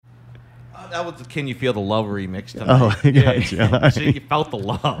That was the Can You Feel the Love remix tonight. Oh, I got you. Yeah. See, you felt the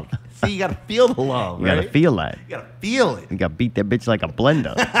love. See, you got to feel the love, You right? gotta feel that. You got to feel it. You gotta beat that bitch like a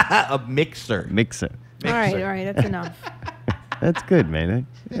blender. A mixer. Mixer. All right, that's enough. That's good, man.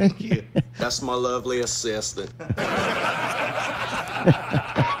 Thank you. That's my lovely assistant.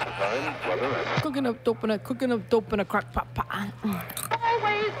 Cooking up dope in a crack pot pot.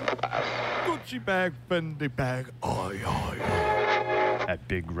 Gucci bag, Fendi bag, at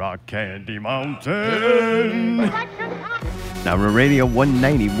Big Rock Candy Mountain. Now we're Radio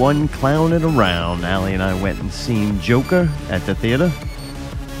 191, clowning around. Allie and I went and seen Joker at the theater.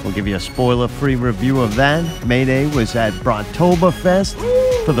 We'll give you a spoiler-free review of that. Mayday was at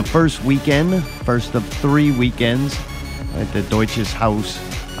Brattoberfest for the first weekend, first of 3 weekends at the Deutsches Haus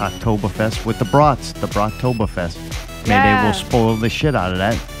Oktoberfest with the Brats, the Brattoberfest. Mayday will spoil the shit out of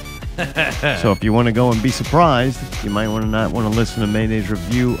that. So if you want to go and be surprised, you might not want to listen to Mayday's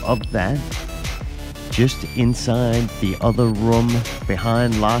review of that. Just inside the other room,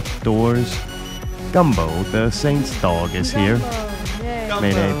 behind locked doors, Gumbo, the Saints dog, is here.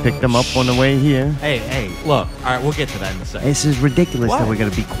 Mayday picked him up on the way here. Hey, look. All right, we'll get to that in a second. This is ridiculous What? that we're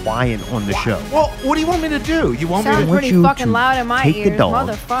going to be quiet on the show. Well, what do you want me to do? You want me Sounds to... pretty you fucking to loud in my take the ears, dog.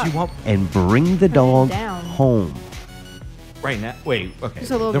 motherfucker. Do you want... And bring the dog down. home. Right now? Wait, okay.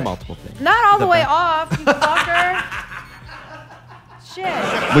 Just a little There are bit. multiple things. Not all the way back- off, you fucker.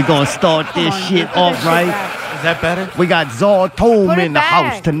 Shit. We're going to start this on, shit put off that shit right. back. Is that better? We got Zartome Put it in the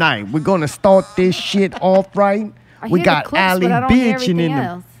back. house tonight. We're going to start this shit off right. I We hear got the clips, Allie but I don't hear bitching everything in the...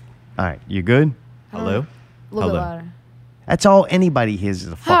 else. All right, you good? Hello? A little bit Hello. louder. That's all anybody hears is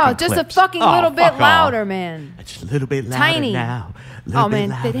the Oh, fucking just clips. a fucking Oh, little bit fuck off. louder, man. Just a little bit louder Tiny. now. Oh,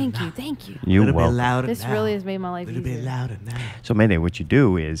 man. Thank you. You're Little bit welcome. louder This now. really has made my life A little bit easier. louder now. So, Mayday, what you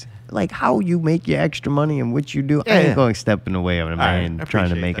do is, like, how you make your extra money and what you do, I Yeah, ain't yeah. going to step in the way of a All right, man I trying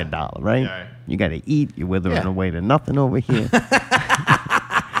to appreciate make a that. dollar, right? All right. You got to eat. You're withering Yeah. away to nothing over here.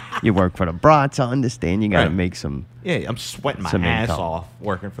 You work for the brats, I understand. You got to Right. make some... Yeah, I'm sweating my Some ass income. off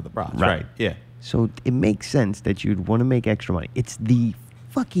working for the Brats. Right. Right. Yeah. So it makes sense that you'd want to make extra money. It's the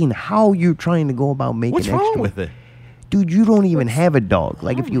fucking how you're trying to go about making What's extra wrong money. with it? Dude, you don't even have a dog.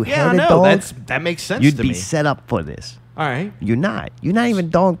 Like, if you Yeah, I had a know. dog, That makes sense you'd to be me. set up for this. All right. You're not. You're not even a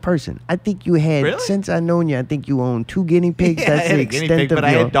dog person. I think you had, Really? since I known you, I think you own 2 guinea pigs. Yeah, That's I had the a guinea extent pig, of but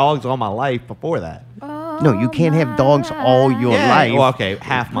I your... had dogs all my life before that. No, you can't have dogs all your yeah. life. Well, okay,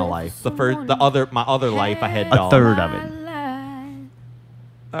 half my life. My other life, I had A dogs. third of it.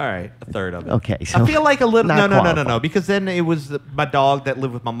 All right, a third of it. Okay, so I feel like a little. not No, qualified. because then it was my dog that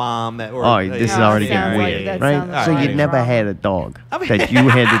lived with my mom. That. Or, Oh, this is Yeah, already sounds getting like weird, that right? sounds like So you something's never wrong. had a dog I mean- that you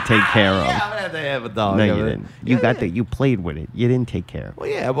had to take care of. Yeah, I had to have a dog. No, yeah, you but- didn't. You yeah, got yeah. that. You played with it. You didn't take care of it. Well,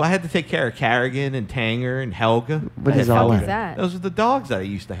 yeah. Well, I had to take care of Carrigan and Tanger and Helga. What I is had all Helga. that? Those are the dogs that I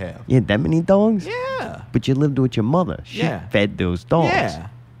used to have. You had that many dogs? Yeah. But you lived with your mother. She Yeah. fed those dogs. Yeah.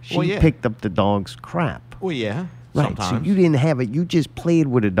 She Well, yeah. picked up the dog's crap. Well, yeah. Right. Sometimes. So you didn't have it. You just played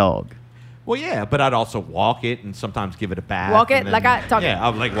with a dog. Well, yeah, but I'd also walk it and sometimes give it a bath. Walk it and then- like I talk it. Yeah,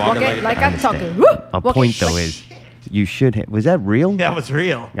 I'd like Walk walk, it like I. I'm talking. understand. Woo! My Walk point it though like- is, you should have. Was that real? That was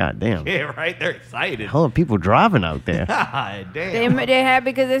real. God damn. Yeah, right. They're excited. Hell, people driving out there. God damn. They happy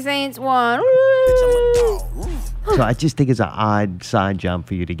because the Saints won. So I just think it's an odd side job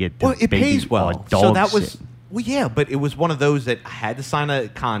for you to get. The Well, it baby pays or well. dog So that was. sitting. Well, yeah, but it was one of those that I had to sign a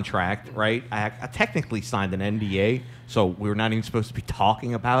contract, right? I technically signed an NDA, so we were not even supposed to be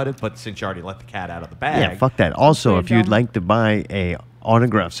talking about it. But since you already let the cat out of the bag, Yeah, fuck that. Also, Pretty if you'd dumb. like to buy a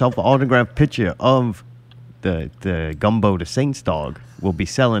self-autographed picture of the Gumbo the Saints dog, we'll be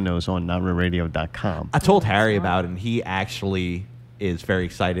selling those on NotRealRadio.com. I told Harry about it, and he actually is very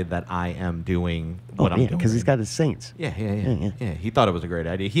excited that I am doing what I'm doing. because he's got his Saints. Yeah. Yeah. He thought it was a great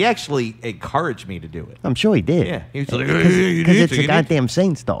idea. He actually encouraged me to do it. I'm sure he did. Yeah, he was like, because "Hey, you need it's to, a you need goddamn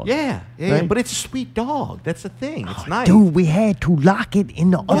Saints dog. Yeah, Right? but it's a sweet dog. That's the thing. It's nice. Dude, we had to lock it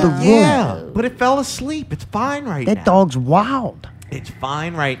in the other room. Yeah, but it fell asleep. It's fine right now. That dog's wild. It's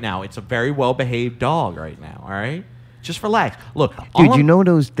fine right now. It's a very well-behaved dog right now, all right? Just relax. Look, Dude, you know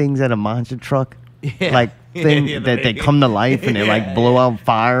those things at a monster truck? Yeah. Like thing Yeah, that they the- come to life and they like blow out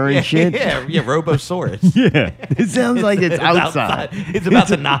fire and shit? Yeah, Robosaurus. Yeah. It sounds like it's outside. It's about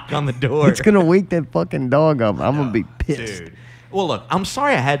to knock on the door. It's going to wake that fucking dog up. I'm going to be pissed. Dude. Well, look, I'm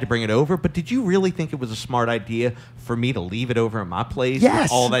sorry I had to bring it over, but did you really think it was a smart idea for me to leave it over at my place? Yes.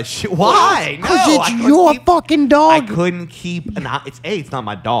 With all that shit. Why? Because No, I it's couldn't your keep- fucking I dog. couldn't keep. It's not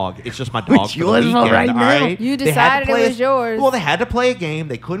my dog. It's just my dog. It's for the yours for weekend, right all now. right? You They had to decided it play was yours. Well, they had to play a game.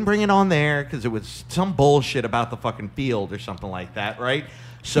 They couldn't bring it on there because it was some bullshit about the fucking field or something like that, right?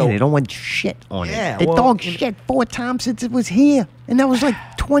 So they don't want shit on Yeah, it. The well, dog you know- shit 4 times since it was here, and that was like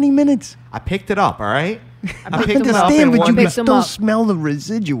 20 minutes. I picked it up. All right. I picked picked him it up. up. Understand, and but you one- can Picked 'em still up. smell the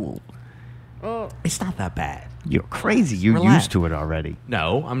residual. It's not that bad. You're crazy. You're Relax. used to it already.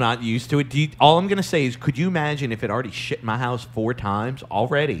 No, I'm not used to it. All I'm gonna say is, could you imagine if it already shit in my house 4 times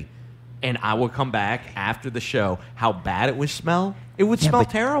already, and I would come back after the show, how bad it would smell? It would smell but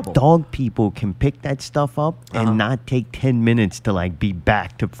terrible. Dog people can pick that stuff up and Uh-huh. not take 10 minutes to like be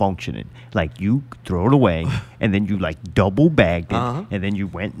back to functioning. Like you throw it away and then you like double bagged it Uh-huh. and then you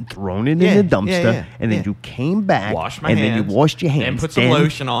went and thrown it Yeah, in the yeah, dumpster yeah, and then yeah. you came back Washed my and then hands, you washed your then hands. put some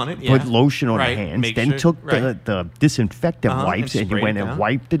lotion on it, Put yeah. lotion on Right, your hands. make Then sure- took right. the disinfectant Uh-huh, wipes and and you sprayed went it and down.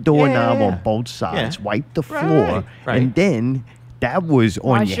 wiped the doorknob Yeah. on both sides, Yeah. wiped the Right, floor, right. and then that was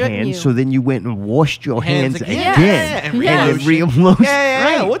Why on your shouldn't hands. you? So then you went and washed your hands again. Yeah, and Yeah. And re-lotion. re-lotion. Yeah.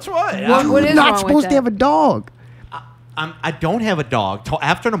 Right. What's what? What is You're not wrong with supposed to that? have a dog. I don't have a dog. Till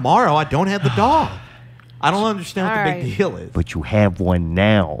after tomorrow, I don't have the dog. I don't understand what the Alright. big deal is. But you have one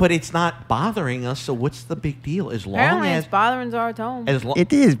now. But it's not bothering us, so what's the big deal? As long Apparently, as it's bothering our home. as long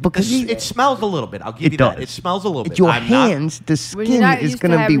it is because it smells a little bit. I'll give It you that. does. It smells a little bit. your I'm not- hands, the When you're skin not is used to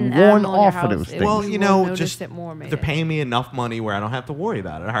going to be having an worn animal in your off of house, those it things. well, You you will know, notice just it more, maybe. they're paying me enough money where I don't have to worry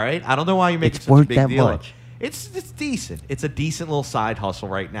about it. All right, I don't know why you make It's such a worth big that deal. much. It's decent. It's a decent little side hustle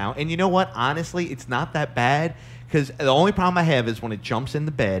right now. And you know what? Honestly, it's not that bad because the only problem I have is when it jumps in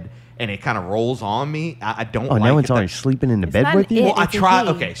the bed and it kind of rolls on me. I don't. Oh, like now it it's that- already sleeping in the It's bed not with an you? it. Well, I It's a try. he.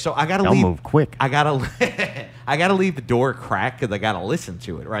 Okay, so I gotta They'll leave. move quick. I gotta. I gotta leave the door cracked because I gotta listen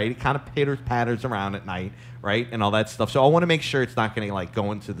to it. Right. It kind of pitters patters around at night. Right, and all that stuff. So I want to make sure it's not going to like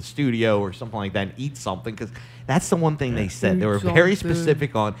go into the studio or something like that and eat something because that's the one thing they said. They were very Something.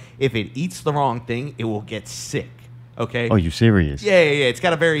 specific on if it eats the wrong thing, it will get sick. Okay. Oh, you serious? Yeah. It's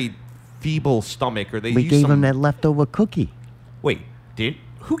got a very feeble stomach, or they We use gave some, him that leftover cookie. Wait, did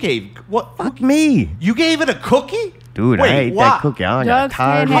who gave what? Fuck me. You gave it a cookie? Dude, Wait, I ate why? that cookie. I got Dogs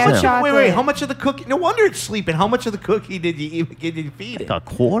tired can't How have as much? hell. chocolate. Wait. How much of the cookie? No wonder it's sleeping. How much of the cookie did you feed it? A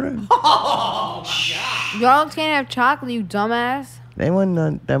quarter? Dogs can't have chocolate, you dumbass. There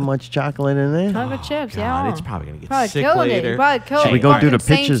wasn't that much chocolate in there. Chunk of chips, God, yeah. it's probably gonna get Probably sick killing later. it. You probably killed Should we a go do the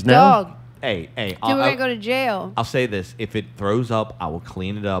fucking Saints pictures now? dog. Hey, Dude, we're gonna go to jail. I'll say this: if it throws up, I will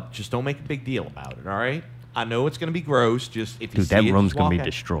clean it up. Just don't make a big deal about it. All right? I know it's gonna be gross. Just if you Dude, see that it, room's just going to walk be out.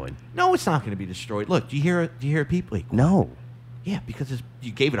 destroyed. No, it's not gonna be destroyed. Look, do you hear people? Like, No. yeah, because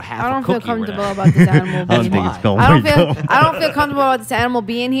you gave it a half I a don't cookie. feel or comfortable whatever. about this animal I being don't here. think it's going I don't to feel I don't feel comfortable about this animal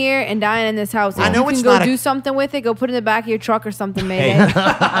being here and dying in this house. If I know you it's can go not a- do something with it. Go put it in the back of your truck or something, maybe. Hey. I don't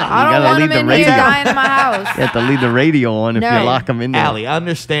gotta want leave him the in here radio. dying in my house. You have to leave the radio on if No. you lock them in there. Allie, I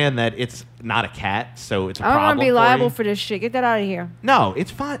understand that it's not a cat, so it's a I don't problem. want to be for liable you. for this shit. Get that out of here. No, it's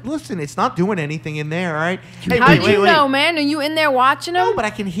fine. Listen, it's not doing anything in there. All right? Hey, How wait, do you wait, know, wait. man? Are you in there watching No, him? but I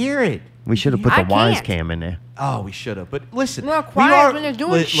can hear it. We should have put the I wise can't. cam in there. Oh, we should have. But listen, More we quiet are- when they're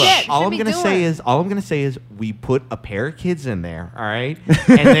doing look, shit. all Should I'm be gonna doing. say is we put a pair of kids in there, all right,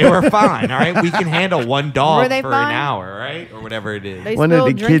 and they were fine, all right. We can handle one dog Were they for fine? an hour, right, or whatever it is. They One of still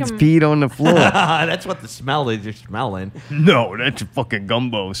the drink kids 'em. peed on the floor. That's what the smell is. You're smelling. No, that's fucking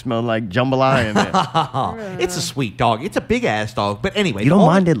gumbo. Smelled like jambalaya in there. It's a sweet dog. It's a big ass dog. But anyway, You the don't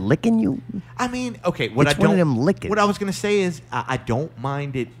only- mind it licking you? I mean, okay. What It's I don't. one of them lickers. What I was gonna say is, I don't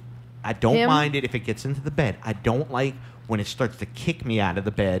mind it. I don't Him? mind it if it gets into the bed. I don't like when it starts to kick me out of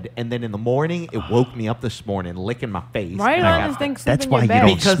the bed, and then in the morning it woke me up this morning, licking my face. Why and you I let got this thing sleep That's in why your you bed?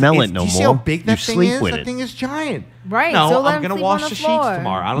 don't because smell it's- it no do you see how more. big You that thing sleep is? with That it. thing is giant. Right, No, so let I'm him gonna sleep wash on the the sheets floor.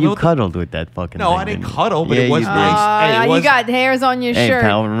 tomorrow. I don't know. You what the- cuddled with that fucking No, thing. I didn't you? cuddle, but Yeah, it was you did. nice. Hey, it you was- got hairs on your Hey, shirt.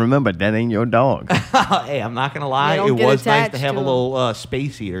 pal, remember, that ain't your dog. Hey, I'm not gonna lie. don't It get was nice to attached have to a him. little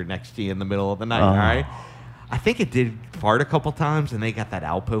space heater next to you in the middle of the night. Oh. All right. I think it did fart a couple times, and they got that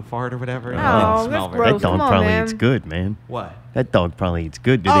Alpo fart or whatever. and it Oh, didn't that's smell very gross. That dog Come on, probably man. eats good, man. What? That dog probably eats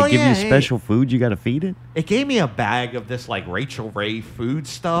good. Do Oh, they give yeah, you hey. special food you got to feed it? It gave me a bag of this like Rachel Ray food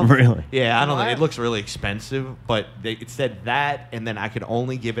stuff. Really? Yeah, I don't know. What? It looks really expensive, but it said that, and then I could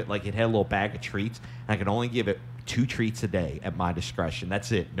only give it like it had a little bag of treats, and I could only give it 2 treats a day at my discretion.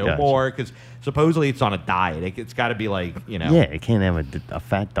 That's it, no Gotcha. more, because supposedly it's on a diet. It's got to be like Yeah, it can't have a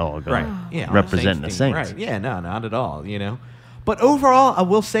fat dog right, yeah, representing the thing, Saints. Right? Yeah, no, not at all. But overall, I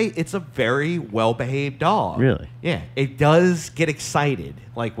will say it's a very well-behaved dog. Really? Yeah, it does get excited.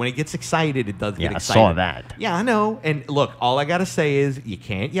 Like when it gets excited, it does Yeah, get I excited. saw that. Yeah, I know. And look, all I gotta say is you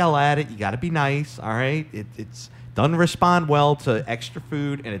can't yell at it. You gotta be nice. All right. It's doesn't respond well to extra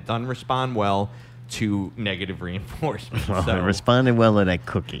food, and it doesn't respond well to negative reinforcement. Well, so it responded well to that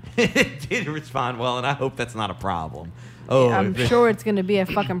cookie. it did respond well, and I hope that's not a problem. Oh, I'm if it- sure it's gonna be a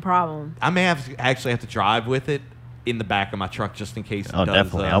fucking problem. I may actually have to drive with it in the back of my truck just in case it Oh, does.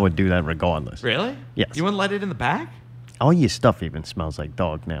 definitely. I would do that regardless. Really? Yes. You wouldn't let it in the back? All your stuff even smells like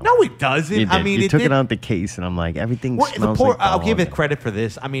dog now. No, it doesn't. You did. I mean, you took did. it out the case, and I'm like, everything Well, smells like dog. I'll give it credit for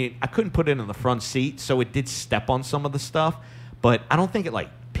this. I mean, I couldn't put it in the front seat, so it did step on some of the stuff, but I don't think it like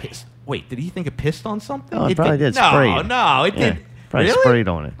pissed. Wait, did he think it pissed on something? Oh, it probably did No, spray. no, it Yeah, did. probably really? sprayed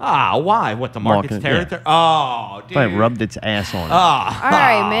on it. Ah, why? What, the market's Market, yeah. territory? Oh, dude. Probably rubbed its ass on it. Ah. All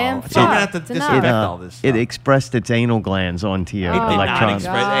right, man. So I'm going to have Fuck, to it's disinfect enough. all this It stuff. expressed its anal glands onto your It did not electronics.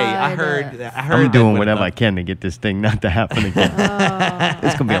 express. Hey, I heard I'm that doing when whatever the- I can to get this thing not to happen again.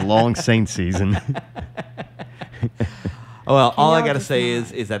 It's gonna be a long Saint season. Well, all I y'all got to just say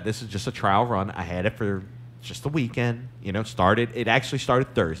not? is that this is just a trial run. I had it for just a weekend. You know, it actually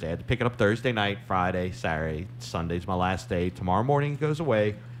started Thursday. I had to pick it up Thursday night, Friday, Saturday, Sunday's my last day. Tomorrow morning it goes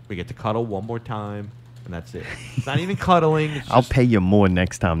away. We get to cuddle one more time, and that's it. It's not even cuddling. It's I'll just, pay you more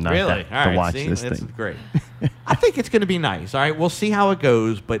next time not really that, to watch see? this That's thing. great. I think it's going to be nice. All right, we'll see how it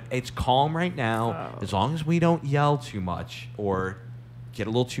goes, but it's calm right now. As long as we don't yell too much or get a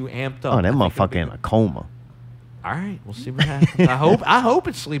little too amped up. Oh, that I think it'll motherfucker be in good. a coma. All right, we'll see what happens. I hope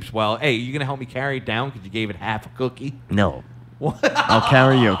it sleeps well. Hey, you gonna help me carry it down because you gave it half a cookie? No, What? I'll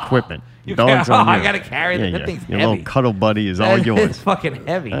carry your equipment. You Dog's can't- on you. I gotta carry it. That thing's Your heavy. little cuddle buddy is all It's yours. fucking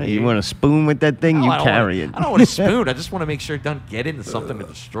heavy. You dude. want a spoon with that thing? No, You I don't carry want, it. I don't want a spoon. I just want to make sure it doesn't get into something to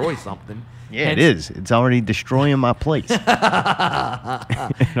destroy something. Yeah, it is. It's already destroying my place. It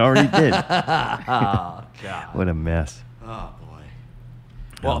already did. Oh God. What a mess. Oh boy.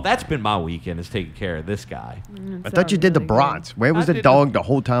 Well, that's been my weekend, is taking care of this guy. I thought you did the brats. Where was I the did dog the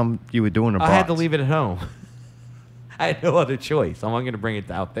whole time you were doing the brats? I had to leave it at home. I had no other choice. I'm going to bring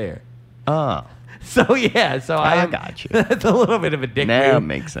it out there. Ah, So yeah, I got you. That's a little bit of a dick Now move. it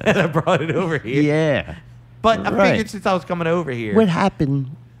makes sense. And I brought it over here. yeah. But I Right. figured since I was coming over here. What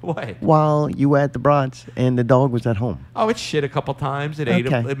happened What? while you were at the brats and the dog was at home? Oh, it shit a couple times. It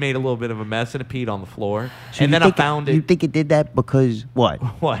Okay. it made a little bit of a mess and it peed on the floor. So and you then I think found You it. think it did that because what?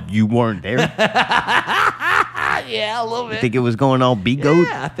 What? You weren't there? Yeah, a little bit. Think it was going all be-goat?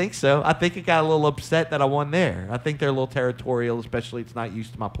 Yeah, I think so. I think it got a little upset that I won there. I think they're a little territorial, especially it's not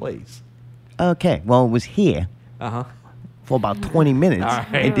used to my place. Okay, well, it was here Uh-huh. for about 20 minutes All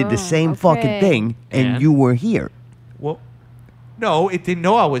right. and did the same Okay. fucking thing, and And? you were here. Well, no, it didn't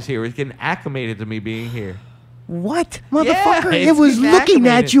know I was here. It was getting acclimated to me being here. What? Motherfucker, it it's was getting looking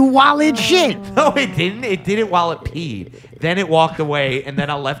at acclimated. you while it shit. No, it didn't. It did it while it peed. Then it walked away, and then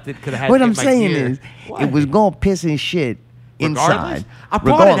I left it because I had What to I'm get my saying gear. is, What? it was going piss and shit Regardless? inside. I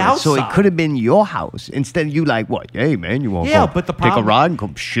brought it Regardless, so it outside. could have been your house. Instead of you like, what? Hey, man, you want to Yeah, go but the take a problem- ride and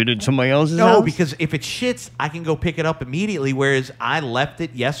come shit in somebody else's No, house? because if it shits, I can go pick it up immediately. Whereas I left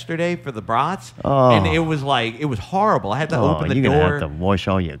it yesterday for the brats, Oh. and it was horrible. I had to open the you're door. gonna have to wash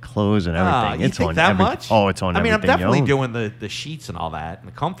all your clothes and everything. You it's think on that every- much? Oh, it's on I mean, I'm everything you definitely own. doing the sheets and all that and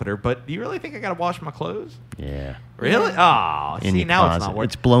the comforter. But do you really think I gotta wash my clothes? Yeah. Really? Oh, In see, your now closet. it's not worth.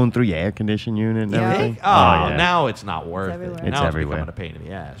 It's blown through your air conditioning unit and Yeah. everything. Oh, yeah. now it's not worth everywhere. it. It's Now everywhere. it's becoming a pain in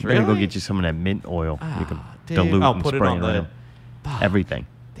the ass. You gotta go Really? get you some of that mint oil. You can dude. dilute Oh, and put it spray on the- around. Everything.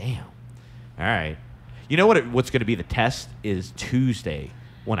 Damn. All right. You know what's going to be the test is Tuesday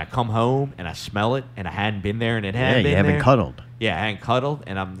when I come home and I smell it and I hadn't been there and it Yeah, hadn't you been haven't there. cuddled. Yeah, I hadn't cuddled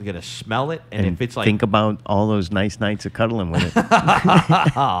and I'm going to smell it. And, if it's like, think about all those nice nights of cuddling with it.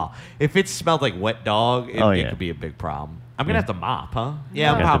 if it smelled like wet dog, it, Oh, it yeah. could be a big problem. I'm going to have to mop, huh?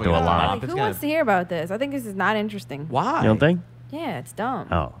 Yeah, I'm You have to probably do a going to lot. mop. Like, It's who gonna- wants to hear about this? I think this is not interesting. Why? You don't think? Yeah, it's dumb.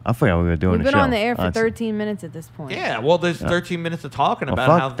 Oh, I forgot we were doing We've a been show. on the air for That's- 13 minutes at this point. Yeah, well, there's 13 minutes of talking Well, about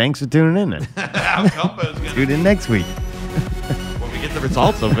fuck, how, thanks for tuning in then. how Gumbo's going Tune in next week. when we get the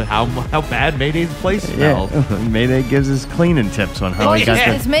results of it, how bad Mayday's place Yeah. smelled. Mayday gives us cleaning tips on how Oh, he got yeah.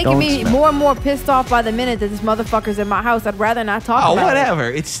 the It's making dog me smell. more and more pissed off by the minute that this motherfucker's in my house. I'd rather not talk Oh, about whatever.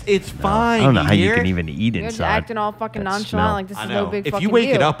 It's fine. I don't know how you hear can it? even eat it. You're just inside. acting all fucking That nonchalant smell. like this I is know. no big If fucking you wake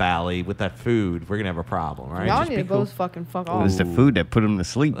it deal. up, Allie, with that food, we're gonna have a problem, right? Y'all Just need be to cool. both fucking fuck It off. was the food that put him to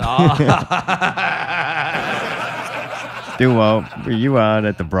sleep. Oh. Dude, well, you were out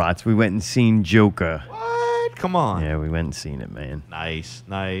at the Brats. We went and seen Joker. What? Come on. Yeah, we went and seen it, man. Nice,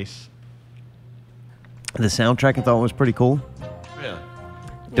 nice. The soundtrack I thought was pretty cool. Really?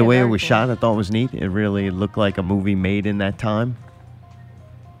 The Yeah, way it very was cool. shot, I thought was neat. It really looked like a movie made in that time.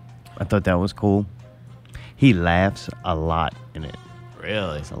 I thought that was cool. He laughs a lot in it.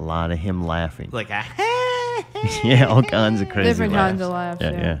 Really? There's a lot of him laughing. Like a. Yeah, all kinds of crazy Different laughs. kinds of laughs.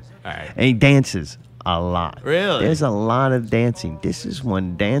 Yeah, yeah. All right. And he dances a lot. Really? There's a lot of dancing. This is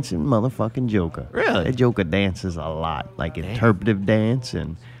one dancing motherfucking Joker. Really? That Joker dances a lot. Like Damn. interpretive dance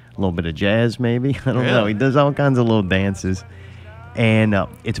and a little bit of jazz, maybe. I don't know. Really? He does all kinds of little dances. And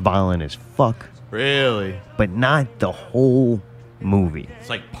it's violent as fuck. Really? but not the whole movie. It's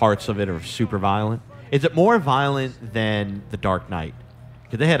like parts of it are super violent. Is it more violent than The Dark Knight?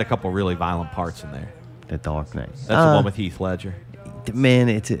 Because they had a couple really violent parts in there. The Dark Knight. That's the one with Heath Ledger. Man,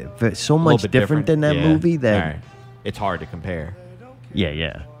 it's so A much little bit different than that Yeah. movie that All right. It's hard to compare.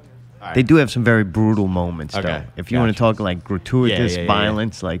 yeah. All right. They do have some very brutal moments, Okay, though. If you want to gotcha. talk like gratuitous Yeah.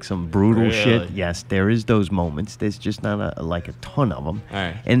 violence, like some brutal shit, Really? yes, there is those moments. There's just not like a ton of them. All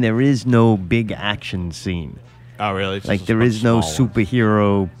right. And there is no big action scene. Oh, really? It's Like just a there bunch is of no small ones.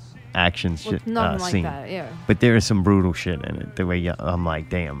 superhero action Well, shit, nothing like scene. that, yeah. But there is some brutal shit in it. The way I'm like,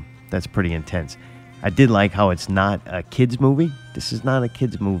 damn, that's pretty intense. I did like how it's not a kids movie. This is not a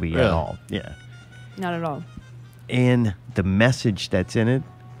kids movie Really? at all. Yeah. Not at all. And the message that's in it,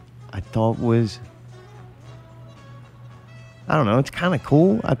 I thought was, I don't know, it's kind of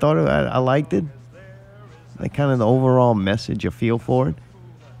cool. I thought I liked it. Like kind of the overall message, a feel for it.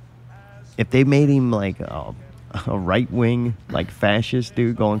 If they made him like a right wing, like fascist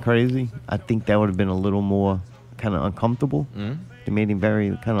dude going crazy, I think that would have been a little more kind of uncomfortable. Mm-hmm. They made him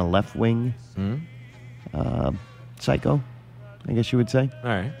very kind of left wing, psycho, I guess you would say. All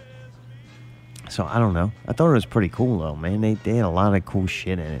right. So I don't know. I thought it was pretty cool though, man. They had a lot of cool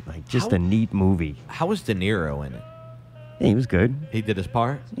shit in it. Like just How- a neat movie. How was De Niro in it? Yeah, he was good. He did his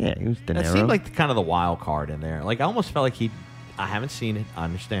part? Yeah, he was De That Niro. seemed like kind of the wild card in there. Like, I almost felt like I haven't seen it, I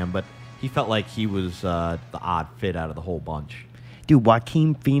understand, but he felt like he was the odd fit out of the whole bunch. Dude,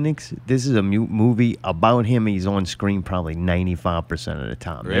 Joaquin Phoenix, this is a movie about him. He's on screen probably 95% of the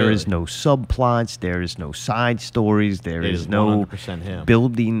time. There Really? is no subplots. There is no side stories. There It is is no 100% him.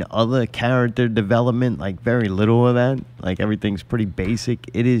 building other character development. Like, very little of that. Like, everything's pretty basic.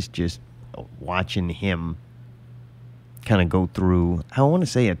 It is just watching him kind of go through, I want to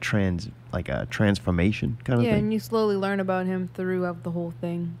say a transformation kind of Yeah, thing. and you slowly learn about him throughout the whole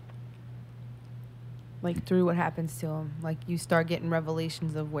thing. Like through what happens to him. Like you start getting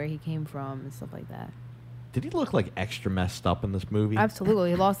revelations of where he came from and stuff like that. Did he look like extra messed up in this movie?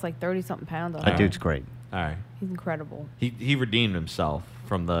 Absolutely. He lost like 30-something pounds on That it. dude's great. All right. He's incredible. He redeemed himself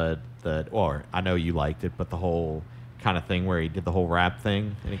from the or I know you liked it, but the whole kind of thing where he did the whole rap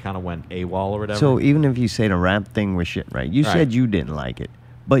thing and he kind of went AWOL or whatever. So even if you say the rap thing was shit, right? You Right. said you didn't like it,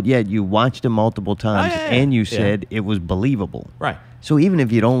 but yet you watched it multiple times yeah, and you yeah. said it was believable. right. So even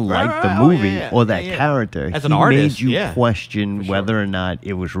if you don't Right, like right, the right. Oh, movie yeah, yeah. or that Yeah, yeah. character, As he an artist, made you yeah. question For sure. whether or not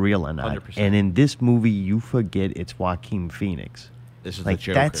it was real or not. 100%. And in this movie, you forget it's Joaquin Phoenix. This is Like the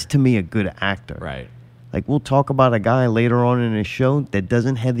Joker. that's to me a good actor. right. Like we'll talk about a guy later on in the show that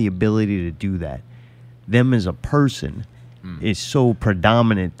doesn't have the ability to do that. Them as a person is so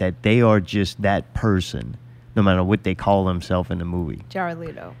predominant that they are just that person, no matter what they call themselves in the movie. Jared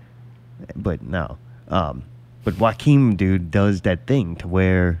Leto. But no. But Joaquin, dude, does that thing to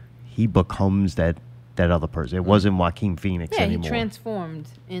where he becomes that other person. It wasn't Joaquin Phoenix Yeah, anymore. he transformed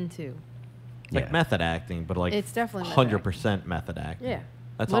into. It's like Yeah. method acting, but like It's definitely method 100% method acting. Yeah.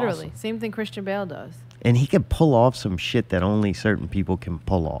 That's literally. awesome. Same thing Christian Bale does. And he can pull off some shit that only certain people can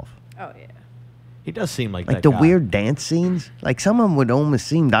pull off. Oh yeah. He does seem like Like that the guy. weird dance scenes, like some of them would almost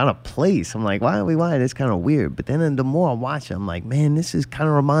seem out of place. I'm like, why? That's kind of weird. But then the more I watch it, I'm like, man, this is kind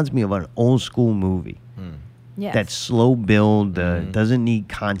of reminds me of an old school movie. Yes. That slow build, doesn't need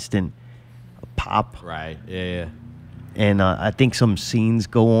constant pop. Right. Yeah. And I think some scenes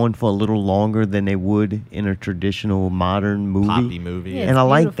go on for a little longer than they would in a traditional modern movie. Poppy movie. Yeah, And it's I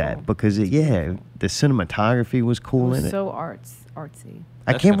like beautiful. that because, the cinematography was It cool was in it. so artsy.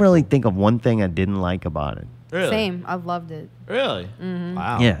 I That's can't kinda really cool. think of one thing I didn't like about it. Really? Same. I loved it. Really? Mm-hmm.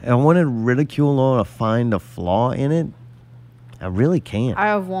 Wow. Yeah, I want to ridicule or to find a flaw in it. I really can't. I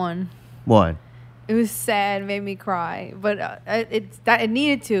have one. What? It was sad, made me cry, but it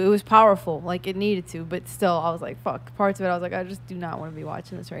needed to. It was powerful, like it needed to. But still, I was like, fuck. Parts of it, I was like, I just do not want to be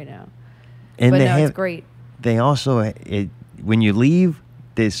watching this right now. And But they no, have, it's great. They also, when you leave,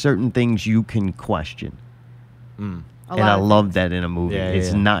 there's certain things you can question. A And lot I of love things. that in a movie. Yeah, It's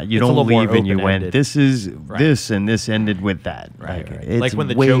yeah. not, you It's a don't little more leave and you went, open-ended. this is Right. this and this ended with that. Right. It's Like when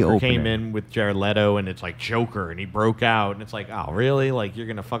the way Joker came opener. in with Jared Leto and it's like Joker and he broke out and it's like, oh, really? Like you're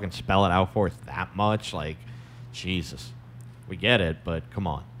going to fucking spell it out for us that much? Like, Jesus. We get it, but come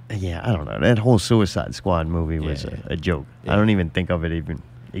on. Yeah, I don't know. That whole Suicide Squad movie was Yeah. a joke. Yeah. I don't even think of it even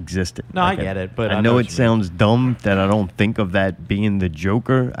existed. No, I get it, but I I know know it what you mean. sounds dumb that I don't think of that being the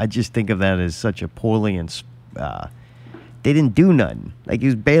Joker. I just think of that as such a poorly and they didn't do nothing. Like he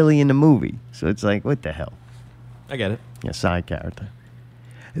was barely in the movie, so it's like, what the hell? I get it. A side character.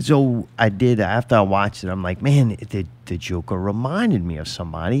 So I did after I watched it. I'm like, man, the Joker reminded me of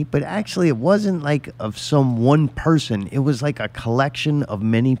somebody, but actually it wasn't like of some one person. It was like a collection of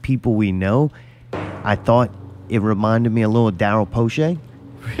many people we know, I thought it reminded me a little of Daryl Poche.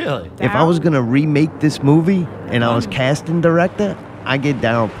 Really? If I was going to remake this movie and I was casting director, I get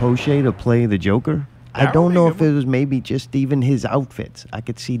Daryl Poche to play the Joker. I Daryl don't would know be a if good it was maybe just even his outfits. I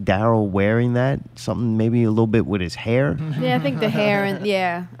could see Daryl wearing that, something maybe a little bit with his hair. Yeah, I think the hair and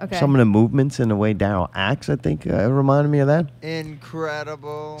okay. Some of the movements and the way Daryl acts, I think, reminded me of that.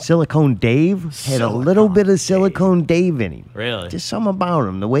 Incredible. Silicone Dave had a little bit of Silicone Dave in him. Really? Just something about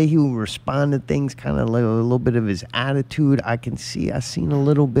him, the way he would respond to things, kind of like a little bit of his attitude. I seen a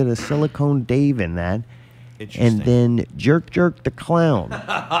little bit of Silicone Dave in that. And then Jerk the Clown.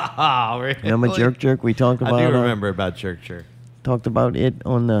 Oh, really? Remember Jerk? We talked about. I do remember about Jerk. Talked about it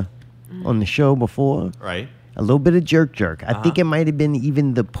on the show before. Right. A little bit of Jerk. I think it might have been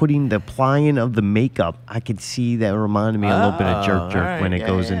even the applying of the makeup. I could see that reminded me a little bit of Jerk right. when it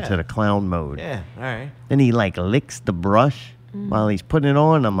goes into the clown mode. Yeah, all right. Then he like licks the brush while he's putting it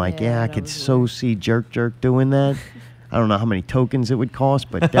on. I'm like, Yeah, I that could was so see Jerk doing that. I don't know how many tokens it would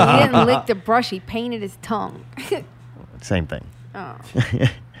cost, but He definitely didn't lick the brush. He painted his tongue. same thing. Oh.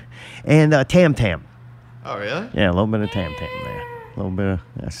 And Tam Tam. Oh, really? Yeah, a little bit of Tam Tam there. A little bit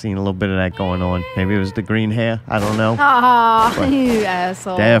I seen a little bit of that going on. Maybe it was the green hair. I don't know. Ah, you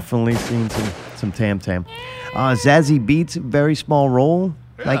asshole. Definitely seen some Tam Tam. Zazie Beetz, very small role.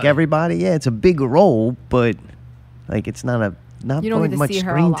 Like Really? everybody. Yeah, it's a big role, but like it's not You don't get to much see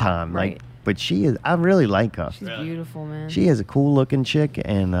her a screen lot, time. right. Like, but she is. I really like her. She's beautiful, man. She is a cool looking chick,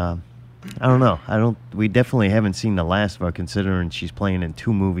 and I don't know. We definitely haven't seen the last of her, considering she's playing in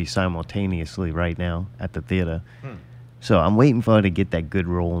 2 movies simultaneously right now at the theater. So I'm waiting for her to get that good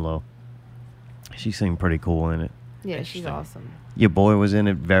role, though. She seemed pretty cool in it. Yeah, she's Interesting. awesome. Your boy was in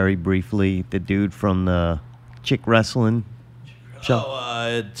it very briefly. The dude from the chick wrestling show,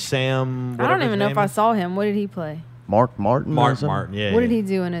 Oh, Sam. I don't even know if I saw him. What did he play? Mark Martin. or Mark something? Martin, yeah. What did he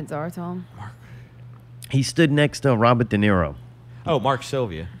do in it, Zartom? He stood next to Robert De Niro. Oh, Mark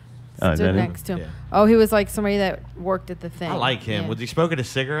Sylvia. Is Stood that him? next to him. Yeah. Oh, he was like somebody that worked at the thing. I like him. Yeah. Was he smoking a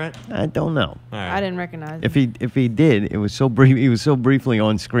cigarette? I don't know. All right. I didn't recognize If him. he did, it was so brief. He was so briefly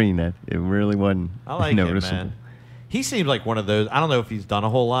on screen that it really wasn't I like him, noticeable. man. He seems like one of those. I don't know if he's done a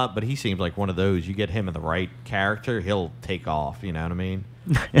whole lot, but he seems like one of those. You get him in the right character, he'll take off. You know what I mean?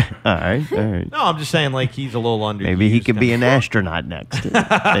 all right. No, I'm just saying, like he's a little under. Maybe he could be an astronaut next. They're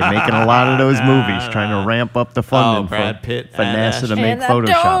making a lot of those movies, trying to ramp up the funding Brad Pitt for and NASA to make And I don't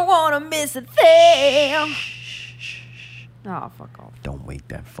Photoshop. want to miss a thing. Oh, fuck off. Don't wake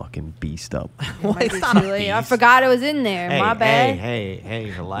that fucking beast up. Well, Might it's be not too a late. I beast. forgot it was in there. Hey, My bad.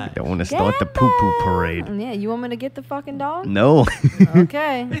 Hey, relax. Don't want to start the poo-poo parade. Yeah, you want me to get the fucking dog? No.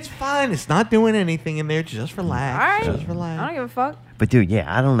 Okay. It's fine. It's not doing anything in there. Just relax. All right. Just I relax. don't give a fuck. But dude,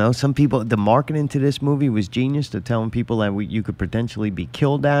 yeah, I don't know. Some people, the marketing to this movie was genius. They're telling people that you could potentially be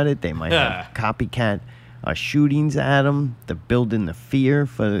killed at it. They might have copycat shootings at them. They're building the fear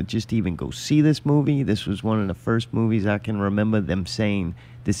for just to even go see this movie. This was one of the first movies I can remember them saying,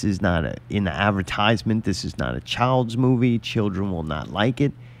 this is not in the advertisement, this is not a child's movie. Children will not like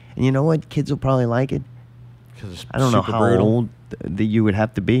it. And you know what? Kids will probably like it. 'Cause it's I don't know super how brutal. old that you would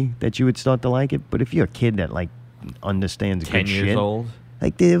have to be that you would start to like it. But if you're a kid that like understands 10 good years shit, old.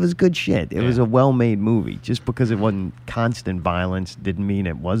 like it was good shit. It was Yeah. a well-made movie. Just because it wasn't constant violence didn't mean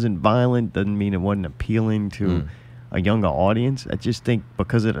it wasn't violent. Doesn't mean it wasn't appealing to a younger audience. I just think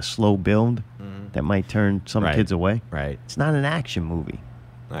because of the slow build, that might turn some Right. kids away. Right. It's not an action movie,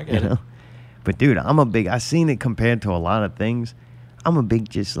 I you get it. know. But dude, I seen it compared to a lot of things. I'm a big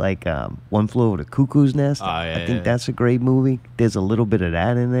just like One Flew Over the Cuckoo's Nest. Oh, yeah, I think yeah. that's a great movie. There's a little bit of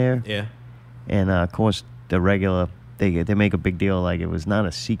that in there. Yeah. And of course, the regular they make a big deal like it was not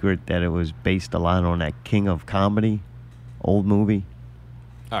a secret that it was based a lot on that King of Comedy old movie.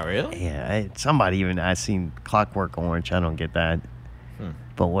 Oh, really? Yeah, somebody even I seen Clockwork Orange. I don't get that,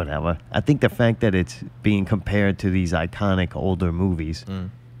 but whatever. I think the fact that it's being compared to these iconic older movies,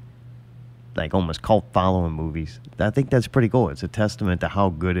 like almost cult following movies, I think that's pretty cool. It's a testament to how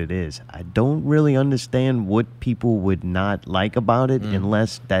good it is. I don't really understand what people would not like about it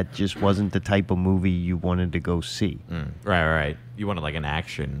unless that just wasn't the type of movie you wanted to go see. Right. You wanted like an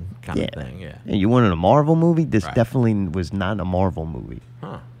action kind of thing, yeah. And you wanted a Marvel movie? This Right. definitely was not a Marvel movie.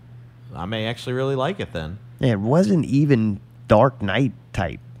 Huh. I may actually really like it then. Yeah, it wasn't even Dark Knight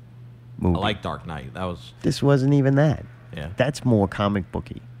type movie. I like Dark Knight. That was This wasn't even that. Yeah. That's more comic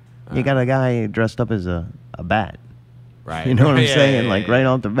booky. You got a guy dressed up as a bat. right. You know what I'm Yeah, saying? yeah, like yeah, right yeah.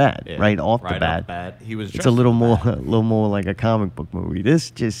 off the bat. Yeah. Right off the Right bat. He was. It's dressed a little as more bat. a little more like a comic book movie.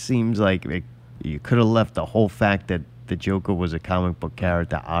 This just seems like you could have left the whole fact that the Joker was a comic book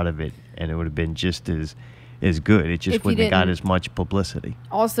character out of it and it would have been just as good. It just If you wouldn't have got didn't- as much publicity.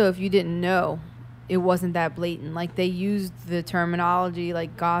 Also, if you didn't know, it wasn't that blatant. Like they used the terminology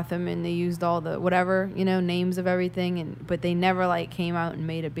like Gotham, and they used all the whatever, names of everything, but they never like came out and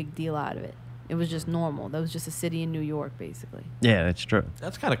made a big deal out of it. It was just normal. That was just a city in New York, basically. Yeah, that's true.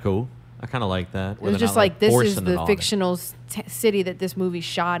 That's kind of cool. I kind of like that. It was just like this is the fictional city that this movie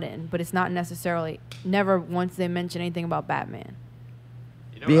shot in, but it's not necessarily. Never once they mention anything about Batman.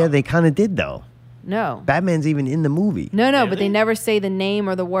 Yeah, they kind of did though. No. Batman's even in the movie. No, but they never say the name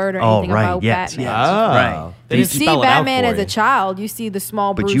or the word or anything about Batman. Right. You see Batman as a child, you see the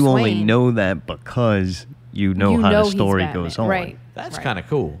small Bruce But you only Wayne. know that because you know how the story goes on. Right. That's kind of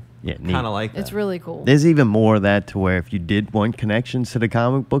cool. Yeah, kind of like that. It's really cool. There's even more of that to where if you did want connections to the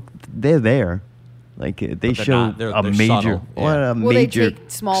comic book, they're there. Like they show they're a major, subtle, yeah. a major they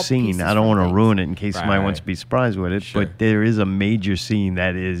take small scene. pieces I don't from want to things. ruin it in case somebody Right. wants to be surprised with it, Sure. but there is a major scene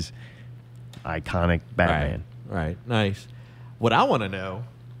that is iconic Batman. Right. Nice. What I want to know,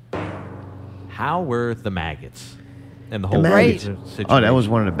 how were the maggots and the whole maggots. situation? Oh, that was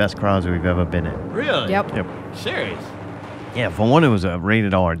one of the best crowds we've ever been in. Really? Yep. Yep. Serious? Yeah, for one, it was a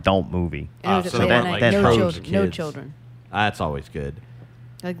rated R adult movie. And it was so late that, at like, night. No shows children. No kids. children. That's always good.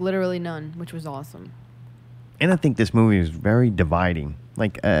 Like literally none, which was awesome. And I think this movie is very dividing.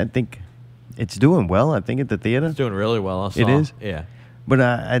 Like, I think it's doing well, I think, at the theater. It's doing really well. I saw. It is? Yeah. But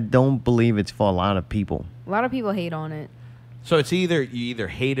I don't believe it's for a lot of people. A lot of people hate on it. So it's you either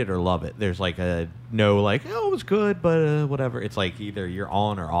hate it or love it. There's like it was good, but whatever. It's like either you're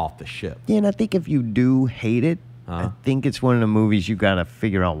on or off the ship. Yeah, and I think if you do hate it, I think it's one of the movies you got to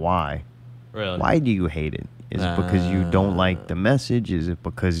figure out why. Really? Why do you hate it? Is it because you don't like the message? Is it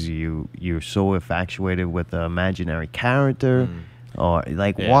because you're so infatuated with the imaginary character? Or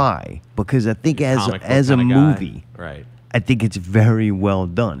like why? Because I think as Comic book a kinda guy. movie, Right. I think it's very well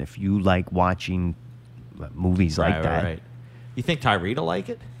done. If you like watching movies like that, Right. You think Tyree will like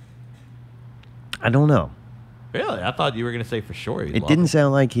it? I don't know. Really? I thought you were going to say for sure. It didn't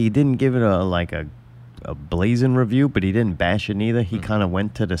sound like he didn't give it a blazing review, but he didn't bash it either. He kind of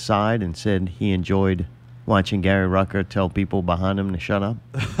went to the side and said he enjoyed watching Gary Rucker tell people behind him to shut up.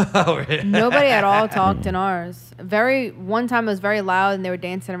 Oh, really? Nobody at all talked in ours. One time it was very loud and they were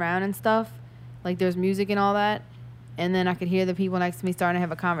dancing around and stuff. Like there's music and all that. And then I could hear the people next to me starting to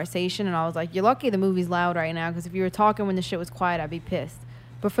have a conversation. And I was like, you're lucky the movie's loud right now. Because if you were talking when the shit was quiet, I'd be pissed.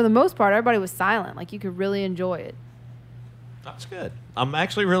 But for the most part, everybody was silent. Like you could really enjoy it. That's good. I'm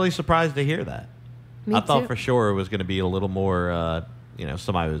actually really surprised to hear that. Me I thought too. for sure it was going to be a little more,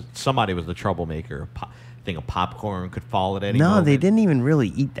 somebody was the troublemaker. Think a popcorn could fall at any No, moment. they didn't even really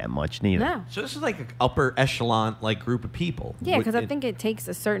eat that much neither. No. So this is like an upper echelon group of people. Yeah, because I think it takes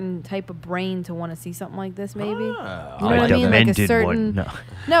a certain type of brain to want to see something like this, maybe. You know I what I like mean? Like a demented certain... one.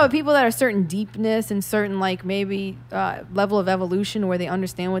 No, people that are certain deepness and certain, like, maybe level of evolution where they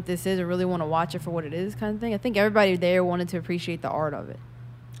understand what this is or really want to watch it for what it is kind of thing. I think everybody there wanted to appreciate the art of it.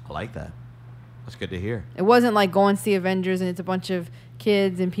 I like that. That's good to hear. It wasn't like go and see Avengers and it's a bunch of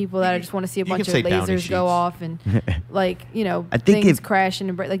kids and people that just want to see a You bunch can of say Downey lasers go Sheets. off and like, I think things if- crashing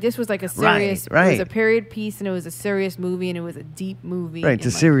and like this was like a serious it was right. a period piece and it was a serious movie and it was a deep movie. Right, it's a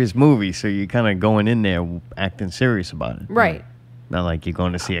and, like, serious movie, so you're kind of going in there acting serious about it. Right. Not like you're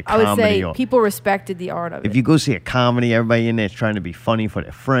going to see a I would comedy. say or people respected the art of if it. you go see a comedy, everybody in there is trying to be funny for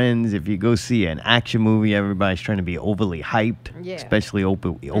their friends. If you go see an action movie, everybody's trying to be overly hyped, Yeah. especially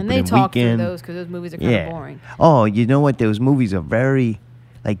opening and they talk through weekend. those because those movies are kind of boring. Oh, you know what? Those movies are very,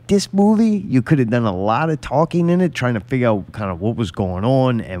 like this movie, you could have done a lot of talking in it, trying to figure out kind of what was going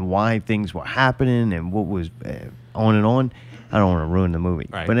on and why things were happening and what was on and on. I don't want to ruin the movie.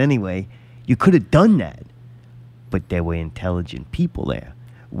 Right. But anyway, you could have done that. But there were intelligent people there.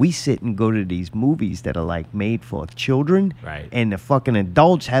 We sit and go to these movies that are like made for children, Right. and the fucking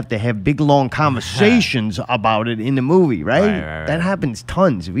adults have to have big long conversations about it in the movie, right? Right. That happens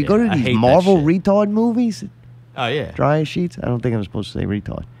tons. If we go Yeah, to I these hate that Marvel shit. retard movies, Oh, yeah. Dryer sheets? I don't think I'm supposed to say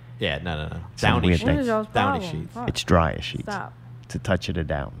retard. Yeah, no. Some Downy weird sheets. thing. What is y'all's Downy problem? sheets. Fuck. It's dryer sheets. Stop. It's a touch of the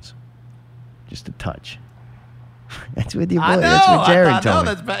downs. Just a touch. That's what your boy. I know. That's what Jared I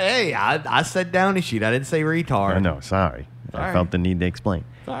told me. Hey, I said Downy sheet. I didn't say retard. I know. Sorry. I Sorry. felt the need to explain.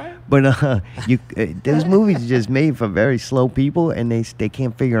 Sorry. But those movies are just made for very slow people, and they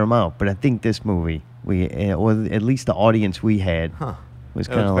can't figure them out. But I think this movie, or at least the audience we had, was It was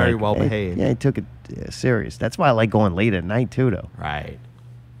kind of very like, well behaved. Yeah, it took it serious. That's why I like going late at night too, though. Right.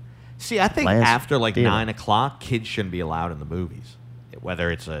 See, I think Last after like theater. 9 o'clock, kids shouldn't be allowed in the movies.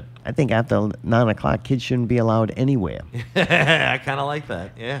 Whether it's a, I think after 9 o'clock, kids shouldn't be allowed anywhere. I kind of like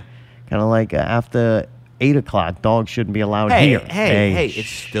that. Yeah. Kind of like after 8 o'clock, dogs shouldn't be allowed Hey, here. hey, it's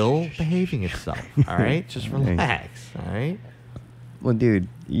still behaving itself. All right, just relax. All right. Well, dude,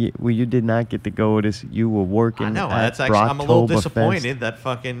 you did not get to go with us. You were working. I know. At That's actually. I'm a little Brocktoberfest. disappointed that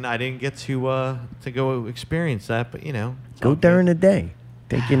fucking I didn't get to go experience that. But you know, it's Go all during good. the day.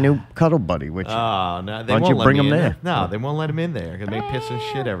 Take your new cuddle buddy with you. Oh no! They Why don't won't you let bring me him in there? No, they won't let him in there because they piss and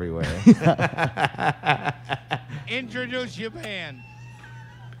shit everywhere. Introduce your band.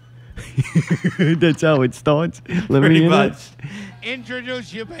 That's how it starts. Let Pretty me in much. it.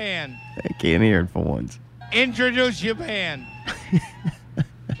 Introduce your band. I can't hear it for once. Introduce your band.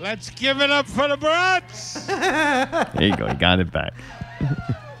 Let's give it up for the Brats. There you go. You got it back.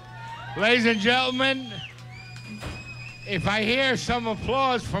 Ladies and gentlemen, if I hear some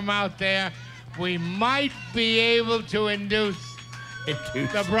applause from out there, we might be able to induce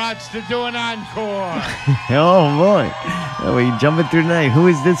the Brats to do an encore. Oh boy. Oh, we jumping through the night. Who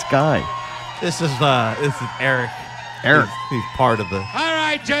is this guy? This is Eric. Eric. He's part of the. All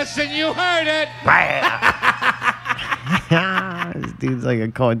right, Justin, you heard it. This dude's like a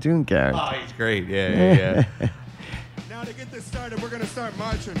cartoon character. Oh, he's great. Yeah. Now to get this started, we're gonna start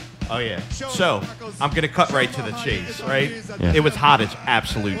marching. Oh yeah. So I'm gonna cut right to the chase, right? Yeah. It was hot as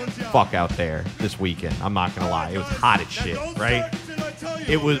absolute fuck out there this weekend. I'm not gonna lie. It was hot as shit, right?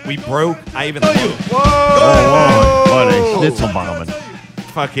 It was. We broke. I even. Oh, what a schnitzel bombing.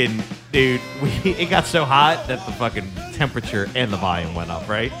 Fucking dude, it got so hot that the fucking temperature and the volume went up,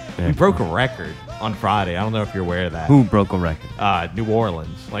 right? Yeah. We broke a record on Friday. I don't know if you're aware of that. Who broke a record? New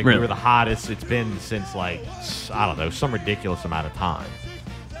Orleans. Like, Really? we were the hottest it's been since, like, I don't know, some ridiculous amount of time.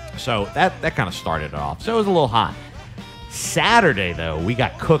 So that kind of started it off. So it was a little hot. Saturday, though, we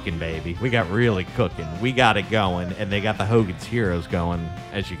got cooking, baby. We got really cooking. We got it going, and they got the Hogan's Heroes going,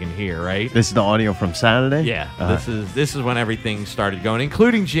 as you can hear, right? This is the audio from Saturday? Yeah, Uh-huh. this is when everything started going,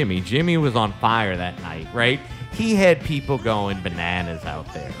 including Jimmy. Jimmy was on fire that night, right? He had people going bananas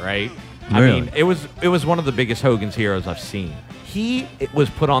out there, right? I Really? mean, it was one of the biggest Hogan's Heroes I've seen. It was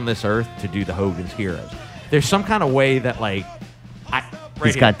put on this earth to do the Hogan's Heroes. There's some kind of way that, like,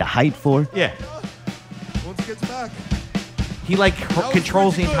 He's got the height for it? yeah, Once he gets back. he like That was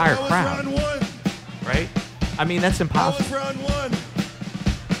controls the pretty good. entire That was crowd, round one. right? I mean, that's That impossible. was round one.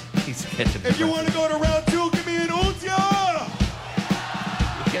 He's catching. If you want to go to round two, give me an untia.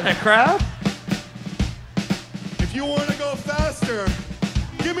 get that crowd. If you want to go faster,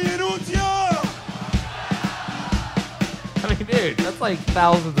 give me an untia. I mean, dude, that's like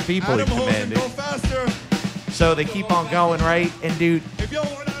thousands of people Adam he Hogan, commanded. go faster. So they keep on going, right? And dude, If y'all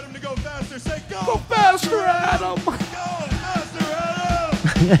want Adam to go faster, say go. go faster, Adam. Go faster, Adam.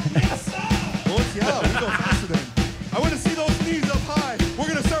 Untia, we go faster then. I want to see those knees up high. We're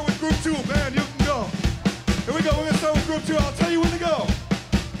going to start with group two. Man, you can go. Here we go. We're going to start with group two. I'll tell you when to go.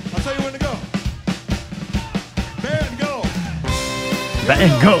 I'll tell you when to go. Man, go.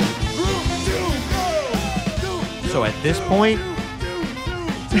 Bang, go. Group two, go. So at this point,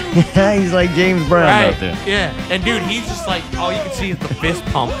 He's like James Brown out there. yeah. And dude, he's just like, all you can see is the fist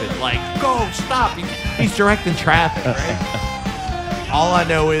pumping, like, go, stop. He's directing traffic, right? All I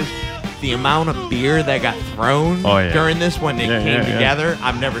know is the amount of beer that got thrown Oh, yeah. during this when they Yeah, came yeah, yeah. together,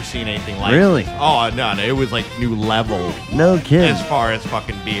 I've never seen anything like Really? it. Oh, no, it was like new level No kidding. as far as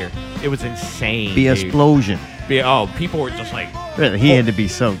fucking beer. It was insane, The dude. explosion. People were just like, Really, he had to be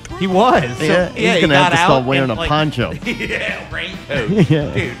soaked. he was. So, Yeah, he's he gonna have got to start out wearing and, a like- poncho. Yeah, raincoat.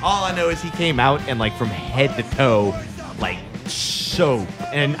 Yeah. Dude, all I know is he came out and like from head to toe, like soaked.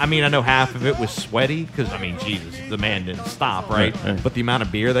 And I mean, I know half of it was sweaty because I mean, Jesus, the man didn't stop, right? Right. But the amount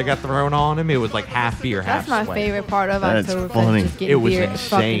of beer that got thrown on him, it was like half beer, half That's my sweat. favorite part of That's Oktoberfest. funny. Just getting It was beer fucking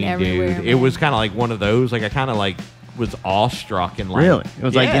insane, everywhere, dude. It man. was kind of like one of those. Like I kind of like was awestruck and like Really? It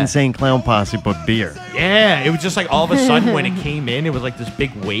was like Yeah. Insane Clown Posse, but beer. Yeah, it was just like all of a sudden when it came in, it was like this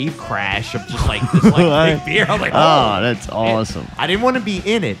big wave crash of just like this like big beer. I was like, Oh, oh, that's awesome. I didn't want to be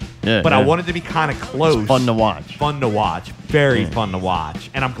in it, Yeah, but I yeah. wanted to be kind of close. It's fun to watch. Fun to watch. Very fun to watch.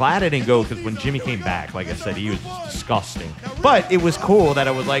 And I'm glad I didn't go because when Jimmy came back, like I said, he was just disgusting. But it was cool that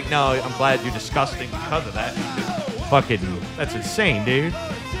I was like, no, I'm glad you're disgusting because of that. Because fucking, that's insane, dude.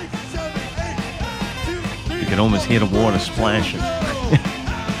 You can almost hear the water splashing.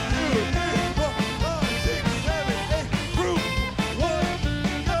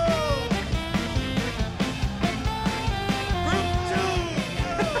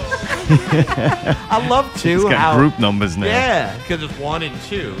 I love too It's got how group numbers now. Yeah, because it's 1 and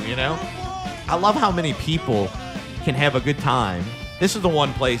 2, you know? I love how many people can have a good time. This is the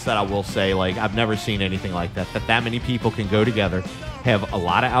one place that I will say, like, I've never seen anything like that. That many people can go together, have a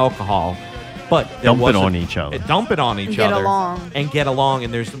lot of alcohol, but there Dump it wasn't- on each other. Dump it on each Get other. along. And get along,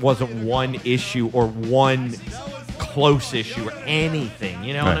 and there wasn't one issue or one close issue or anything.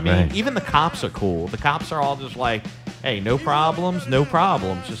 You know what I Right, mean? right. Even the cops are cool. The cops are all just like, Hey, no problems, no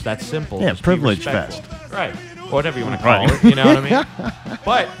problems. Just that simple. Yeah, Just be privilege respectful. fest. Right. Whatever you want to call Right. it. You know what I mean?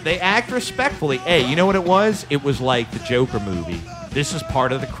 But they act respectfully. Hey, you know what it was? It was like the Joker movie. This is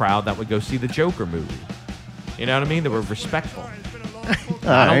part of the crowd that would go see the Joker movie. You know what I mean? They were respectful. All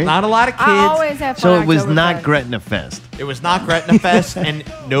right. Not a lot of kids. I always have fun. So it was Oktoberfest. not Gretna Fest. It was not Gretna Fest, and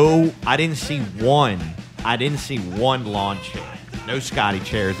no, I didn't see one. I didn't see one lawn chair. No Scotty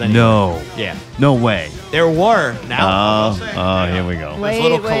chairs. Anywhere. No. Yeah. No way. There were. Now, I will say, Oh, here we go. Wait. there's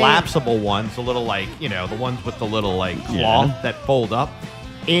little collapsible ones, the little like, you know, the ones with the little like cloth Yeah. that fold up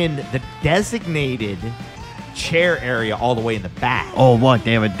in the designated chair area all the way in the back. Oh, what?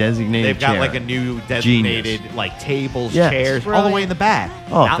 They have a designated They've got chair. like a new designated like tables, Yes. chairs, all the Brilliant. way in the back.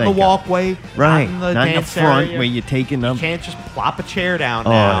 Oh, not in the thank God. walkway, Right. not in the Not in the dance front area. where you're taking You them. can't just plop a chair down Oh,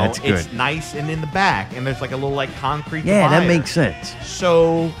 now. that's It's good. nice and in the back, and there's like a little like concrete Yeah, that divider. makes sense.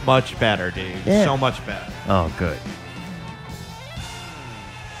 So much better, dude. Yeah. So much better. Oh, good.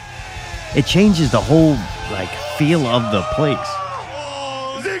 It changes the whole like feel of the place.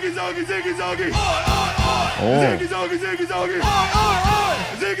 Ziggy Zoggy, Ziggy Zoggy. Oh, Ziggy Zoggy, Ziggy Zoggy.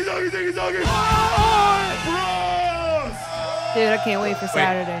 Ziggy Zoggy, Ziggy Zoggy. Bros! Dude, I can't wait for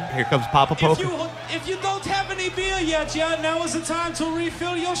Saturday. Here comes Papa Poker. If you don't have any beer yet, now is the time to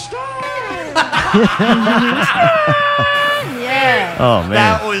refill your store. Yeah. oh man.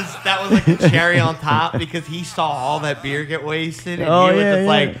 That was like the cherry on top because he saw all that beer get wasted and Oh, he was yeah, just yeah.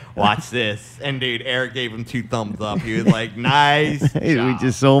 like, watch this. And dude, Eric gave him 2 thumbs up. He was like, nice. Hey, we job.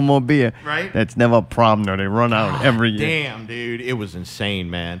 just sold more beer. Right? That's never a problem. No, they run out every year. Damn, dude. It was insane,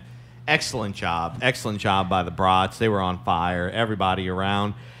 man. Excellent job. Excellent job by the Brats. They were on fire. Everybody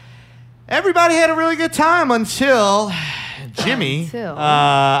around. Everybody had a really good time until Jimmy. Until.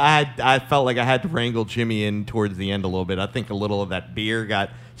 I felt like I had to wrangle Jimmy in towards the end a little bit. I think a little of that beer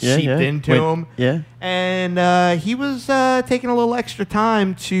got Yeah, seeped yeah. into Wait, him. yeah. And he was taking a little extra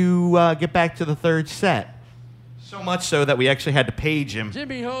time to get back to the third set. So much so that we actually had to page him.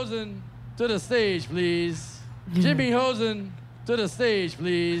 Jimmy Hosen, to the stage, please. Jimmy Hosen, to the stage,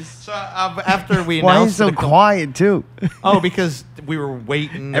 please. So after we Why announced is so the quiet too? Oh, because we were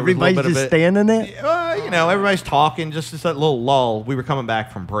waiting. There was a little Everybody's bit of just it. standing there. You know, everybody's talking. Just that little lull. We were coming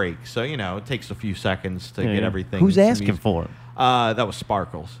back from break, so you know, it takes a few seconds to get everything. Who's into asking music. for it? That was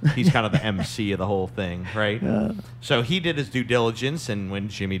Sparkles. He's kind of the MC of the whole thing, right? So he did his due diligence, and when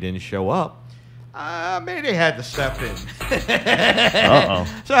Jimmy didn't show up, Mayday had to step in. Uh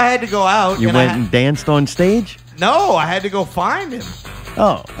oh. So I had to go out. You and went and danced on stage? No, I had to go find him.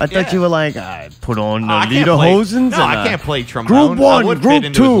 Oh, I thought Yeah. you were like, I put on the I can't leader play- hosens. No, and, I can't play trombone. Group one, I would group fit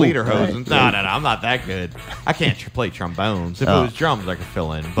into two. his leader hosens. Right. No, I'm not that good. I can't play trombones. If Oh. it was drums, I could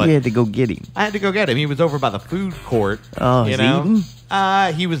fill in. But You had to go get him. I had to go get him. He was over by the food court. Oh, you is he know? eating?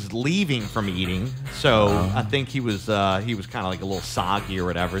 He was leaving from eating, so Oh. I think he was kind of like a little soggy or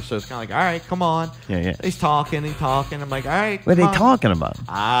whatever. So it's kind of like, all right, come on. Yeah, yeah. He's talking. I'm like, all right. What are come they on. talking about?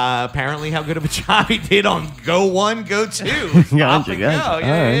 Apparently, how good of a job he did on go 1, go 2. Stop Gotcha, and gotcha. go. All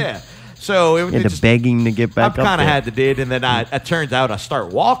Yeah, right. yeah. So it You had just to begging to get I back up kind of there. had to did, and then it turns out I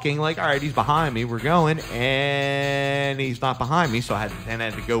start walking like, all right, he's behind me. We're going, and he's not behind me. So I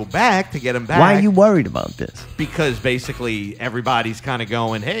had to go back to get him back. Why are you worried about this? Because basically everybody's kind of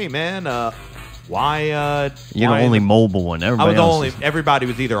going, hey man, why? You're why the only mobile one. I Everybody was the else only. is- Everybody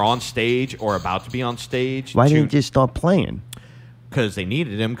was either on stage or about to be on stage. Why didn't you just start playing? Because they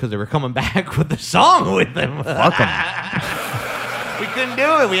needed him because they were coming back with the song with them. Fuck 'em. We couldn't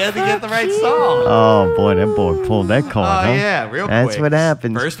do it. We had to get the right song. Oh boy, that boy pulled that card. Oh, huh? yeah, real That's quick. what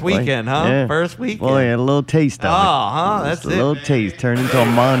happens. First boy. weekend, huh? Yeah. First weekend. Boy, a little taste of it. Oh, Just that's a it, little man. taste. Turn into a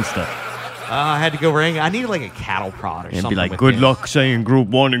monster. I had to go ring. I needed like a cattle prod or And something. be like, with good him." luck saying group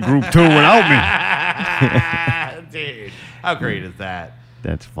 1 and group 2 without me. Dude, how great is that?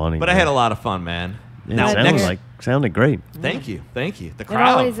 That's funny. But I man. had a lot of fun, man. It Now, sounded sounded great. Thank you. The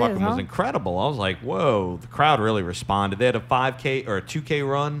crowd always fucking is, was huh? incredible. I was like, whoa, the crowd really responded. They had a 5K or a 2K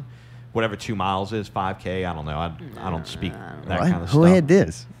run, whatever 2 miles is, 5K. I don't know. I don't speak that What? kind of Who stuff. had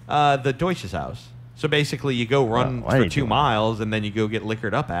this? The Deutsches House. So basically, you go run why for they 2 doing miles, and then you go get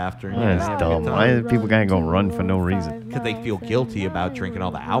liquored up after. And That's dumb. Why do people gotta go run for no reason? Because they feel guilty about drinking all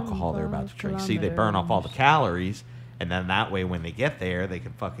the alcohol they're about to drink. See, they burn off all the calories, and then that way, when they get there, they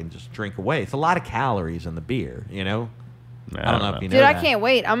can fucking just drink away. It's a lot of calories in the beer, you know? I don't know if you know Dude, I that. can't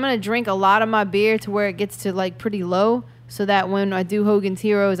wait. I'm gonna drink a lot of my beer to where it gets to like pretty low, so that when I do Hogan's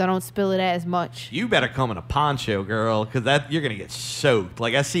Heroes, I don't spill it as much. You better come in a poncho, girl, because that you're gonna get soaked.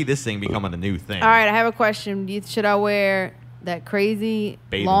 Like I see this thing becoming a new thing. All right, I have a question. Should I wear that crazy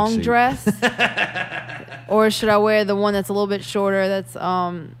Bathing long suit. dress, or should I wear the one that's a little bit shorter? That's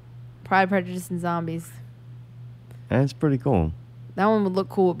Pride, Prejudice, and Zombies. That's pretty cool. That one would look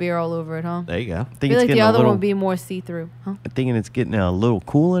cool with beer all over it, huh? There you go. I I think feel it's like the getting a other little. one would be more see-through, huh? I'm thinking it's getting a little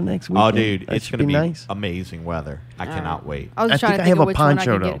cooler next week. Oh, dude, that it's should going to be nice. amazing weather. I cannot wait. I was I trying think to I think have of a which one I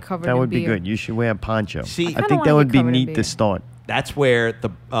poncho could though. get covered That in would be beer. good. You should wear a poncho. See, I I kinda think that wanna would get be covered in neat to beer. start. That's where the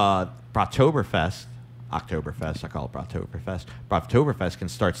Oktoberfest, I call it Oktoberfest can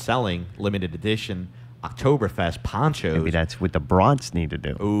start selling limited edition Oktoberfest ponchos. Maybe that's what the brats need to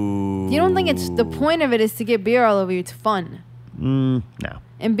do. Ooh. You don't think it's the point of it is to get beer all over you? It's fun. No.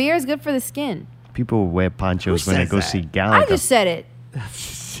 And beer is good for the skin. People wear ponchos Who when they says go that? see I Gallagher. just said it.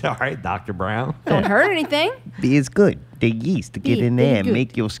 All right, Dr. Brown. Don't hurt anything. Beer's good. The yeast to get Beer in is there and good.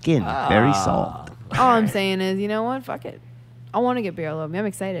 make your skin very soft. All I'm saying is, you know what? Fuck it. I want to get beer all over me. I'm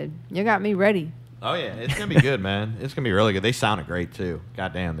excited. You got me ready. Oh, yeah. It's going to be good, man. It's going to be really good. They sounded great, too.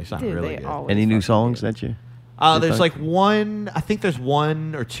 Goddamn, they sounded Dude, really they good. always Any new fucking songs do. that you? There's like one, I think there's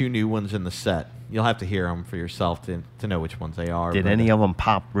one or two new ones in the set. You'll have to hear them for yourself to know which ones they are. Did but, any of them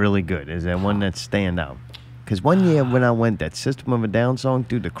pop really good? Is there one that stand out? Because one year when I went, that System of a Down song,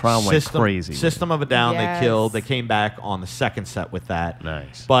 dude, the crowd went crazy. with it. System of a Down, Yes. they killed. They came back on the second set with that.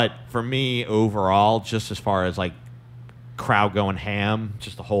 Nice. But for me, overall, just as far as like crowd going ham,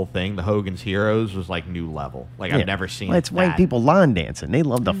 just the whole thing, the Hogan's Heroes was like new level. Like Yeah. I've never seen. Well, it's white that. people line dancing. They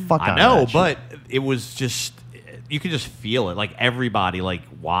love the fuck out I of know, that shit. but it was just you could just feel it. Like everybody like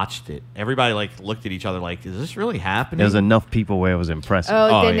watched it. Everybody like looked at each other like, is this really happening? There's enough people where it was impressive. Oh,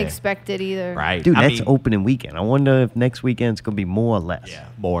 Oh, didn't yeah. expect it either. right, Dude, I that's mean, opening weekend. I wonder if next weekend's going to be more or less. Yeah,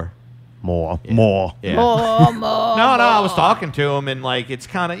 more. More. Yeah. More. Yeah. More. No, I was talking to him, and like it's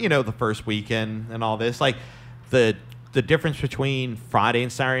kind of the first weekend and all this. Like the difference between Friday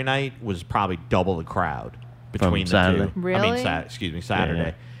and Saturday night was probably double the crowd between the Saturday? two. I Really? mean, Saturday,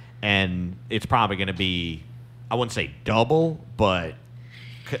 Yeah. and it's probably going to be, I wouldn't say double, but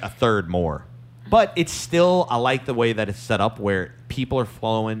a third more. But it's still, I like the way that it's set up where people are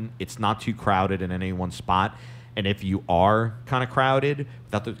flowing. It's not too crowded in any one spot. And if you are kind of crowded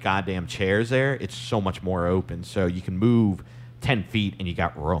without those goddamn chairs there, it's so much more open. So you can move 10 feet and you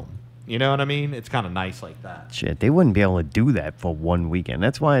got room. You know what I mean? It's kind of nice like that. Shit, they wouldn't be able to do that for one weekend.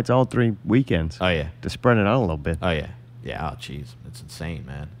 That's why it's all 3 weekends. Oh, yeah. To spread it out a little bit. Oh, yeah. Yeah, oh, jeez. It's insane,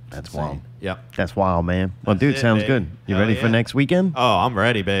 man. It's That's insane. wild. Yep. That's wild, man. Well, dude, it, sounds baby. good. You Hell ready for yeah. next weekend? Oh, I'm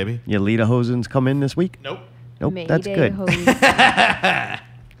ready, baby. Your Lederhosens come in this week? Nope. Nope, Mayday that's good. hose.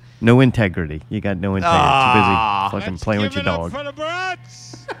 No integrity. You got no integrity. Ah. Too busy fucking Let's playing with give your it up dog. for the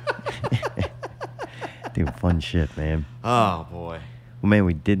brats. Dude, fun shit, man. Oh, boy. Well, man,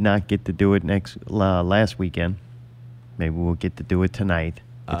 we did not get to do it last weekend. Maybe we'll get to do it tonight.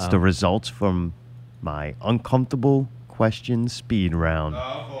 It's the results from my uncomfortable question speed round.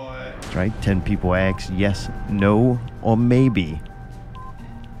 Oh, boy. That's right. 10 people asked yes, no, or maybe.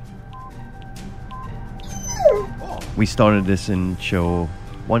 We started this in show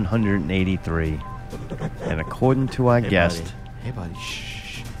 183. And according to our Hey, guest, buddy. Hey, buddy.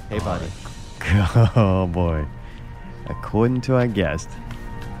 Shh. Hey, buddy. oh boy. According to our guest,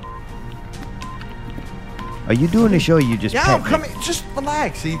 are you doing the show? Or you just Yeah, petting come it? in. Just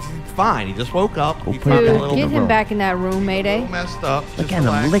relax. He's fine. He just woke up. Go He put it probably back a Dude, little get bit him back in that room, Mayday. messed up. Look Just at him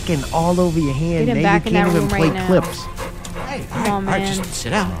relax. licking all over your hand. Get him Now back you in can't that even room play right now. clips. Hey, Come on, all right, man. just sit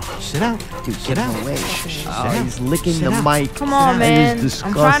down. Sit down. Dude, Sit get down. away. Sit Oh, down. he's licking Sit the down. mic. Come on, That is man.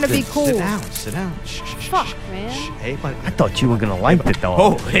 I'm trying to be disgusting. cool. Sit down. Sit down. Shh, shh, shh, Fuck, shh. man. Shh. Hey, buddy. I thought you were gonna like it, though.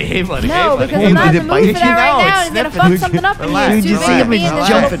 Oh, hey, buddy. No, hey, buddy. because Hey, I'm not did in it the mood bite for that you? right No, now. it's He's gonna sniffing. fuck something up in Relax. here. Dude, Too you big see to him? be He's in this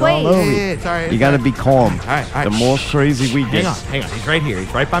jumping little all over place. you. Yeah, it's all right. You gotta be calm. All right. The more crazy we Hang get. on. Hang on. He's right here.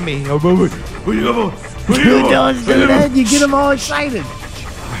 He's right by me. Oh, boy, boy. What you got? What you Dude, got? don't do that. You get him all excited.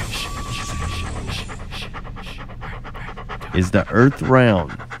 Is the earth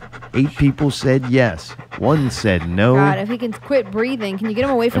round? 8 people said yes. 1 said no. God, if he can quit breathing, can you get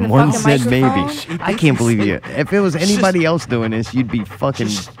him away from And the 1 fucking said microphone? maybe. I can't believe you. If it was anybody else doing this, you'd be fucking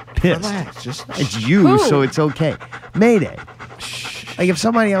pissed. Relax. Just It's you, Who? so it's okay. Mayday. Like if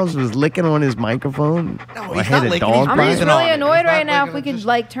somebody else was licking on his microphone No, or he's had not a licking, dog he's I'm bite. just breathing really on it. annoyed He's not right now. If licking we it. could Just-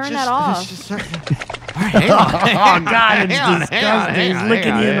 like turn that off. All right, hang on. Oh God, it's disgusting. He's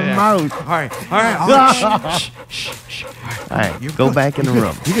licking you in the mouth. All right, all right. All right. Shh, shh, shh. All right, You're go good. back in the You're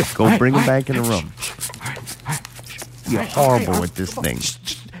room. good. You're good. Go All right, bring him all back in right. the room. All right, all right. You're All right, all horrible right, with this come on. thing.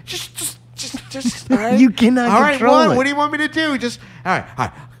 Just. You cannot All right, control one. it. What do you want me to do? Just. All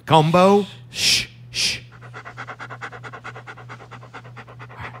right. Gumbo. Shh, shh.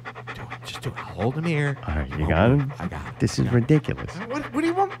 Just do it. I'll hold him here. All right, you got him? I got it. This is ridiculous. What do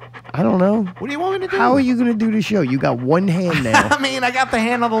you want? I don't know. What do you want me to do? How are you going to do the show? You got one hand now. I mean, I got the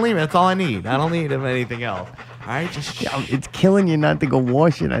hand on the limit. That's all I need. I don't need anything else. All All right, just Yeah, it's killing you not to go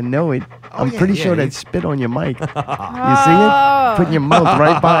wash it. I know it. I'm yeah, pretty yeah, sure yeah. that's spit on your mic. You see it? Putting your mouth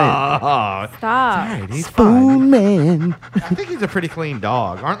right by it. Oh, Stop. all right, he's Spoon fine. Man. I think he's a pretty clean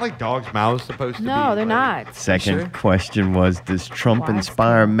dog. Aren't like dogs' mouths supposed to be? No, they're like- not. Second Sure. question was, does Trump Why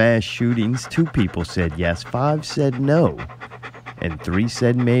inspire still? mass shootings? 2 people said yes, 5 said no, and 3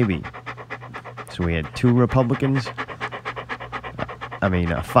 said maybe. So we had 2 Republicans.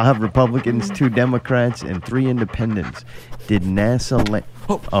 5 Republicans, 2 Democrats, and 3 independents. Did NASA let...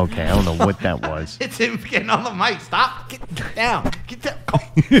 Okay, I don't know what that was. It's him getting on the mic. Stop. Get down. Get down.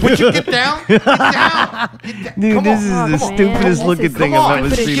 Would you get down? Get down. Get down. Dude, Come this on. is Oh, the man. stupidest This looking is thing come I've on. ever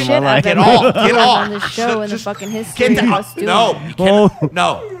Stupidest seen in shit my I've life. Get ever off. Get heard off. on this show in the Just fucking history Get of down. us doing No, it. you can't.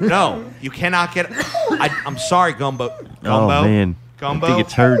 No. You cannot get. I'm sorry, Gumbo. Oh, man. Gumbo. I think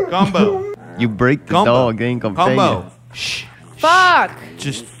it's hurt. Gumbo. You break the Gumbo. dog, they ain't gonna pay Gumbo. you. Shh. Fuck.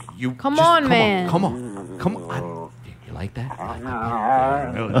 Just you. Come just, on, man. Come on. Come on. You like that?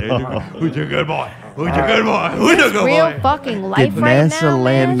 Who's your good boy? Who's your good boy? Who's your good Real boy? fucking Did life right NASA now,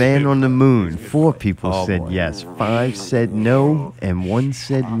 land man. man on the moon? 4 people Oh, said boy. yes, 5 said no, and 1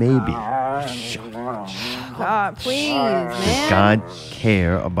 said maybe. God, please, man. God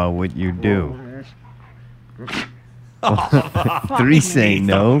care about what you do. 3 say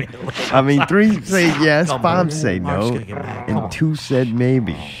no. 3 say yes, 5 say Mark's no, gonna get mad. Come on. and 2 said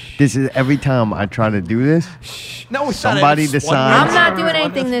maybe. This is every time I try to do this. No, it's Somebody not. It's decides- I'm not doing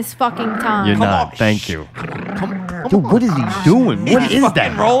anything this fucking time. You're Come not. on. Thank you. Come Dude, what is he doing? What He's is fucking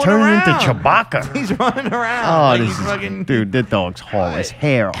that? rolling Turning into around. Chewbacca. He's running around. Oh, like this he's is fucking. dude. That dog's haul. His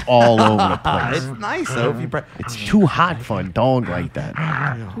hair all over the place. It's nice though. If you It's too hot for a dog like that.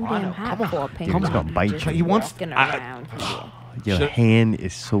 Too damn hot for a pink Dude, it's gonna monkey bite just you. He wants- walking I- around here. Your hand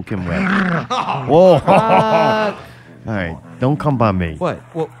is soaking wet. Whoa! Fuck. All right, don't come by me. What?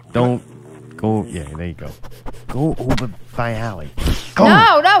 Well, Don't go. Yeah, there you go. Go over by Allie. Go.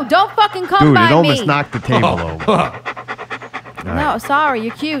 No, don't fucking come Dude, by it almost me. knocked the table over. All No, right. sorry,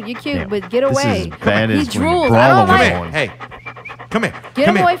 you're cute, Yeah, but get this is away. as bad He as when the drools. I brawler don't was like. on. Hey, come here. Get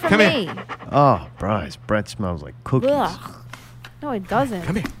come him here. away from come me. Here. Oh, bro, his breath smells like cookies. Ugh. No, it doesn't.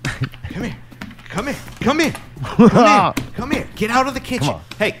 Come here. Come here. Come here. Come here. Come here. Come here. Get out of the kitchen. Come on.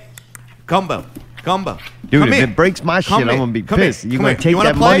 Hey, Gumbo. Gumbo. Dude, come if here. it breaks my Come shit, I'm here. gonna be Come here. pissed. You Come gonna here. take You wanna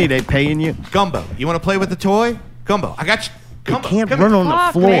that play? money they paying you? Gumbo, you want to play with the toy? Gumbo, I got you. It Gumbo, can't come run here. on the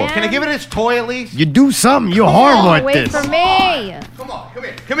Fuck, floor. man. Can I give it its toy at least? You do something. You're Oh, horrible at wait this. for me. Come on, come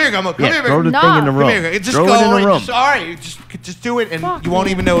here. Come here, Gumbo. Come Yeah, here, throw baby. the No. thing in the Come room. Come here. Just throw go it in the and room. Just, all right, just do it, and Fuck, you won't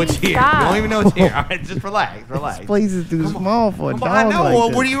man, even know it's please here. stop. You won't even know it's here. All right, just relax, relax. This place is too small for a Come dog on, I know. like Well,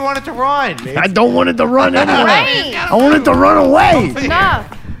 this. where do you want it to run? I don't want it to run anyway. Right. I want it to run away.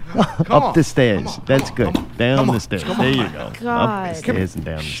 Enough. Come Up on. the stairs. Come on, That's come good. on, come on, Down come the on, stairs. come There on. you go. Up the God. stairs and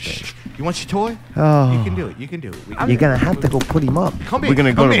down the stairs. You want your toy? Oh. You can do it. You can do it. We can You're gonna have to go put him up. Come We're here,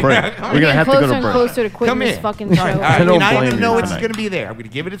 gonna go come to here. break. Come We're here. gonna have to Closer go to and break. closer to quitting Come this here. fucking All show. right, all I right. don't You're not blame gonna you know it's tonight. gonna be there. I'm gonna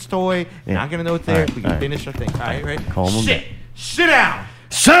give it its toy. Yeah. You're not gonna know it's All there. right, We can all right. finish our thing. All right, right? Calm him Sit. Sit down.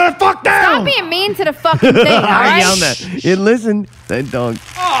 Shut the fuck down! Stop being mean to the fucking thing, all I right? yelled at. It listened. That dog.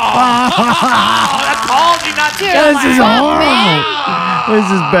 Oh, I told you not to. Dude, This is fuck, horrible. man. This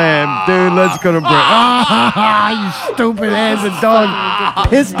is bad, dude. Let's go to break. You stupid ass of dog.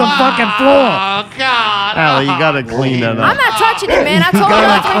 Piss the fucking floor. Oh God. Allie, you gotta clean that I'm up. not touching it, man. I told you gotta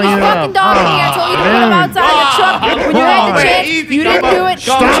not to bring clean this it fucking up. dog in here. I told you to put him outside the truck when you had the Wait, chance. easy, You didn't Gumbo. do it. You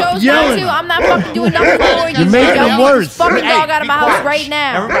Stop chose yelling. not to. I'm not fucking doing nothing for you. You're making Yo, it get worse. this fucking dog out of my be house quiet. right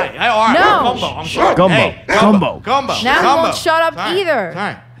now. Everybody. All right. No. Gumbo. I'm sorry. Gumbo. Hey, Gumbo. Gumbo. Now he Gumbo. won't shut up Sorry. either.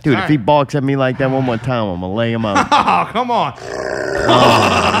 Sorry. Dude, Sorry. if he barks at me like that one more time, I'm gonna lay him out. Oh, come on. Dude,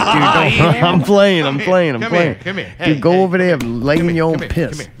 don't, I'm playing. I'm playing. I'm Come playing. here, come here. Hey, Dude, go hey, over there and lay in your own Come here,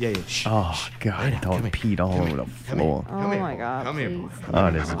 piss. Come here. Yeah, yeah. Shh. Oh God, dog come here. peed all over the floor. Oh my God, Come here. please.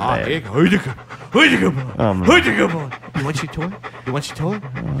 Oh, this is Ah, here you bad. go. Who's your good? Who's your good boy? Oh, man. Who's your good boy? You want your toy? You want your toy? You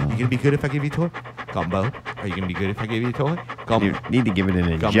gonna be good if I give you a toy? Gumbo. Are you gonna be good if I give you a toy? Gumbo. You need to give it an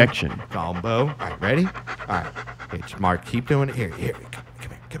Gumbo. injection. Gumbo. All right, ready? All right. Hey, Mark, keep doing it. Here. Come here.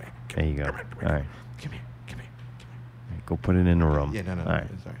 Come here. There you go. Come here. All right, Come here. Come here. go put it in the room. Yeah, no. All right.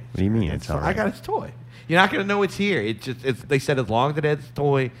 It's all right. What do you mean it's all I right? got his toy. You're not gonna know it's here. They said as long as it has a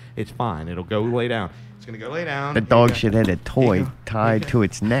toy, it's fine. It'll go lay down. It's gonna go lay down. The Here you dog go. should have a Here toy you go. tied to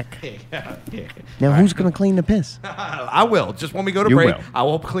its neck. Yeah. Now, All who's right. gonna clean the piss? I will. Just when we go to You break, will. I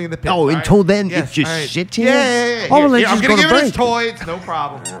will clean the pit. Oh, all right? until then, it Yes, just all right. sits Yeah, here? yeah. Oh, Here, let's I'm just gonna go to give it its break. toy. It's no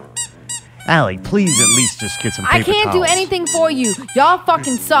problem. Allie, please at least just get some paper I can't do towels. anything for you. Y'all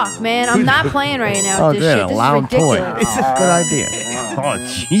fucking suck, man. I'm not playing right now Oh, with this good, shit. a This is loud toy. ridiculous. It's a good idea. Oh,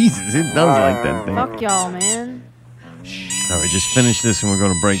 Jesus, it does like that thing. Fuck y'all, man. All right, just finish this and we're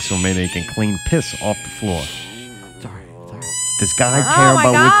going to break so maybe they can clean piss off the floor. Does God Oh care my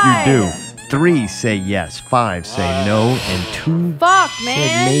about what you God. do? 3 say yes, 5 say no, and 2 Fuck, said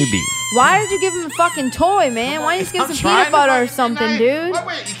man. maybe. Why did you give him a fucking toy, man? Why don't you just give I'm some trying peanut to butter or fucking- something, dude?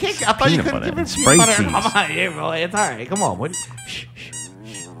 Wait, you can't. I thought you Peanut couldn't butter give him and peanut spray butter. cheese. Come on, yeah, bro. It's all right. Come on. What? Shh, shh.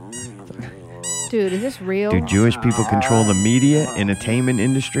 Dude, is this real? Do Jewish people control the media, entertainment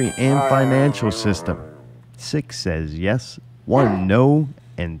industry, and financial system? 6 says yes, 1 no,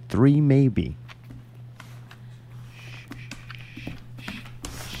 and 3 maybe.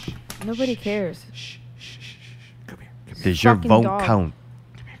 Nobody cares. Come here. Does your Fucking vote dog. count?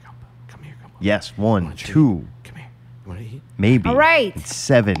 Come here. Yes, 1, 2, Come here. You want to eat? maybe. All right. And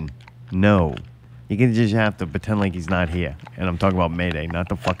 7, no. You can just have to pretend like he's not here. And I'm talking about Mayday, not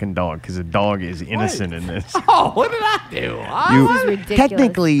the fucking dog, because the dog is innocent in this. Oh, what did I do? You, is ridiculous.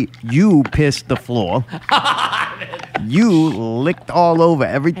 technically, you pissed the floor. You licked all over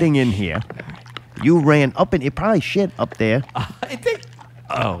everything in here. You ran up and it probably shit up there. I think.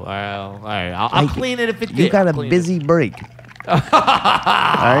 Oh, well, all right. I'll Like, clean it if it You did. got a I'll clean busy break. All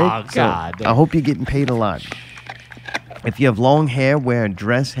right? Oh, So, God. I hope you're getting paid a lot. If you have long hair, wear a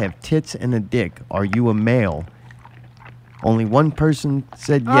dress, have tits, and a dick, are you a male? Only 1 person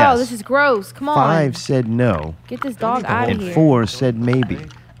said yes. Oh, this is gross. Come on. 5 said no. Get this dog out of And here. 4 said maybe.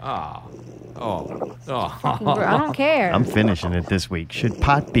 Oh. Oh. Fucking gro- I don't care. I'm finishing it this week. Should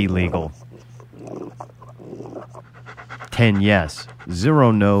pot be legal? 10 yes,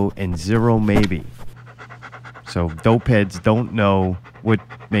 0 no, and 0 maybe. So dopeheads don't know what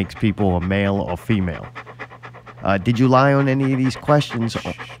makes people a male or female. Did you lie on any of these questions?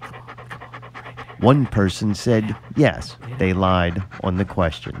 1 person said yes, they lied on the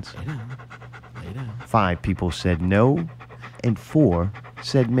questions. 5 people said no, and 4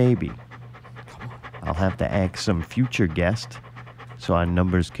 said maybe. I'll have to ask some future guests so our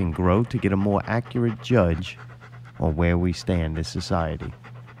numbers can grow to get a more accurate judge on where we stand as society.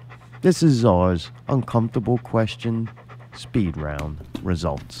 This is Czar's Uncomfortable Question Speed Round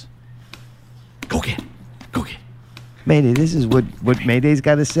results. Go get it. Go get it. Mayday, this is what Mayday's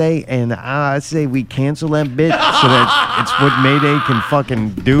got to say, and I say we cancel that bit so that it's what Mayday can fucking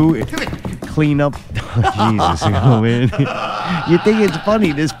do. Clean up. Oh, Jesus, you know, man. You think it's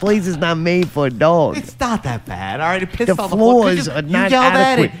funny? This place is not made for a dog. It's not that bad. All right, it pissed The on the floor. floors are You not yelled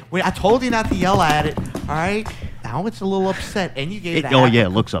at it. adequate. Wait, I told you not to yell at it. All right. Now it's a little upset, and you gave it. Oh yeah, it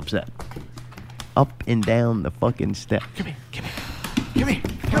looks upset. Up and down the fucking step. Come here. Come here. Come here.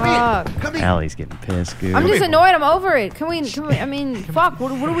 Fuck. Come here. Allie's getting pissed, good. I'm just annoyed. I'm over it. Can we I mean, fuck.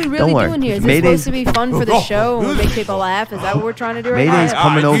 What are we really Don't worry. doing here? Is this Mayday's- supposed to be fun for the show and we make people laugh? Is that what we're trying to do right Mayday's now?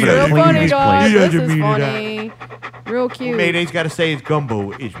 coming over to Real clean funny, this dog. place. This You is mean funny. Real cute. Mayday's got to say his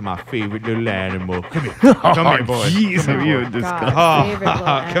gumbo is my favorite little animal. Come here. Come here, boy. Jeez, Come are here, you boy. disgusting? God, favorite little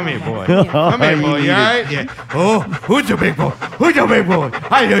Come here, animal. boy. Come here. Come here, boy. You all right? Yeah. Oh, who's your big boy? Who's your big boy?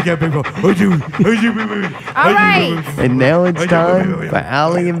 I know your big boy. Who's you? Who's you, big boy? All right. And now it's time for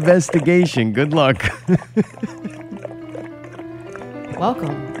Allie investigation. Good luck.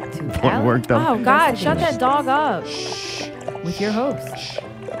 Welcome to What Allie. worked up? Oh God, shut that dog up. With your host,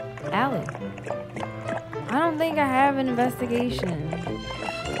 Allie. I don't think I have an investigation.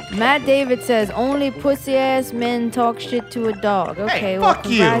 Matt David says only pussy ass men talk shit to a dog. Okay, Hey, well fuck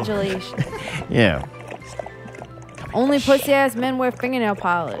you. congratulations. Yeah. Only pussy ass men wear fingernail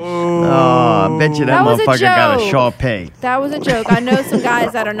polish. Oh, I bet you that, That was a motherfucker got a joke. Shaw Pay. That was a joke. I know some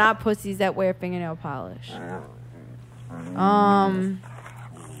guys that are not pussies that wear fingernail polish.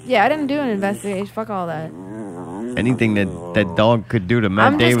 Yeah, I didn't do an investigation. Fuck all that. Anything that dog could do to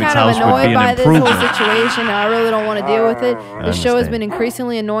Matt I'm just David's kind of house would be annoyed an by this whole improvement. situation, and I really don't want to deal with it. The show has understand. been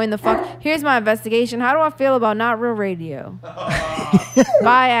increasingly annoying the fuck. Here's my investigation. How do I feel about Not Real Radio?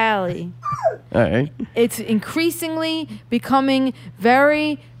 By Allie. All right. It's increasingly becoming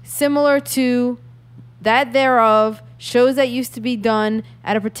very similar to that thereof, shows that used to be done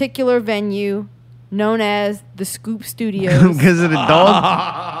at a particular venue known as the Scoop Studios. Because of the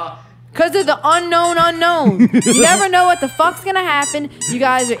dog? Because of the unknown. You never know what the fuck's gonna happen. You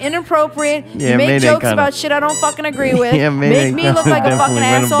guys are inappropriate. Yeah, you make Mayday jokes kinda- about shit I don't fucking agree with. Yeah, Mayday make me look like a fucking definitely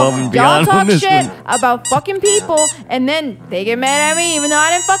went above asshole. and Y'all beyond on talk this shit one. about fucking people, and then they get mad at me even though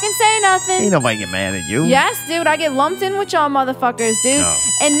I didn't fucking say nothing. Ain't nobody get mad at you. Yes, dude, I get lumped in with y'all motherfuckers, dude. No.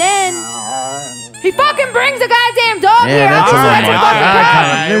 And then he fucking brings a goddamn dog Yeah, here. that's I a think little that's a much. fucking I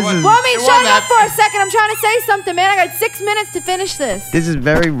problem. kinda- this is- Well, I mean, It shut shut up for a second. I'm trying to say something, man. I got 6 minutes to finish this. This is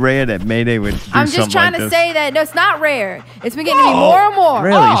very rare that Mayday would do I'm something just trying like to this. say that no, it's not rare. It's been getting to me more and more.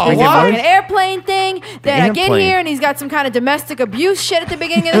 Really? It's been It's getting like worse? an airplane thing that I get airplane. here and he's got some kind of domestic abuse shit at the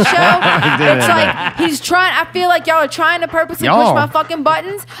beginning of the show. It's like he's trying. I feel like y'all are trying to purposely push Y'all. my fucking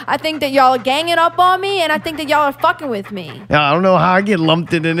buttons. I think that y'all are ganging up on me, and I think that y'all are fucking with me. Yeah, I don't know how I get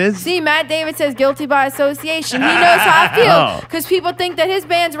lumped into this. See, Matt David says guilty by association. He knows how I feel Oh. because people think that his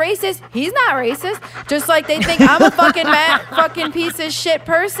band's racist. He's not racist. Just like they think I'm a fucking piece of shit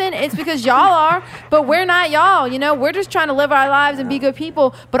person. It's because y'all are, but we're not y'all. You know, we're just trying to live our lives and be good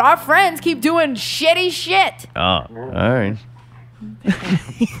people. But our friends keep doing shitty shit. Oh, all right.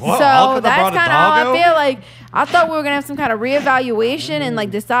 So that's kind of how I feel. Like I thought we were gonna have some kind of reevaluation and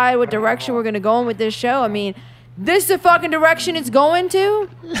like decide what direction we're gonna go in with this show. I mean, this is the fucking direction it's going to. You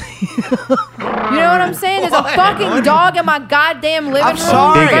know what I'm saying? There's a fucking dog in my goddamn living room.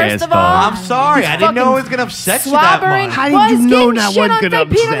 sorry. First Big-ass of all, dog. I'm sorry. I didn't know it was gonna upset you that slobbering. much. How did Well, you he's know getting that shit one on could Fake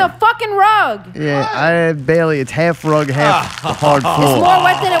Pete on the upset? fucking rug. Yeah, I barely. It's half rug, half hard It's floor. more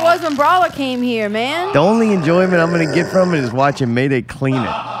wet than it was when Brawler came here, man. The only enjoyment I'm gonna get from it is watching Mayday clean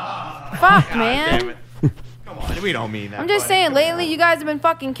it. Fuck, man. Come on, we don't mean that. I'm just buddy. saying, lately you guys have been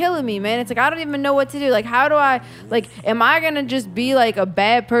fucking killing me, man. It's like I don't even know what to do. Like, how do I, like, am I gonna just be like a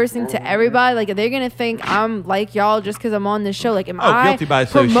bad person to everybody? Like, are they gonna think I'm like y'all just because I'm on this show? Like, am I guilty by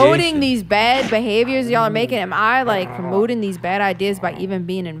association. promoting these bad behaviors y'all are making? Am I like promoting these bad ideas by even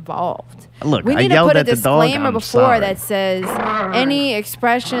being involved? Look, we I need to yelled put a at the dog, disclaimer I'm before sorry. that says any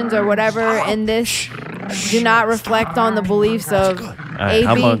expressions or whatever in this do not reflect on the beliefs of right,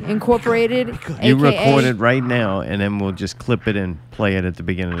 how AB about- Incorporated. You AKA. record it right now, and then we'll just clip it and play it at the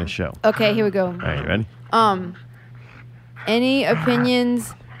beginning of the show. Okay, here we go. All right, you ready? Any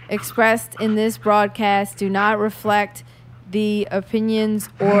opinions expressed in this broadcast do not reflect the opinions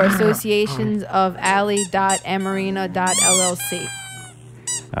or associations of Ali.Amarina.LLC.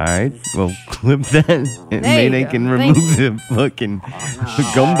 All right, we'll clip that, and There Mayday you go. can Thank remove the fucking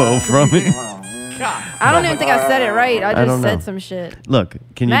gumbo from it. I don't even think I said it right. I don't just know. said some shit. Look,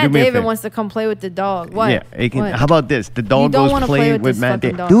 can you do Matt me a David favor? wants to come play with the dog. What? Yeah, it can, What? how about this? The dog don't goes wanna play play with with this Matt fucking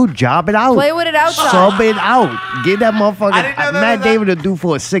David. dog. Dude, job it out. Play with it outside. Sub it out. Get that motherfucker. I didn't know that Matt was that- David will do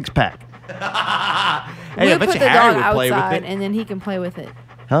for a 6-pack. Hey, I We'll bet put you the Harry dog would play with outside it. and then he can play with it.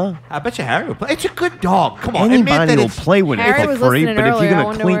 Huh? I bet you Harry would play. It's a good dog. Come on, admit Anybody that will it's play with Harry it was for free, listening but if earlier. you're I gonna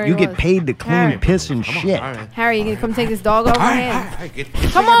wonder clean, where you he get was. paid to clean Harry. piss and Come on, shit. all right. Harry, you gonna come take this dog over All right, here? all right, get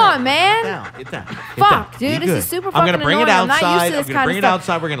Come down. on, man. Get down. Fuck, Be dude, this good. is super I'm gonna fucking bring it annoying. I'm not used to outside. this I'm gonna kind bring of it stuff.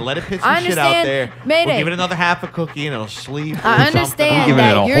 outside. We're gonna let it piss I some shit out understand. there. Mayday. We'll give it another half a cookie and it'll sleep. or I something. understand giving it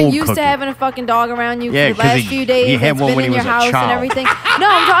that a you're whole used cookie. to having a fucking dog around you Yeah, for the 'cause last he- few days. he had It's one been when in he your was a house and child. everything. No,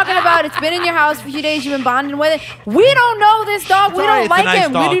 I'm talking about it's been in your house for a few days. You've been bonding with it. We don't know this dog. We It's all right, don't it's a like nice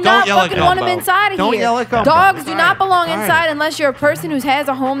him. dog. We do Don't not yell at fucking want him Gumbo. inside of Don't here. yell at Gumbo. Dogs It's do all not right. belong All right. inside unless you're a person who has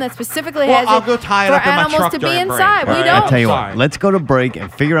a home that specifically Well, has I'll it go tie it for up in my animals truck to be during break. inside. All We right, don't. I tell you Sorry. what, let's go to break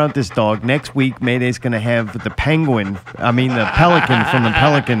and figure out this dog. Next week, Mayday's going to have the penguin, the pelican from the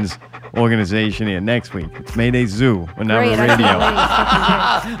Pelicans organization here next week. It's Mayday Zoo on Now Great, I don't know Radio. what he's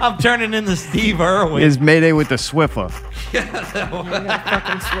fucking doing. I'm turning into Steve Irwin. Is Mayday with the Swiffer. Fucking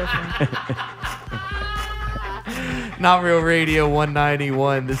Swiffer. Not Real Radio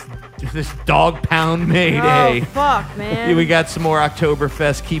 191. This dog pound Mayday. Oh, fuck, man. We got some more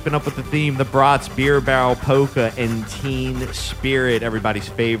Oktoberfest, keeping up with the theme. The Brats, Beer Barrel Polka, and Teen Spirit, everybody's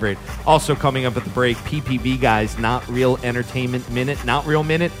favorite. Also coming up at the break, PPB guys, Not Real Entertainment Minute, Not Real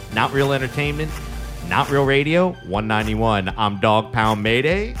Minute, Not Real Entertainment, Not Real Radio 191. I'm Dog Pound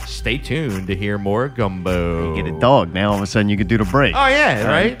Mayday. Stay tuned to hear more Gumbo. You get a dog, now all of a sudden you can do the break. Oh, yeah,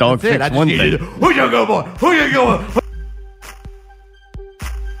 right? Dog That's it. fix I just one needed thing. to- Who you go, boy? Who you go?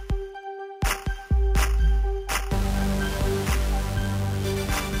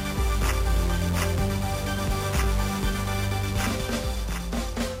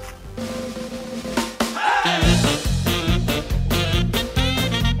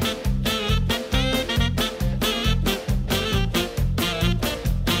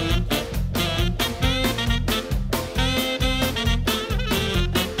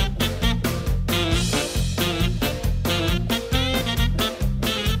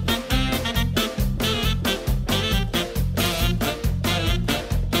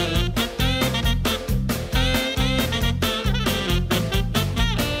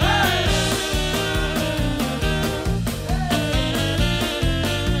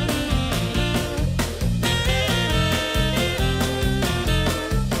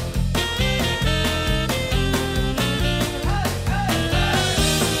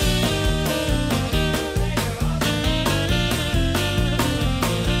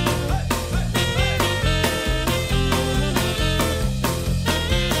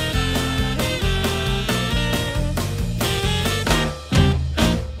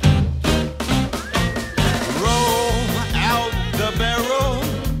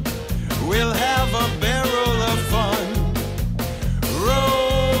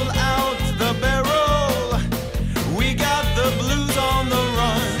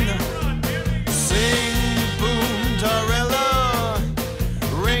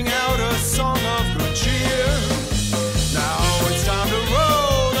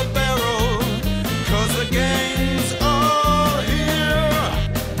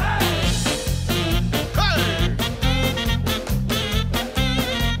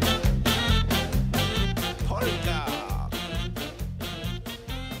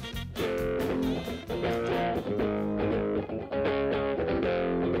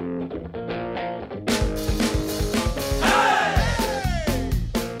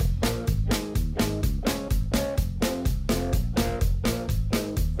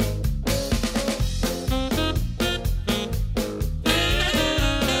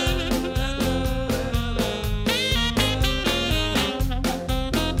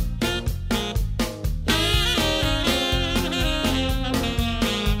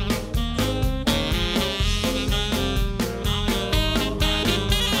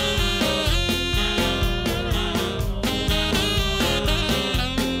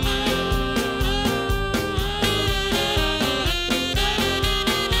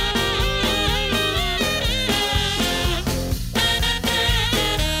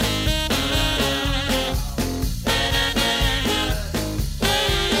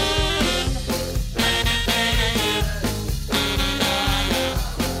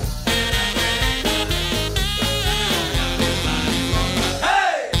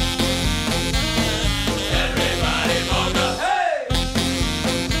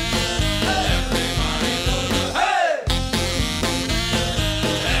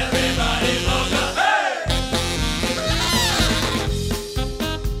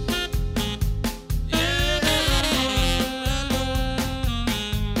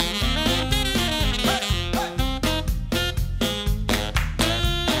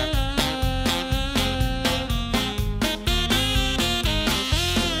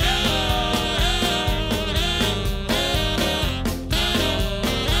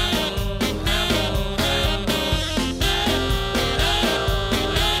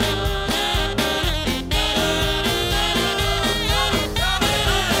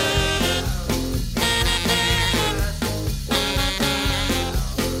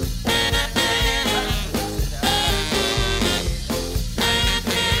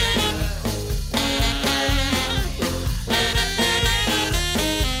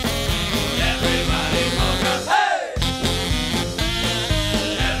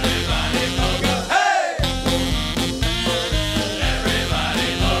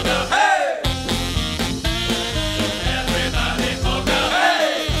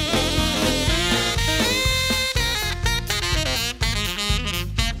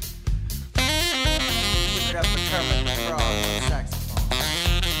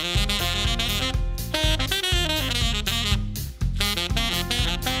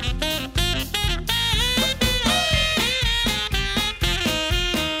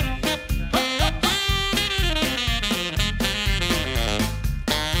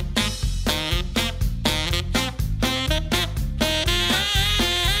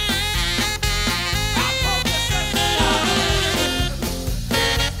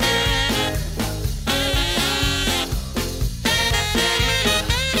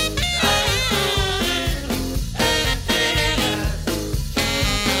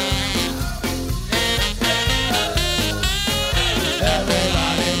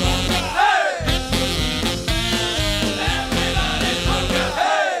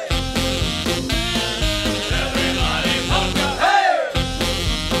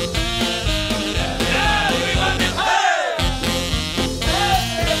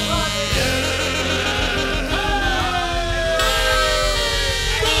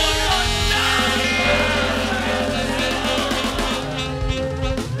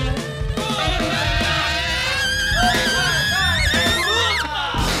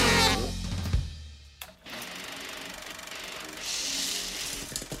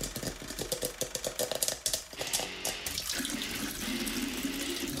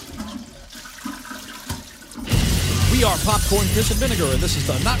 We are Popcorn, Piss, and Vinegar, and this is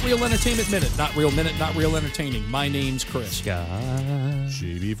the Not Real Entertainment Minute. Not Real Minute, Not Real Entertaining. My name's Chris.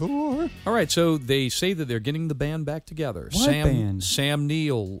 JD4. All right, so they say that they're getting the band back together. What band? Sam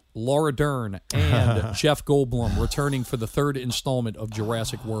Neill, Laura Dern, and Jeff Goldblum returning for the third installment of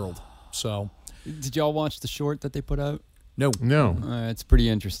Jurassic World. So, did y'all watch the short that they put out? No. It's pretty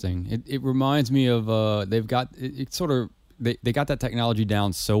interesting. It reminds me of they've got it sort of they got that technology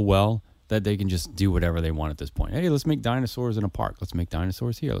down so well that they can just do whatever they want at this point. Hey, let's make dinosaurs in a park. Let's make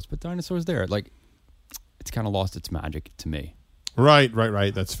dinosaurs here. Let's put dinosaurs there. Like, it's kind of lost its magic to me. Right.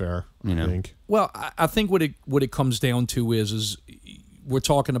 That's fair. I think. Well, I think what it comes down to is we're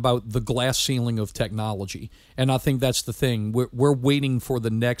talking about the glass ceiling of technology, and I think that's the thing. We're waiting for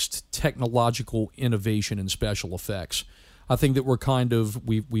the next technological innovation in special effects. I think that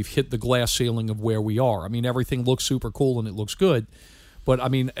we've hit the glass ceiling of where we are. I mean, everything looks super cool and it looks good. But, I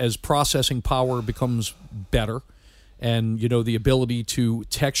mean, as processing power becomes better and, the ability to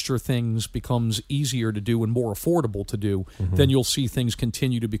texture things becomes easier to do and more affordable to do, then you'll see things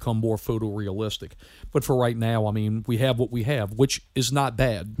continue to become more photorealistic. But for right now, I mean, we have what we have, which is not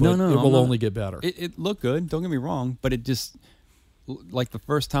bad, but it will only get better. It looked good, don't get me wrong, but it just, like the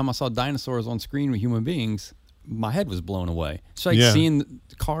first time I saw dinosaurs on screen with human beings, my head was blown away. It's like seeing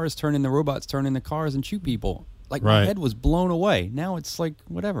the cars turn into robots, turn into cars and shoot people. Like, my head was blown away. Now it's like,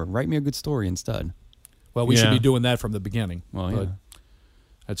 whatever, write me a good story instead. Well, we should be doing that from the beginning. Well, yeah.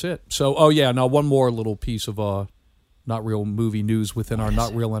 That's it. So, now one more little piece of not real movie news within our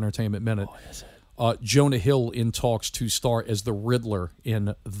Not Real Entertainment Minute. What is it? Jonah Hill in talks to star as the Riddler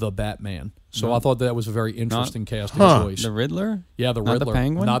in The Batman. So I thought that was a very interesting casting choice. The Riddler? Yeah, the Riddler. Not the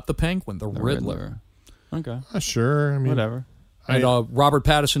Penguin? Not the Penguin, the Riddler. Okay. Sure. I mean, whatever. And Robert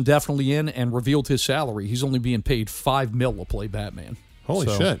Pattinson definitely in and revealed his salary. He's only being paid $5 million to play Batman. Holy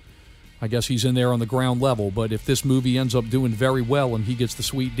shit. I guess he's in there on the ground level. But if this movie ends up doing very well and he gets the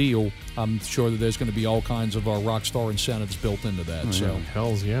sweet deal, I'm sure that there's going to be all kinds of rock star incentives built into that. So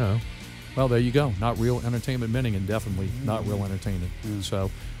hells yeah. Well, there you go. Not Real Entertainment Minning, and definitely Not Real Entertainment. So,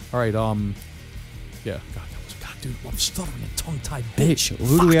 all right. Yeah. God, dude, I'm stuttering and tongue-tied bitch.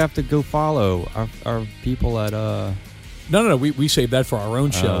 Who do we have to go follow? Our people at No. We saved that for our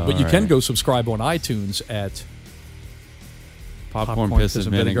own show. But you can right. go subscribe on iTunes at Popcorn Piss and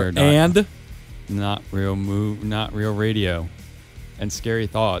Vinegar and Not Real Radio and Scary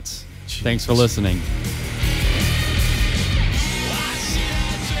Thoughts. Jeez. Thanks for listening.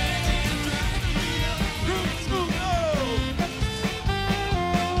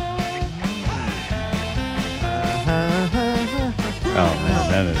 Oh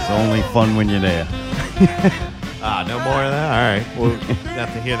man, that is only fun when you're there. No more of that? All right. We'll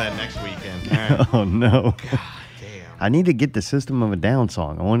have to hear that next weekend. All right. Oh, no. God damn. I need to get the System of a Down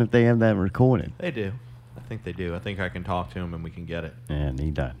song. I wonder if they have that recorded. They do. I think they do. I think I can talk to him and we can get it. Yeah,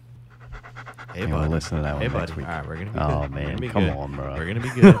 need that. Hey, buddy. We'll listen to that one hey, next buddy. week. All right, we're going to be good. Oh, man. Come on, bro. We're going to be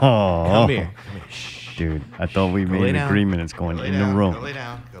good. Oh. Come here. Shh. Dude, I thought we made an agreement. It's going in the room. Go lay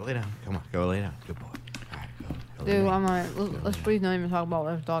down. Go lay down. Come on. Go lay down. Good boy. All right, go Dude, I'm like, let's please not even talk about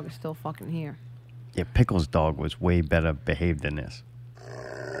this dog is still fucking here. Yeah, Pickle's dog was way better behaved than this.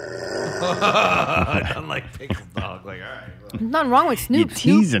 Unlike Pickle's dog. Like, all right. There's nothing wrong with Snoop.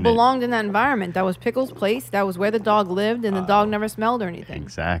 Snoop belonged in that environment. That was Pickle's place. That was where the dog lived, and the dog never smelled or anything.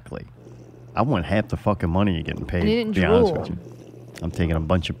 Exactly. I want half the fucking money you're getting paid. And he didn't to be honest drool. with you. I'm taking a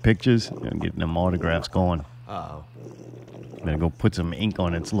bunch of pictures and getting them autographs going. Uh-oh. I'm going to go put some ink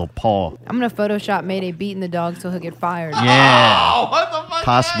on its little paw. I'm going to Photoshop Mayday beating the dog so he'll get fired. Yeah. Oh, what the fuck?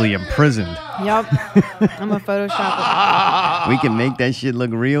 Possibly imprisoned. Yup. I'm going to Photoshop it. We can make that shit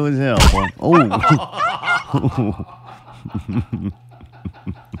look real as hell. Boy. Oh.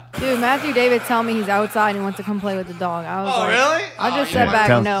 Dude, Matthew David tell me he's outside and he wants to come play with the dog. I was like, really? I just sat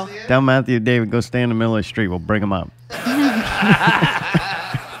back and no. Tell Matthew David, go stand in the middle of the street. We'll bring him up.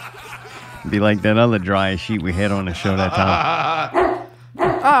 Be like that other dry sheet we had on the show that time.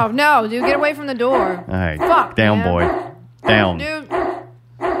 Oh, no, dude. Get away from the door. All right. Fuck, down, man. boy. Down. Dude.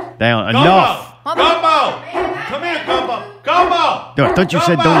 Down. Enough. Gumbo! Come here, Gumbo! Gumbo! Dude, I thought you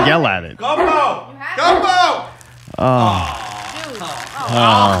said don't yell at it. Gumbo! Gumbo! Oh.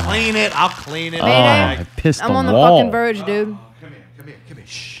 I'll clean it. I'll clean it. Oh, I pissed I'm on the wall. fucking verge, dude. Come here.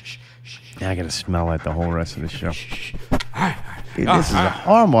 Shh. Yeah, I got to smell it the whole rest of the show. Dude, this is a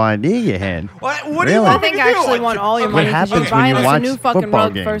horrible idea you had. What do really? you I want me think to I do? actually want all your What money. 'cause happens you're when you buying us watch a new fucking football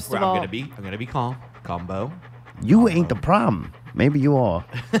rug, games? first of I'm all. gonna be calm. Gumbo. You ain't the problem. Maybe you are.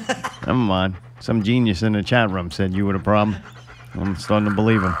 Never mind. Some genius in the chat room said you were the problem. I'm starting to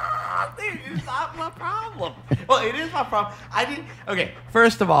believe him. Dude, stop my problem. Well, it is my problem. I didn't. Okay,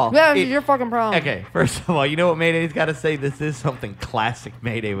 first of all. Yeah, it's your fucking problem. Okay, first of all, you know what Mayday's got to say? This is something classic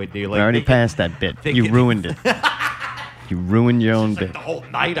Mayday would do. Like, We already passed that bit. You ruined it. You ruined your own bit. The whole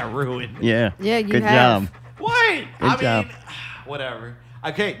night I ruined. Yeah. Yeah, you Good have. job. What? Good job. Whatever.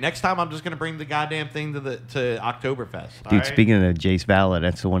 Okay, next time I'm just gonna bring the goddamn thing to Oktoberfest. Dude, speaking of Jace Valor,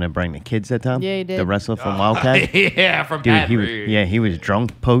 that's the one that brought the kids that time? Yeah, he did. The wrestler from Wildcat? Yeah, from Dude, Baton he was, Rouge. yeah, he was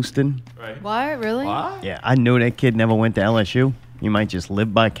drunk posting. Right. What? Really? What? Yeah, I know that kid never went to LSU. He might just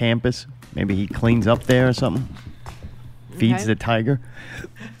live by campus. Maybe he cleans up there or something. Feeds Okay. the tiger.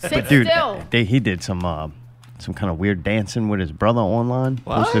 Sit Dude, still. he did some kind of weird dancing with his brother online.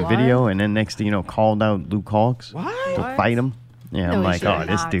 What? Posted a video, and then next thing you know, called out Luke Hawks What? to What? fight him. Yeah, No, I'm he like, should oh,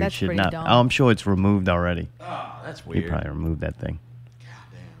 this not. dude That's should pretty not. dumb. I'm sure it's removed already. Oh, that's He weird. probably removed that thing.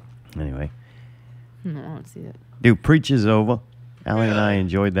 Anyway, No, I don't see it. dude, Preach is over. Allie and I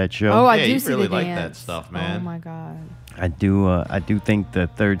enjoyed that show. Oh, I Yeah, do you see really the like dance. that stuff, man. Oh my god. I do think the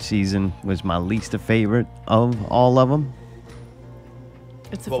third season was my least favorite of all of them.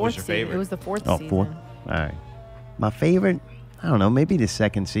 It's the What was fourth your season. favorite? It was the fourth Oh, season. fourth. All right. My favorite, I don't know, maybe the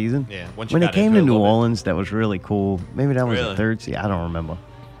second season. Yeah, once you When it got came into to it a New little bit. Orleans, that was really cool. Maybe that was the Really? third season. I don't remember.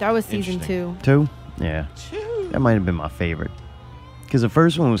 That was season Interesting. 2. 2? Yeah. That might have been my favorite. Because the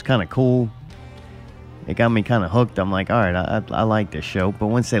first one was kind of cool. It got me kind of hooked. I'm like, all right, I like this show. But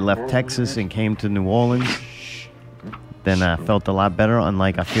once they left Texas and came to New Orleans, then I felt a lot better,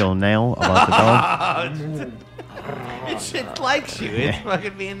 unlike I feel now about the dog. It shit likes you. It's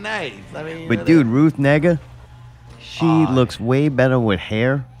fucking being nice. I mean, But dude, Ruth Negga, she looks way better with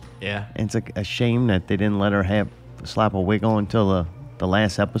hair. Yeah. And it's a shame that they didn't let her slap a wig on until the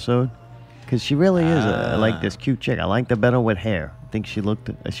last episode. Because she really is like this cute chick. I liked her better with hair. I think she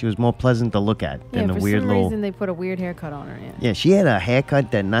was more pleasant to look at Yeah, than the for weird some little. reason they put a weird haircut on her. Yeah. Yeah, she had a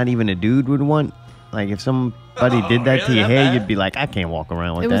haircut that not even a dude would want. Like if somebody did that to really? your That hair, bad? you'd be like, I can't walk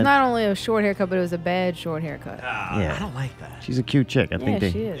around with It was that. not only a short haircut, but it was a bad short haircut. Yeah. I don't like that. She's a cute chick. I think Yeah,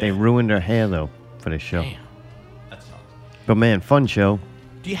 she is. they ruined her hair though for the show. Damn. That sucks. But man, fun show.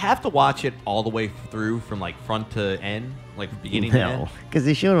 Do you have to watch it all the way through from like front to end? Like beginning to No, end? because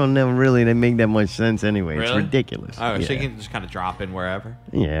the show don't never really make that much sense anyway. It's Really? ridiculous. Oh, yeah. so you can just kind of drop in wherever?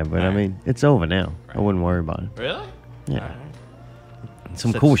 Yeah, but I Alright. mean, it's over now. I wouldn't worry about it. Really? Yeah. Alright.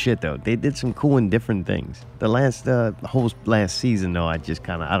 Some So cool it's- shit though. They did some cool and different things. The whole last season though, I just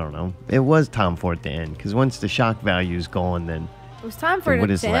kind of I don't know. It was time for it to end because once the shock value's gone, then It was time for And what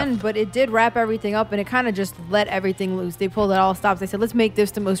it is to left? end, but it did wrap everything up, and it kind of just let everything loose. They pulled it all stops. They said, "Let's make this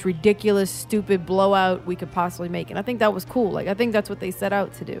the most ridiculous, stupid blowout we could possibly make," and I think that was cool. Like I think that's what they set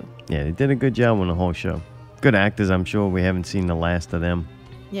out to do. yeah, they did a good job on the whole show. Good actors, I'm sure. We haven't seen the last of them.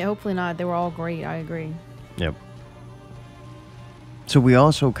 Yeah, hopefully not. They were all great. I agree. Yep. So we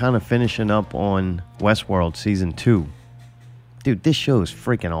also kind of finishing up on Westworld season 2. Dude, this show is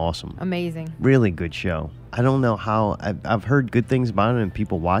freaking awesome. Amazing. Really good show. I don't know how I've heard good things about it and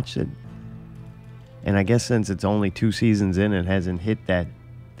people watched it. And I guess since it's only 2 seasons in, it hasn't hit that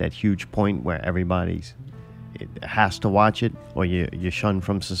huge point where it has to watch it or you're shunned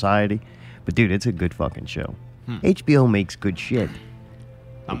from society. But dude, it's a good fucking show. HBO makes good shit.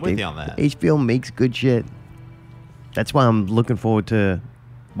 I'm with you on that. HBO makes good shit. That's why I'm looking forward to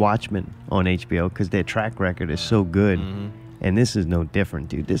Watchmen on HBO because their track record is so good. And this is no different,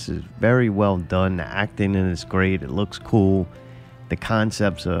 dude. This is very well done. The acting in it is great. It looks cool. The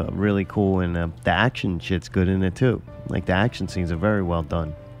concepts are really cool. And the action shit's good in it, too. Like, the action scenes are very well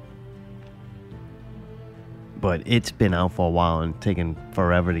done. But it's been out for a while and taken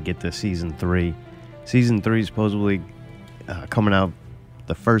forever to get to season 3. Season 3 is supposedly coming out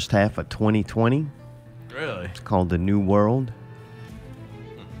the first half of 2020. Really? It's called The New World.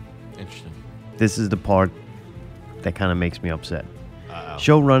 Interesting. This is the part that kind of makes me upset. Uh-oh.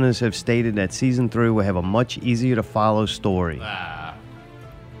 Showrunners have stated that season 3 will have a much easier to follow story.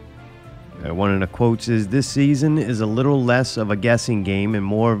 One of the quotes is, "This season is a little less of a guessing game and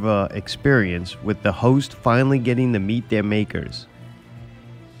more of a experience, with the host finally getting to meet their makers."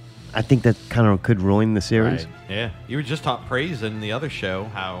 I think that kind of could ruin the series. Right. Yeah. You were just praising the other show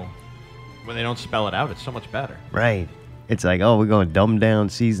how when they don't spell it out, it's so much better. Right. It's like, oh, we're going to dumb down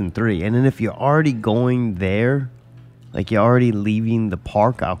season 3. And then if you're already going there, like you're already leaving the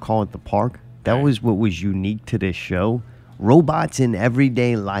park, I'll call it the park. That was what was unique to this show. Robots in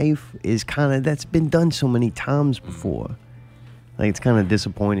everyday life is kind of, that's been done so many times before. Like, it's kind of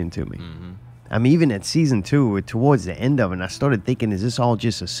disappointing to me. I mean, even at season 2, towards the end of it, I started thinking, is this all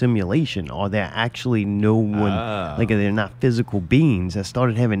just a simulation? Or there actually no one, like they're not physical beings? I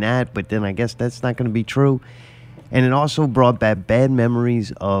started having that, but then I guess that's not going to be true. And it also brought back bad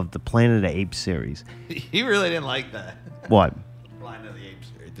memories of the Planet of the Apes series. He really didn't like that. What? Planet of the Apes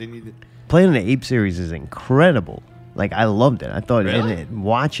series. Didn't you? Planet of the Apes series is incredible. Like, I loved it. I thought Really?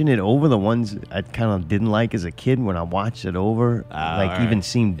 watching it over, the ones I kind of didn't like as a kid, when I watched it over, even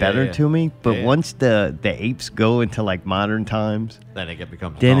seemed better to me. But once the apes go into, like, modern times, then it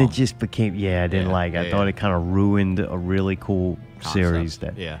becomes then dumb. it just became, I didn't like it. I thought it kind of ruined a really cool series.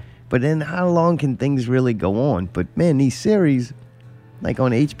 But then how long can things really go on? But, man, these series, like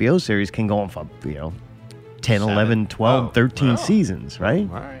on HBO series, can go on for, 10, 11, 12, 13 seasons, right?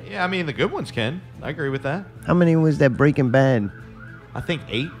 All right. Yeah, I mean, the good ones can. I agree with that. How many was that Breaking Bad? I think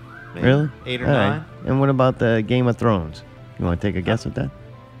 8. Maybe. Really? 8 or All 9. right. And what about the Game of Thrones? You want to take a guess at that?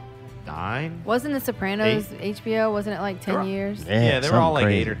 9? Wasn't The Sopranos HBO? Wasn't it like 10 years? Yeah, they were all like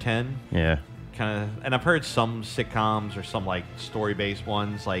crazy. 8 or 10. Yeah. Kind of, and I've heard some sitcoms or some like story-based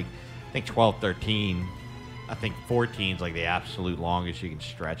ones, like I think 12, 13. I think 14 is like the absolute longest you can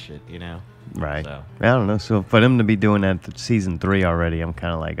stretch it, Right. So. I don't know. So for them to be doing that for season 3 already, I'm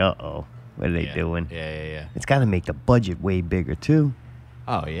kind of like, uh-oh. What are they doing? Yeah. It's got to make the budget way bigger, too.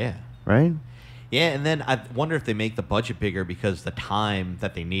 Oh, yeah. Right? Yeah, and then I wonder if they make the budget bigger because the time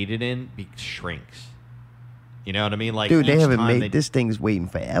that they need it in shrinks. You know what I mean? Like, Dude, they each haven't time made... This thing's waiting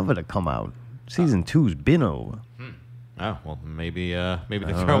forever to come out. Season 2's been over. Oh, well, maybe they don't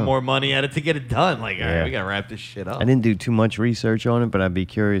throw know. more money at it to get it done. Like, all right, Yeah. we got to wrap this shit up. I didn't do too much research on it, but I'd be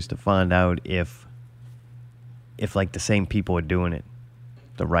curious to find out if like the same people are doing it,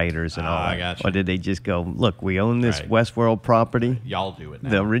 the writers and all I that. gotcha. Or did they just go, look, we own this Westworld property. Y'all do it now.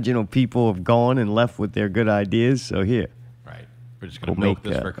 The original people have gone and left with their good ideas, so here. Right. We're just going to We'll milk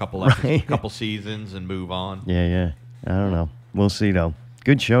make, this for a couple right. couple seasons and move on. Yeah. I don't know. We'll see, though.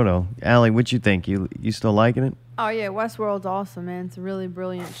 Good show, though. Allie, what you think? You still liking it? Oh, yeah. Westworld's awesome, man. It's a really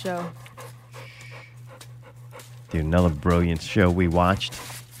brilliant show. Dude, another brilliant show we watched.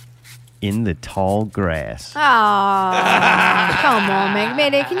 In the Tall Grass. Oh, come on, man.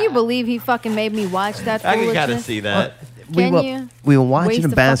 Mayday, can you believe he fucking made me watch that I foolishness? gotta see that. Can you? We were watching Waste a a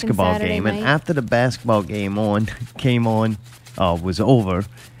fucking basketball Saturday game, and night? after the basketball game was over,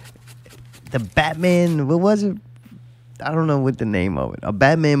 the Batman, what was it? I don't know what the name of it. A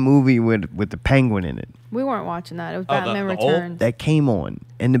Batman movie with the Penguin in it. We weren't watching that. It was Oh, Batman the old- Returns. That came on.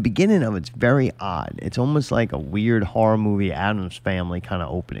 And the beginning of it's very odd. It's almost like a weird horror movie, Addams Family kind of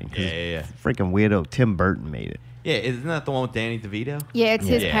opening. 'cause Yeah. Freaking weirdo Tim Burton made it. Yeah, isn't that the one with Danny DeVito? Yeah, it's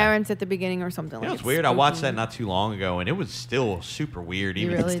his Yeah. parents at the beginning or something You know, like it's weird. I watched that spooky. not too long ago, and it was still super weird. You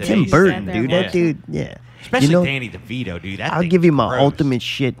Even really today. did? Tim you Burton, sat there dude. and That watched dude, yeah. Especially You know, Danny DeVito, dude. That I'll thing's give you my gross. ultimate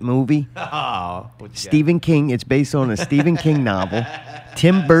shit movie. Oh, what you got? Stephen King. It's based on a Stephen King novel.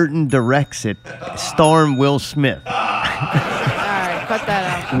 Tim Burton directs it, starring Will Smith. All right, cut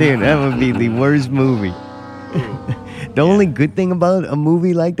that out. Dude, that would be the worst movie. The only good thing about a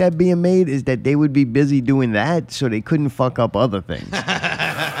movie like that being made is that they would be busy doing that, so they couldn't fuck up other things.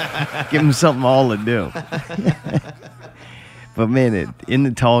 Give them something all to do. But man, In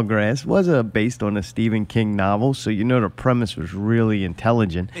the Tall Grass was based on a Stephen King novel, so you know the premise was really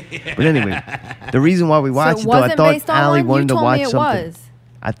intelligent. But anyway, the reason why we watched So it, it though, I wasn't thought based on Allie one? wanted You to told watch me it something. was.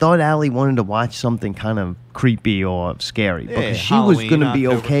 I thought Allie wanted to watch something kind of creepy or scary because Yeah, she was Halloween, going to be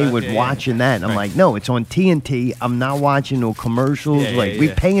okay Oktoberfest, with yeah, watching that. And I'm Right. like, no, it's on TNT. I'm not watching no commercials. Yeah, like, yeah, we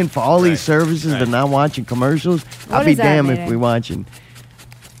yeah. paying for all Right, these services right. and not watching commercials. I'll What be is that, damned if man? we watching.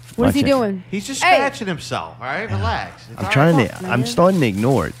 What is he Watch it. doing? He's just Hey. scratching himself. All right, relax. It's I'm all trying right. to. I'm starting to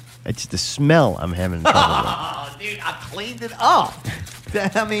ignore it. It's the smell I'm having trouble with. Oh, dude, I cleaned it up.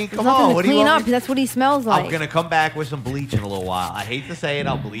 I mean, come Nothing on. to What do you clean want up. me- That's what he smells like. I'm gonna come back with some bleach in a little while. I hate to say it,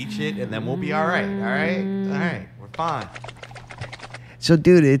 I'll bleach it, and then we'll be all right. All right, we're fine. So,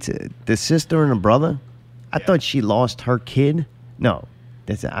 dude, it's the sister and the brother. I thought she lost her kid. No,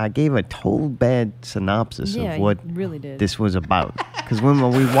 I gave a total bad synopsis Yeah, of you what really did. this was about. Because when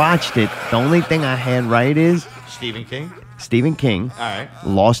we watched it, the only thing I had right is Stephen King. Stephen King, All right.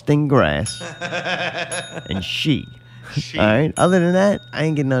 Lost in Grass, and She. All right. Other than that, I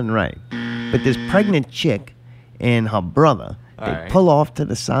ain't get nothing right. But this pregnant chick and her brother, All they right. pull off to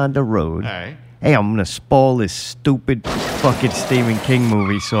the side of the road. All right. Hey, I'm gonna spoil this stupid fucking Stephen King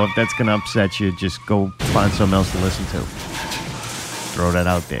movie. So if that's gonna upset you, just go find something else to listen to. Throw that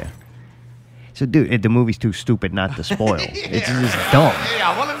out there. So, dude, the movie's too stupid not to spoil. It's just dumb.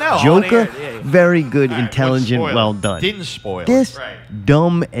 Yeah, I want to know. Joker, very good, intelligent, what's spoiled? well done. Didn't spoil it. This Right.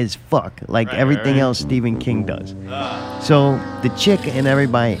 dumb as fuck, like Right, everything right. else Stephen King does. So the chick and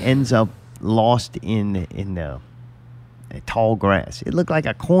everybody ends up lost in tall grass. It looked like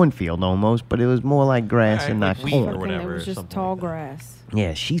a cornfield almost, but it was more like grass and not wheat corn. or whatever. It was just tall grass.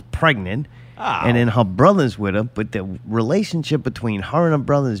 Yeah, she's pregnant. And then her brother's with her, but the relationship between her and her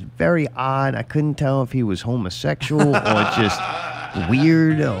brother is very odd. I couldn't tell if he was homosexual or just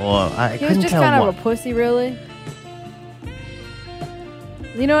weird, or I He was couldn't just tell kind what. of a pussy, really.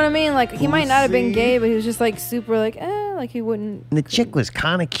 You know what I mean? Like, he might not have been gay, but he was just like super like, like he wouldn't. And the chick was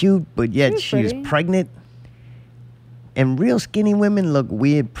kind of cute, but yet she was pretty. pregnant. And real skinny women look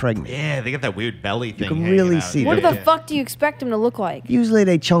weird pregnant. Yeah, they got that weird belly thing. can hanging really out. see What that. the fuck do you expect him to look like? Usually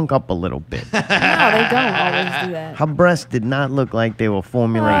they chunk up a little bit. No, they don't always do that. Her breasts did not look like they were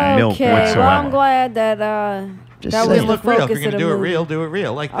formulating milk Okay, whatsoever. well, I'm glad that Just that saying. was the Look real. If focus you're of gonna the do it movie. real, do it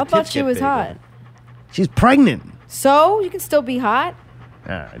real. Like I the thought tits she get was bigger. hot. She's pregnant. So you can still be hot.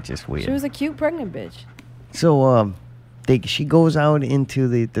 Just weird. She was a cute pregnant bitch. So she goes out into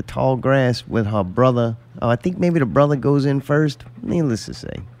the tall grass with her brother. I think maybe the brother goes in first. Needless to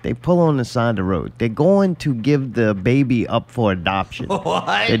say, they pull on the side of the road. They're going to give the baby up for adoption. What?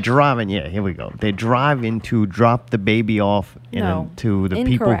 They're driving. Yeah, here we go. They're driving to drop the baby off to the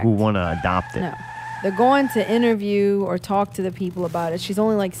people Incorrect. who want to adopt it. No, they're going to interview or talk to the people about it. She's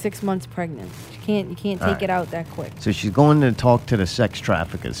only like 6 months pregnant. You can't take Alright. it out that quick. So she's going to talk to the sex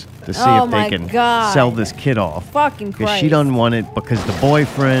traffickers to see Oh if they my can God. sell this kid off. Fucking Because Christ. she doesn't want it because the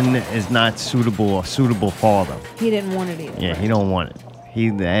boyfriend is not suitable or suitable father. He didn't want it either. Yeah, he don't want it.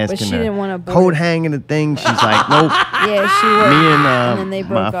 He's asking she her, didn't want to coat hanging the thing. She's like, nope. Yeah, she was. Me and then they and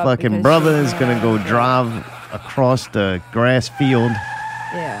broke my up fucking because brother she- is going to go drive across the grass field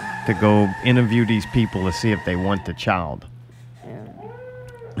Yeah. to go interview these people to see if they want the child.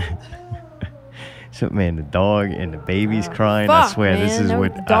 So, man, the dog and the baby's crying. I fuck, swear, this man. is No,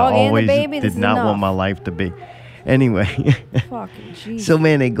 what the I dog and the always baby, this did is not want enough. my life to be. Anyway. Fucking Jesus. So,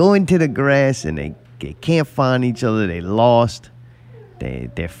 man, they go into the grass and they can't find each other. They lost.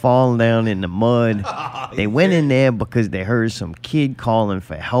 They're falling down in the mud. They went in there because they heard some kid calling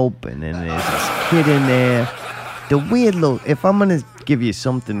for help, and then there's this kid in there. The weird little, if I'm going to give you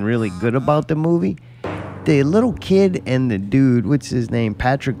something really good about the movie, the little kid and the dude, what's his name,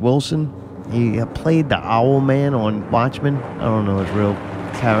 Patrick Wilson, he played the Owl Man on Watchmen. I don't know his real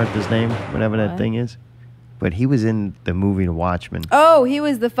character's name, whatever that thing is. But he was in the movie The Watchmen. Oh, he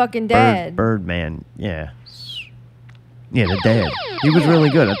was the fucking dad. Birdman, yeah. Yeah, the dad. He was really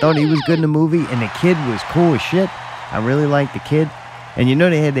good. I thought he was good in the movie, and the kid was cool as shit. I really liked the kid. And you know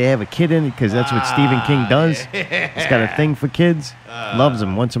they had to have a kid in it because that's what Stephen King does. He's got a thing for kids. Loves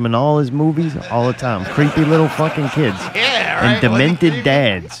them. Wants them in all his movies all the time. Creepy little fucking kids. Yeah, right. And demented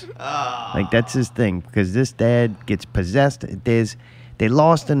dads. Like, that's his thing because this dad gets possessed. They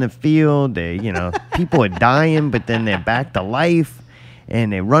lost in the field. People are dying, but then they're back to life.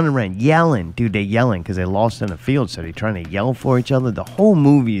 And they run around yelling. Dude, they're yelling because they lost in the field, so they're trying to yell for each other. The whole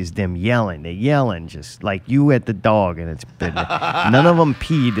movie is them yelling. They're yelling just like you at the dog, and it's been, none of them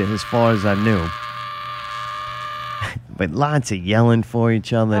peed as far as I knew. But lots of yelling for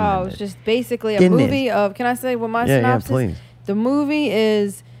each other. Oh, it's just basically a Didn't it? movie of. Can I say what my Yeah, synopsis? please. The movie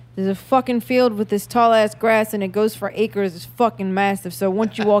is there's a fucking field with this tall ass grass and it goes for acres. It's fucking massive. So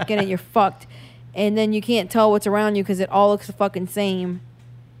once you walk in it, you're fucked, and then you can't tell what's around you because it all looks the fucking same.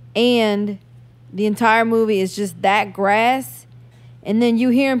 And the entire movie is just that grass, and then you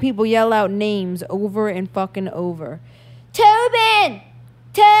hearing people yell out names over and fucking over. Tobin,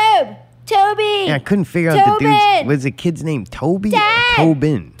 Toby. Yeah, I couldn't figure out the Tobin! dude's. Was the kid's name Toby Dad! or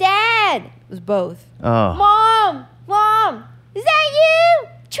Tobin? Dad. It was both. Oh. Mom, is that you?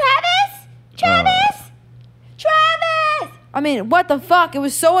 Travis? I mean, what the fuck? It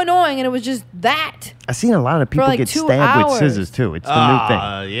was so annoying, and it was just that. I've seen a lot of people like get 2 stabbed hours. with scissors too. It's the new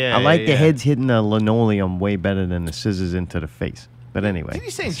thing. yeah, I like yeah, the yeah. heads hitting the linoleum way better than the scissors into the face. But anyway, Did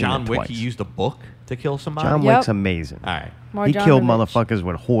you say I've seen John it Wick? twice. He used a book to kill somebody. John Yep. Wick's amazing. All right. He killed Marjanovic. motherfuckers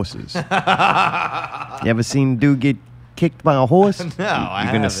with horses. You ever seen dude get kicked by a horse? No, You're I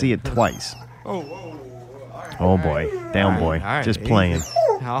gonna haven't. see it twice. Oh boy, down boy, All right, just easy. playing.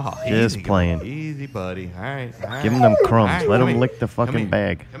 Oh, Just easy, playing. Easy, buddy. All right. Give him them crumbs. All right, Let come him here. lick the Come fucking here.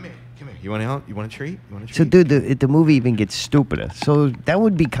 bag. Come here. You want help? You want a treat? You want a treat? So, dude, the movie even gets stupider. So that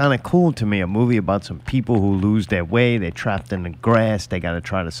would be kind of cool to me. A movie about some people who lose their way. They're trapped in the grass. They got to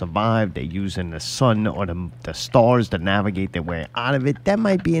try to survive. They're using the sun or the stars to navigate their way out of it. That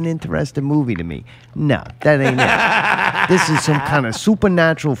might be an interesting movie to me. No, that ain't it. This is some kind of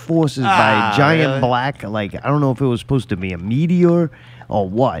supernatural forces by giant really? black. Like, I don't know if it was supposed to be a meteor or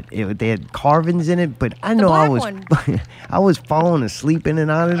what. They had carvings in it, but I know I was I was falling asleep in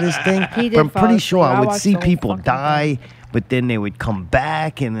and out of this thing. He did But I'm fall pretty asleep. sure I I would watched see the whole people fucking die, but then they would come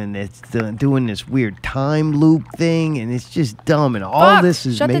back, and then it's doing this weird time loop thing, and it's just dumb. And all Fuck, this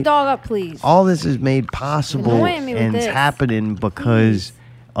is shut the dog up, please. all this is made possible, Annoying me with and it's this. happening because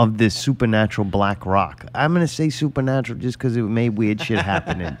of this supernatural black rock. I'm gonna say supernatural just because it made weird shit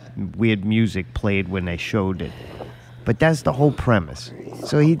happen and weird music played when they showed it. But that's the whole premise.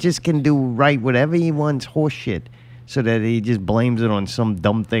 So he just can write whatever he wants, horse shit, so that he just blames it on some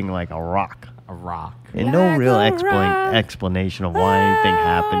dumb thing like a rock. A rock. And no real explanation of why anything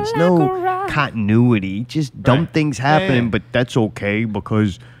happens. No continuity. Just dumb things happening, but that's okay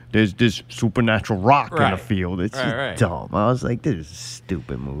because there's this supernatural rock in the field. It's just dumb. I was like, this is a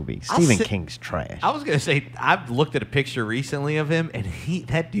stupid movie. Stephen King's trash. I was gonna say I've looked at a picture recently of him, and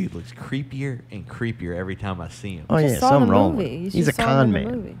that dude looks creepier and creepier every time I see him. Oh yeah, something wrong with him. He's a con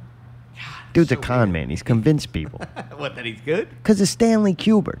man. Dude's a con man. He's convinced people. What, that he's good? Because of Stanley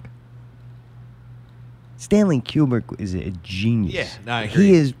Kubrick. Stanley Kubrick is a genius. Yeah, no, I agree.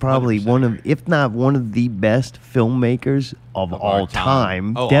 He is probably one of, if not one of the best filmmakers of all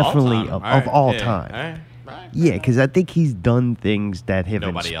time. Oh, Definitely all time. of all Yeah. time. Yeah, because I think he's done things that have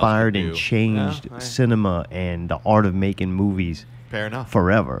Nobody else inspired can and do. changed No, cinema and the art of making movies Fair enough.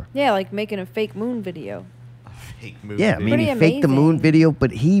 forever. Yeah, like making a fake moon video. Fake movie. Yeah, I mean, Pretty he faked the moon amazing. video,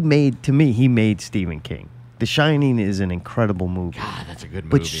 but he made Stephen King. The Shining is an incredible movie. God, that's a good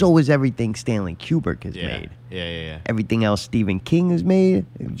movie. But so is everything Stanley Kubrick has Yeah. made. Yeah. Everything else Stephen King has made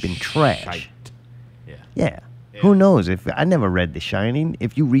has been trash. Shite. Yeah. Who knows? If I never read The Shining,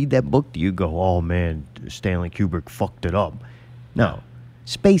 if you read that book, do you go, "Oh man, Stanley Kubrick fucked it up"? No.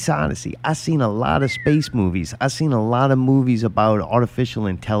 Space Odyssey. I've seen a lot of space movies. I've seen a lot of movies about artificial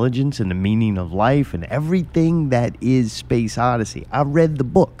intelligence and the meaning of life and everything that is Space Odyssey. I read the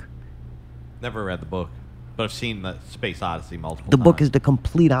book. Never read the book, but I've seen the Space Odyssey multiple The times. book is the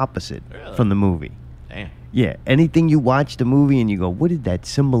complete opposite from the movie. Damn. Yeah, anything you watch the movie and you go, what did that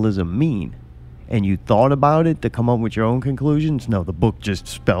symbolism mean? And you thought about it to come up with your own conclusions? No, the book just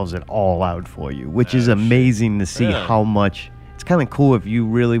spells it all out for you, which is amazing to see Really? how much. It's kind of cool if you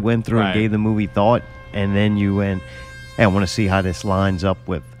really went through Right. and gave the movie thought, and then you went, hey, I want to see how this lines up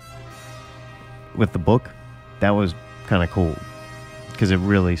with the book. That was kind of cool because it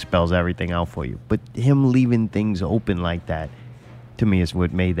really spells everything out for you. But him leaving things open like that, to me, is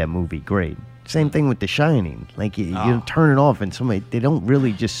what made that movie great. Same thing with The Shining. Like, you turn it off and they don't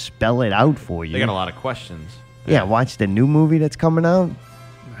really just spell it out for you. They got a lot of questions. Yeah, watch the new movie that's coming out.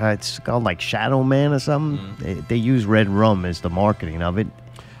 It's called like Shadow Man or something. Mm-hmm. They use red rum as the marketing of it.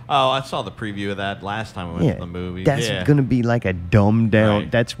 Oh, I saw the preview of that last time we went to the movie. That's yeah. going to be like a dumbed down.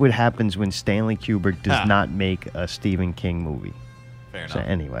 Right. That's what happens when Stanley Kubrick does Ah. not make a Stephen King movie. Fair So enough.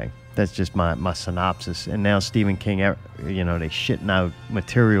 anyway, that's just my synopsis. And now Stephen King, they shitting out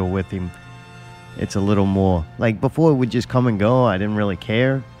material with him. It's a little more like before it would just come and go. I didn't really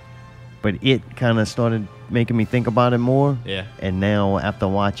care, but it kind of started making me think about it more. Yeah. And now after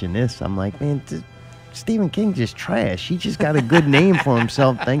watching this, I'm like, man, Stephen King just trash. He just got a good name for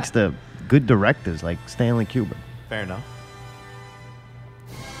himself thanks to good directors like Stanley Kubrick. Fair enough.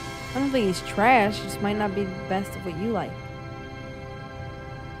 I don't think he's trash. He just might not be the best of what you like.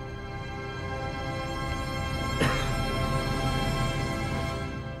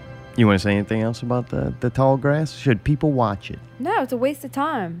 You want to say anything else about the Tall Grass? Should people watch it? No, it's a waste of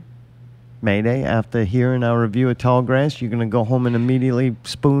time. Mayday, after hearing our review of Tall Grass, you're going to go home and immediately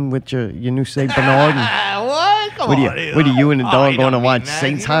spoon with your new St. Bernard? What? Come What on. are you and the dog you going to don't watch mean that.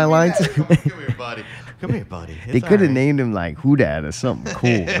 Saints You don't mean highlights? that. Come here, buddy. Come here, buddy. They It's could have all right. named him like Who Dat or something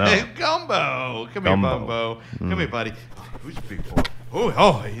cool. No. Gumbo. Come Gumbo. here, Bumbo. Come here, buddy. Who's a big boy?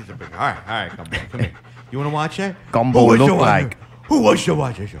 Oh, he's a big. All right, Gumbo. Come here. You want to watch that? Gumbo Who wants look to watch like. it? Who wants to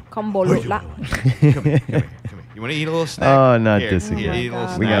watch that show? Combo Who's look Come here. You want to eat a little snack? Oh, not Here, this here, again. eat a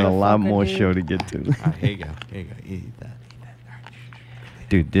little We snack. got a lot Fucker, more dude. show to get to. All right, here you go. Eat that.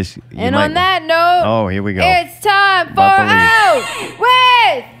 Dude, this. you And might- on that note, Oh, here we go. it's time for About to leave. Out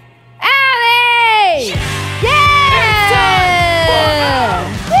with Allie! Yeah!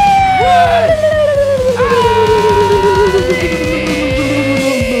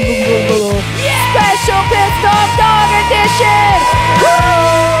 Special Pissed Off Dog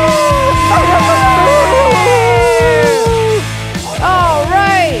Edition! All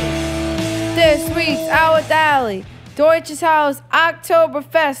right. This week's Out with Allie. Deutsches Haus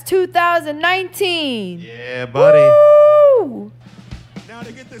Oktoberfest 2019. Yeah, buddy. Woo!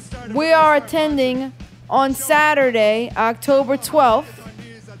 We are attending on Saturday, October 12th.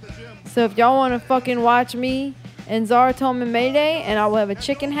 So if y'all want to fucking watch me and Zartom and Mayday, and I will have a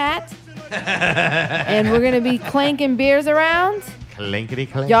chicken hat. And we're going to be clanking beers around.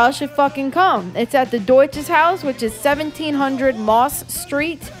 Clinkety clink. Y'all should fucking come. It's at the Deutsches Haus, which is 1700 Moss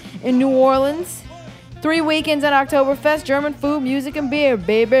Street in New Orleans. 3 weekends at Oktoberfest, German food, music, and beer,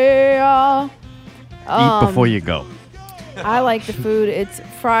 baby. Eat before you go. I like the food. It's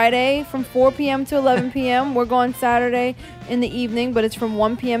Friday from 4 p.m. to 11 p.m. We're going Saturday in the evening, but it's from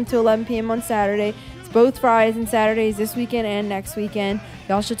 1 p.m. to 11 p.m. on Saturday. It's both Fridays and Saturdays this weekend and next weekend.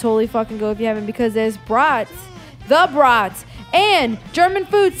 Y'all should totally fucking go if you haven't, because there's brats, the brats, and German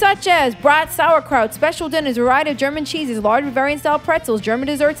food such as brat sauerkraut, special dinners, a variety of German cheeses, large Bavarian-style pretzels, German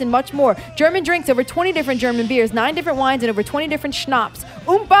desserts, and much more. German drinks, over 20 different German beers, 9 different wines, and over 20 different schnapps.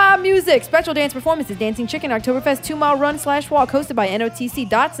 Oompa music, special dance performances, Dancing Chicken, Oktoberfest 2-mile run/walk, hosted by NOTC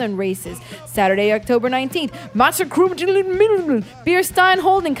Dotson Races. Saturday, October 19th, Monster Crew Beer Stein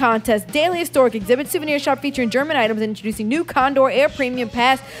Holding Contest, daily historic exhibit, souvenir shop featuring German items, and introducing new Condor Air Premium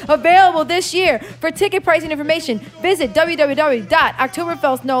Pass, available this year. For ticket pricing information, visit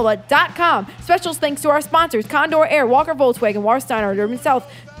www.oktoberfestnola.com. Special thanks to our sponsors, Condor Air, Walker Volkswagen, Warsteiner, Urban South,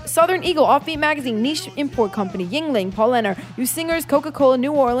 Southern Eagle, Offbeat Magazine, Niche Import Company, Yingling, Paul Lenner, You Singers, Coca-Cola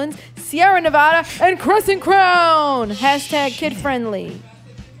New Orleans, Sierra Nevada, and Crescent Crown. Hashtag kid friendly.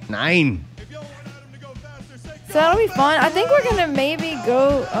 9. So that'll be fun. I think we're gonna maybe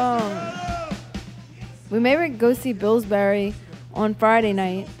go. We maybe go see Billsbury on Friday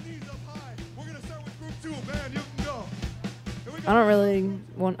night. I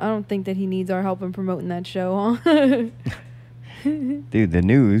don't think that he needs our help in promoting that show, huh? Dude, the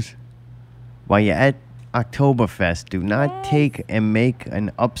news. While you're at Oktoberfest, do not take and make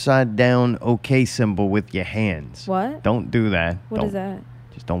an upside down OK symbol with your hands. What? Don't do that. What is that?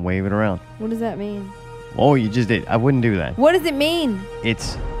 Just don't wave it around. What does that mean? Oh, you just did. I wouldn't do that. What does it mean?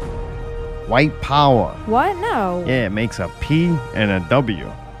 It's white power. What? No. Yeah, it makes a P and a W.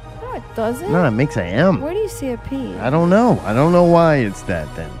 No, it doesn't. No, it makes a M. Where do you see a P? I don't know. I don't know why it's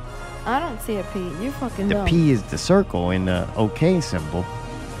that then. I don't see a P. You fucking The don't. P is the circle in the OK symbol.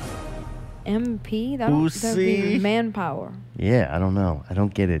 MP? That'd be manpower. Yeah, I don't know. I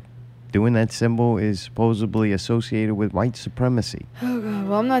don't get it. Doing that symbol is supposedly associated with white supremacy. Oh, God.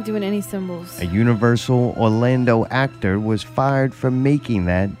 Well, I'm not doing any symbols. A Universal Orlando actor was fired for making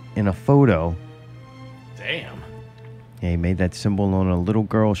that in a photo. Damn. Yeah, he made that symbol on a little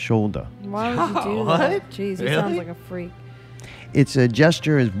girl's shoulder. Why would you do that? Jeez, he sounds like a freak. Its a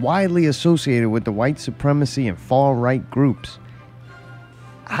gesture is widely associated with the white supremacy and far-right groups.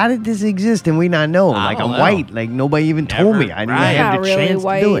 How did this exist and we not know? I Like, don't I'm know. white. Like, nobody even told me. I didn't have the chance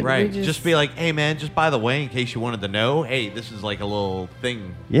to do it. Right. Just be like, hey, man, just by the way, in case you wanted to know, hey, this is like a little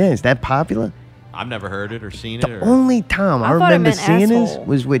thing. Yeah, is that popular? I've never heard it or seen it. The only time I thought it remember meant seeing this asshole.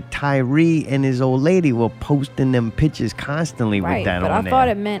 was with Tyree and his old lady were posting them pictures constantly Right, with that but on I there. thought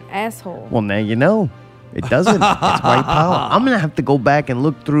it meant asshole. Well, now you know. It doesn't. It's white power. I'm gonna have to go back and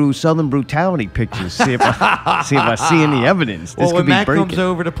look through Southern Brutality pictures, see if I see any evidence. This Well, could when be Matt breaking. comes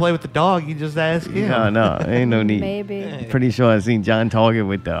over to play with the dog, you just ask him. No, ain't no need. Maybe. Pretty sure I seen John Target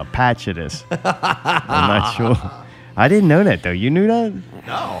with the patch of this. I'm not sure. I didn't know that though. You knew that?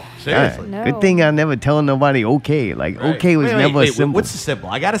 No, seriously. No. Good thing I never tell nobody okay. Like Right. okay was Wait, never a wait, symbol. What's the symbol?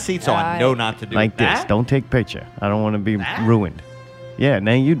 I got to see it so I know not to do like that. this. Don't take picture. I don't want to be ruined. Yeah,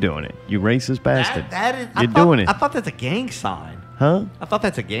 now you doing it. You racist bastard. That is, You're doing it. I thought that's a gang sign. Huh? I thought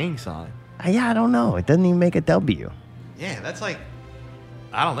that's a gang sign. Yeah, I don't know. It doesn't even make a W. Yeah, that's like,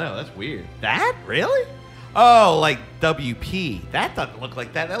 I don't know. That's weird. That? Really? Oh, like WP. That doesn't look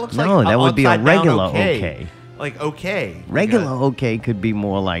like that. That looks like No, that would be a upside down regular okay. okay. Like okay. Regular Like okay could be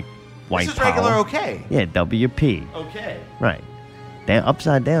more like white this is power. regular okay. Yeah, WP. Okay. Right. That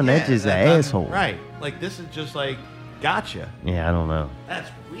upside down, that's just an that doesn't- asshole. Right. Like this is just like, gotcha. Yeah, I don't know. That's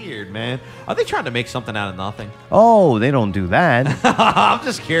weird, man. Are they trying to make something out of nothing? Oh, they don't do that. I'm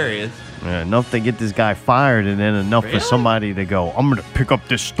just curious. Yeah, enough to get this guy fired and then enough Really? for somebody to go, I'm going to pick up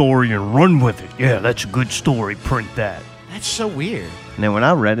this story and run with it. Yeah, that's a good story. Print that. That's so weird. And then when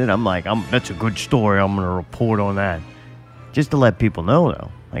I read it, I'm like, that's a good story. I'm going to report on that. Just to let people know,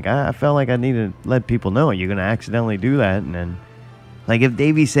 though. Like, I felt like I needed to let people know you're going to accidentally do that. And then, like, if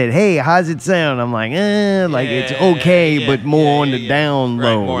Davey said, hey, how's it sound? I'm like, like, it's okay, but more on the down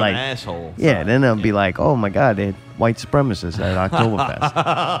Right, low. more like, an asshole. Yeah, then I'll be like, oh, my God, they're white supremacists at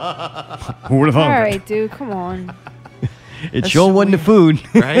Oktoberfest. Who would have All thunk it? right, dude, come on. It That's sure so wasn't the weird,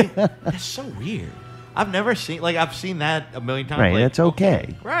 food. right? That's so weird. I've never seen, like, I've seen that a million times. Right, like, that's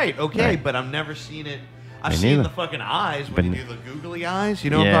okay. Right, okay, Right. but I've never seen it. I've Me seen neither. the fucking eyes But when you do the googly eyes. You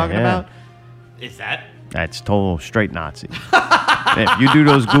know what I'm Yeah, talking yeah. about? Is that? That's total straight Nazi. If you do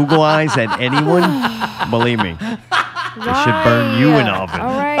those Google eyes at anyone, believe me, should burn you in oven.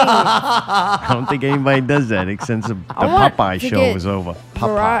 All right. I don't think anybody does that except the Popeye show was over.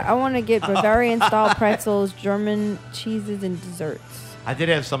 I want to get Bavarian-style pretzels, German cheeses, and desserts. I did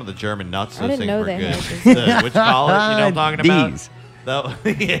have some of the German nuts. I Those didn't things know were they good. had Which call it? You know what I'm talking about? D's.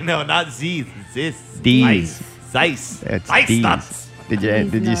 Yeah, no, not Z's. Zis. D's. Zeiss. That's Zeiss D's. nuts. Did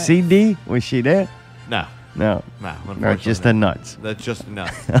you nuts. see D? Was she there? No. No. No, just the nuts. That's just the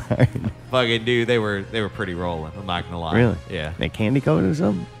nuts. Fucking dude, they were pretty rolling. I'm not gonna lie. Really? Yeah. They candy coated or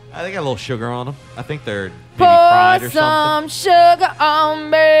something? They got a little sugar on them. I think they're maybe Pour fried or some something. sugar on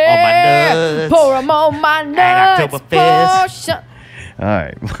me. On my nuts. Pour 'em on my nuts. Oktoberfest. All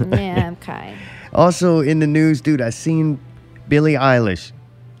right. Yeah, okay. Also in the news, dude, I seen Billie Eilish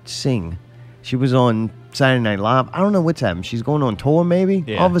sing. She was on Saturday Night Live. I don't know what's happened. She's going on tour, maybe?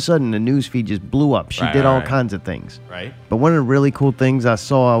 Yeah. All of a sudden, the news feed just blew up. She did all kinds of things. Right. But one of the really cool things I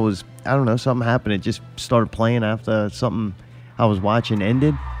saw, I don't know, something happened. It just started playing after something I was watching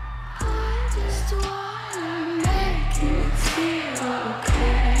ended.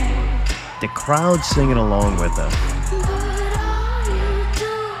 The crowd singing along with her.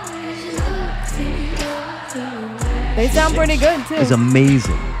 They sound pretty good, too. It's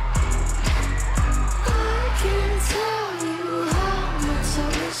amazing.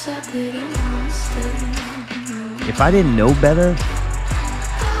 If I didn't know better,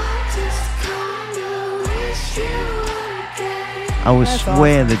 I would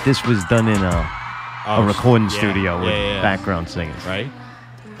swear that this was done in a recording studio with background singers. Right.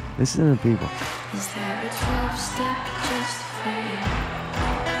 Listen to the people.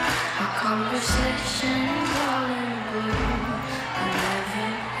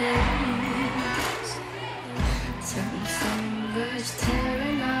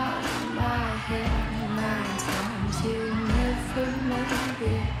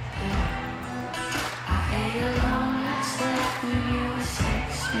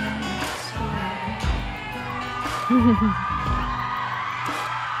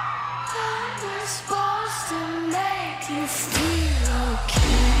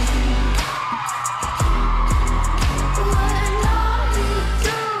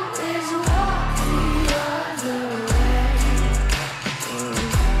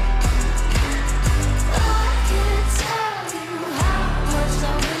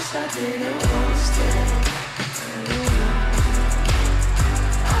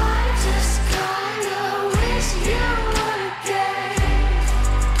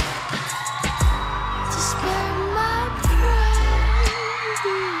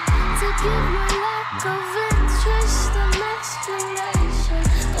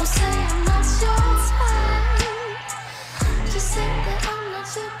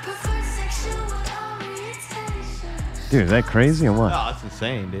 Dude, is that crazy or what? Oh, that's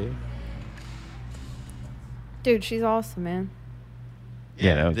insane, dude. Dude, she's awesome, man.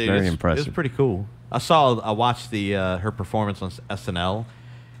 Yeah, that was Dude, very It impressive. was pretty cool. I watched her performance on SNL.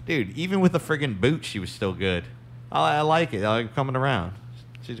 Dude, even with the friggin' boot, she was still good. I like it. I like coming around.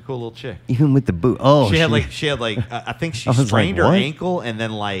 She's a cool little chick. Even with the boot. Oh, she had like I think she I was strained like, her what? ankle and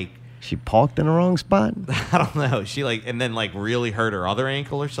then like She parked in the wrong spot? I don't know. She and then really hurt her other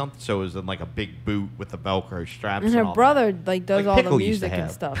ankle or something. So it was in like a big boot with the Velcro straps. And her all brother does all the Pickle used to music and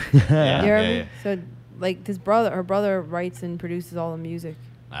have. stuff. Yeah, You hear yeah, me? yeah. So her brother writes and produces all the music.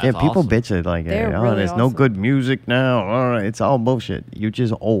 Yeah, people bitch it like, They're oh, really there's no awesome. good music now. All right, it's all bullshit. You're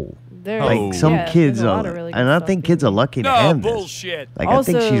just old. They're- Like some yeah, kids there's a are, lot of really good and I stuff think kids are lucky to have this. bullshit. Like I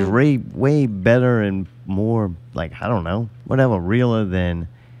think she's Also- way better and more like I don't know, whatever, realer than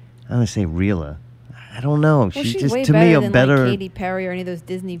I'm gonna say realer. I don't know. Well, she's she's just way to better me a than better. like Katy Perry or any of those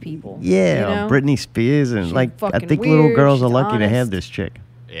Disney people. Yeah, you know? Britney Spears and She's like I fucking think little weird, girls are she's lucky to have honest. this chick.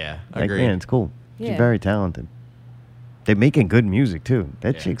 Yeah, Like agreed. man, it's cool. She's Yeah. very talented. They're making good music too.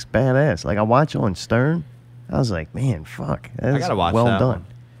 That chick's badass. Like I watch her on Stern, I was like, man, fuck, that's I gotta watch well that done. one.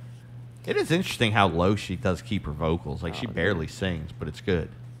 It is interesting how low she does keep her vocals. Like she barely sings, but it's good.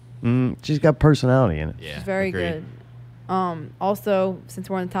 She's got personality in it. Yeah, She's very agreed. good. Also, since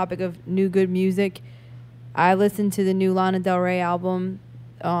we're on the topic of new good music, I listened to the new Lana Del Rey album.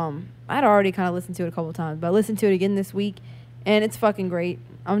 I'd already kind of listened to it a couple times, but I listened to it again this week, and it's fucking great.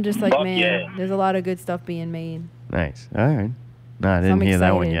 I'm just like, Fuck man, yeah. there's a lot of good stuff being made. Nice. All right. No, I So didn't I'm hear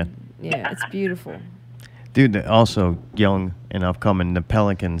that one yet. excited. Yeah, it's beautiful. Dude, also young and upcoming, the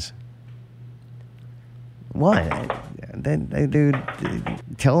Pelicans. What? Dude,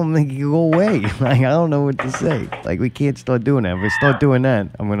 tell them they can go away. Like, I don't know what to say. Like, we can't start doing that. If we start doing that,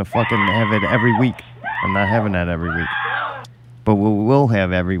 I'm going to fucking have it every week. I'm not having that every week. But what we will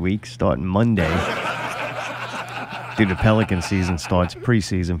have every week, starting Monday. Dude, the Pelican season starts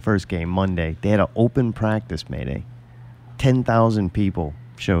preseason, first game Monday. They had an open practice, Mayday. 10,000 people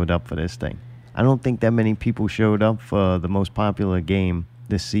showed up for this thing. I don't think that many people showed up for the most popular game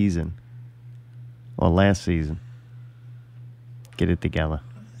this season or last season. Get it together.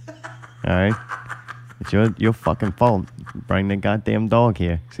 All right? It's your fucking fault. Bring the goddamn dog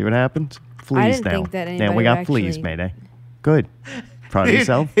here. See what happens? Fleas didn't down. think that Now anybody we got would fleas, actually- Mayday. Good. Proud of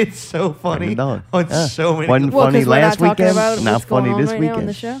yourself. It's so funny Dog. on so many Wasn't Well, funny 'cause we're not last talking weekend. about Not what's going funny on this right now on weekend.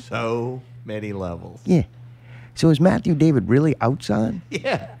 the show. so many levels. Yeah. So is Matthew David really outside?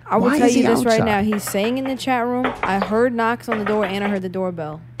 Yeah. I will Why tell is you he this right outside? now. He's saying in the chat room, I heard knocks on the door and I heard the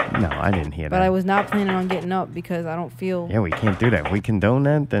doorbell. No, I didn't hear But that. I was not planning on getting up because I don't feel Yeah, we can't do that. We condone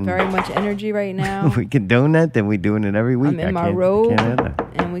that, then very much energy right now. we condone that, then we doing it every week. I'm in I my can't- robe can't have that.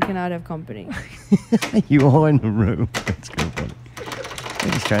 and we cannot have company. You are in the room. That's good funny.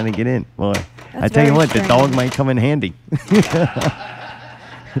 I'm just trying to get in. Boy, I tell you very what, the dog strange. might come in handy.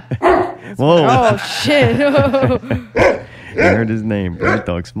 Whoa. Oh, shit. You heard his name. That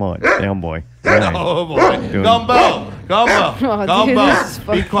dog's smart. Down boy. All right. Oh boy. Doing- Gumbo. Gumbo. Oh, Gumbo. dude, this is Be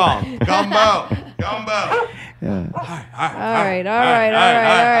fucking- calm. Gumbo. Gumbo. All right.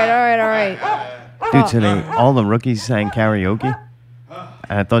 Dude, today, all the rookies sang karaoke.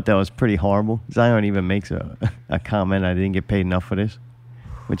 And I thought that was pretty horrible. Zion even makes a comment, I didn't get paid enough for this,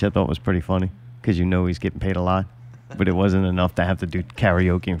 which I thought was pretty funny, because you know he's getting paid a lot. But it wasn't enough to have to do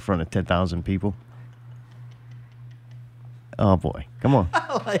karaoke in front of 10,000 people. Oh, boy. Come on.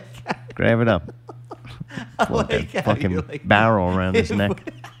 I like that. Grab it up. I Float that like how fucking you like barrel around his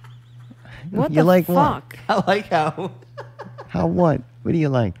neck. What You the like what? fuck? I like how. How what? What do you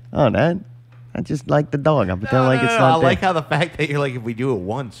like? Oh, that? I just like the dog. I pretend like it's I not there. like how the fact that you're like, if we do it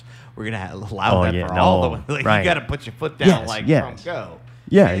once, we're gonna allow Oh, that yeah, for all no, of them. Like, right. you got to put your foot down, Yes, like yes. from go.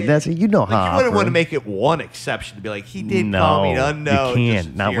 Yeah, that's you know how Like, you I wouldn't want to operate. make it one exception to be like, he did call me. No, No, you can't.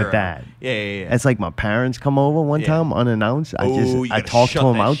 just Not with zero. that. Yeah. It's like my parents come over one Yeah. time unannounced. Oh, you I gotta talked to shut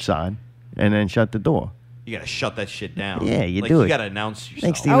them that outside and then shut the door. You got to shut that shit down. Yeah, you like, do you it. got to announce yourself.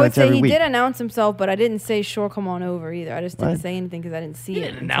 Next thing I you know, would it's say every he week. did announce himself, but I didn't say, sure, come on over either. I just didn't What? say anything because I didn't see He it.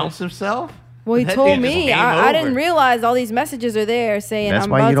 didn't until- announce himself? Well, he That told dude just me. came I didn't over. realize all these messages are there saying That's I'm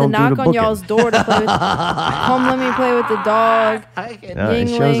why about you to don't do knock the on y'all's booking. door to play with. Come, let me play with the dog. it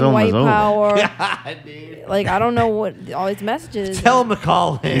shows Yingling, almost white over. power. God, dude. Like I don't know what all these messages. Tell him to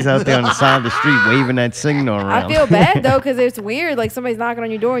call in. He's out there on the side of the street waving that signal around. I feel bad though because it's weird. Like somebody's knocking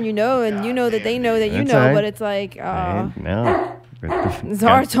on your door and you know that they know that you That's know, all right. but it's like No.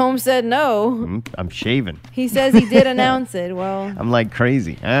 Zartome said no. I'm shaving. He says he did announce it. Well, I'm like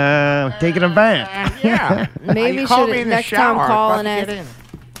crazy. Taking a bath. Yeah. maybe You called me should in the next shower. time call I'm and about to ask.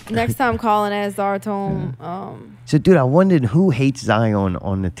 get in. Next time call and ask Zartome. So, dude, I wondered who hates Zion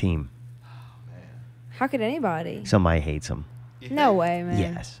on the team. How could anybody? Somebody hates him. No way, man.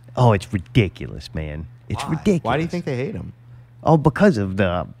 Yes. Oh, it's ridiculous, man. It's ridiculous. Why do you think they hate him? Oh, because of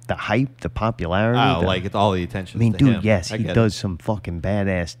the hype, the popularity. Oh, the- like it's all the attention. I mean, to dude, him. yes, I he get does it. some fucking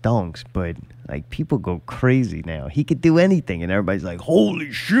badass dunks, but like people go crazy now. He could do anything, and everybody's like,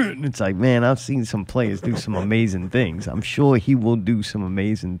 "Holy shit!" And it's like, man, I've seen some players do some amazing things. I'm sure he will do some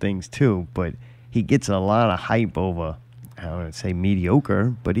amazing things too, but he gets a lot of hype over. I don't want to say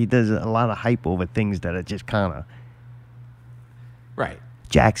mediocre, but he does a lot of hype over things that are just kind of Right.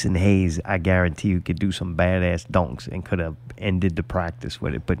 Jackson Hayes, I guarantee you, could do some badass dunks and could have ended the practice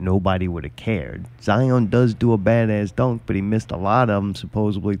with it, but nobody would have cared. Zion does do a badass dunk, but he missed a lot of them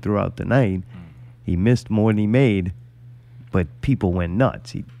supposedly throughout the night. He missed more than he made, but people went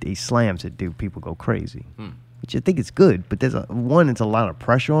nuts. He slams it, dude. People go crazy, which I think is good, but there's it's a lot of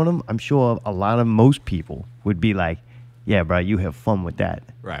pressure on him. I'm sure most people would be like, yeah, bro, you have fun with that.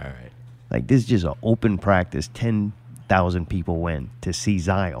 Right. Like, this is just an open practice. 10,000 people went to see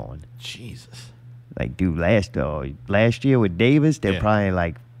Zion. Jesus. Like, dude, last year with Davis, there were probably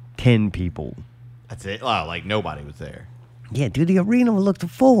like 10 people. That's it. Oh, like nobody was there. Yeah, dude, the arena looked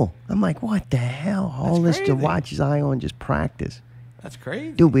full. I'm like, what the hell? All this to crazy. watch Zion just practice. That's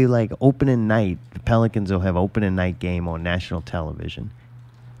crazy. Dude, we like opening night. The Pelicans will have opening night game on national television.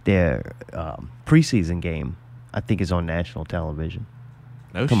 Their preseason game, I think, is on national television.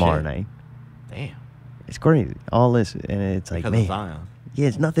 No tomorrow shit. night. Damn. It's crazy. All this, and it's like, Because man, of Zion. yeah,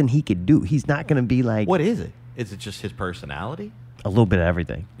 it's nothing he could do. He's not going to be like What is it? Is it just his personality? a little bit of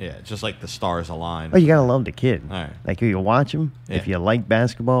everything. Yeah, it's just like the stars align. Oh, you gotta love the kid. All right. Like, you watch him. If Yeah. you like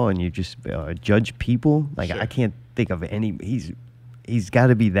basketball and you just judge people, like, Sure. I can't think of any. He's got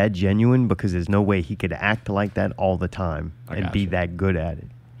to be that genuine, because there's no way he could act like that all the time I and be gotcha. that good at it.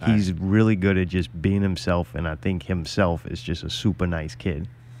 All He's really good at just being himself, and I think himself is just a super nice kid,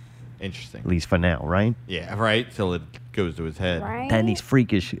 Interesting. at least for now, right? Yeah, right. Till it goes to his head. Right? And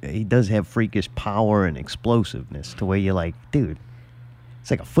he does have freakish power and explosiveness to where you're like, dude,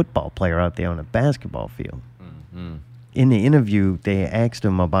 it's like a football player out there on a basketball field. Mm-hmm. In the interview, they asked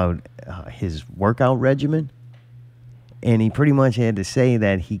him about his workout regimen, and he pretty much had to say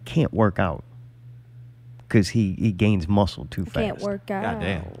that he can't work out because he gains muscle too fast. Can't work out. God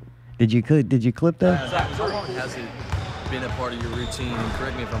damn. Did you clip that? How long has it been a part of your routine? And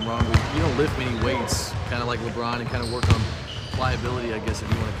correct me if I'm wrong, but you don't lift many weights, kind of like LeBron, and kind of work on pliability, I guess, if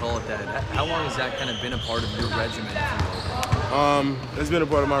you want to call it that. How long has that kind of been a part of your regimen, if you will? It's been a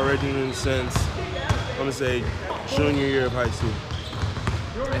part of my regimen since, I'm going to say, junior year of high school.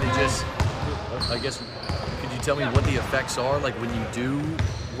 And it just, I guess, could you tell me what the effects are? Like when you do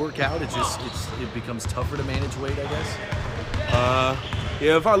work out, it becomes tougher to manage weight, I guess?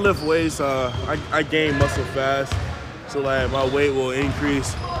 Yeah, if I lift weights, I gain muscle fast. So like my weight will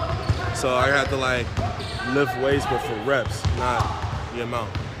increase. So I have to like lift weights, but for reps, not the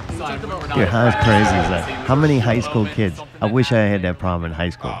amount. Dude, how crazy is that? How many high school kids? I wish I had that problem in high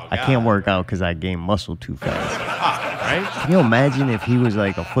school. I can't work out because I gain muscle too fast. Right? Can you imagine if he was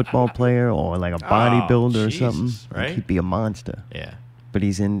like a football player or like a bodybuilder or something? Right? Like he'd be a monster. Yeah. But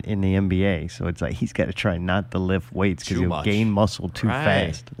he's in the NBA, so it's like he's got to try not to lift weights because he'll gain muscle too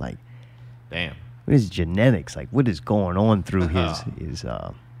fast. Like, damn. What is genetics? Like, what is going on through his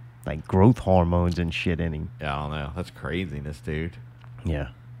like growth hormones and shit in him? Yeah, I don't know. That's craziness, dude. Yeah.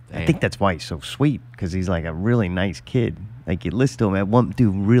 Damn. I think that's why he's so sweet, because he's like a really nice kid. Like, you listen to him, at one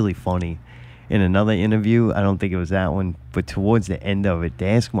dude really funny. In another interview, I don't think it was that one, but towards the end of it, they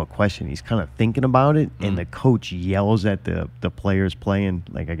ask him a question. He's kind of thinking about it, and the coach yells at the players playing,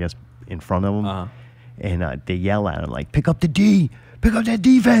 like, I guess, in front of him. And they yell at him, like, pick up the D, pick up that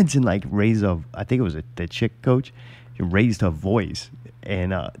defense, and, like, I think it was the chick coach, she raised her voice.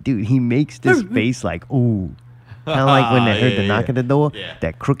 And, dude, he makes this face like, ooh. Kind of like when they heard the knock at the door,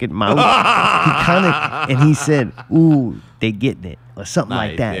 that crooked mouth. He said, ooh, they getting it, or something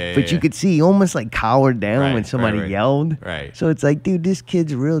like that. But you could see he almost like cowered down when somebody yelled. Right. So it's like, dude, this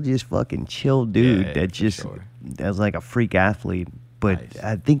kid's real just fucking chill dude that's like a freak athlete. But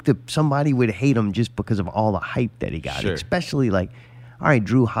I think that somebody would hate him just because of all the hype that he got. Sure. Especially like, all right,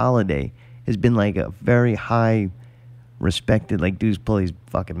 Drew Holiday has been like a very high respected, like, dude plays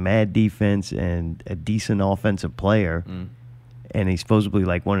fucking mad defense and a decent offensive player, and he's supposedly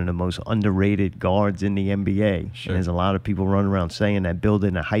like one of the most underrated guards in the NBA. Sure. And there's a lot of people running around saying that,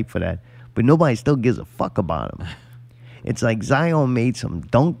 building a hype for that, but nobody still gives a fuck about him. It's like Zion made some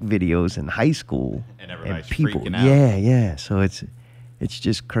dunk videos in high school, and everybody's people, freaking out. yeah. So it's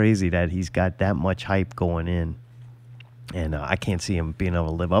just crazy that he's got that much hype going in, and I can't see him being able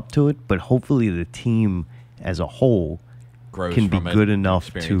to live up to it. But hopefully, the team as a whole can be good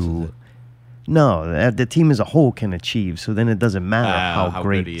enough to. No, the team as a whole can achieve. So then it doesn't matter how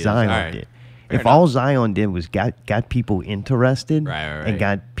great Zion did. If all Zion did was got people interested and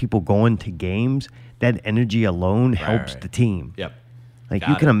got people going to games, that energy alone helps the team. Yep. Like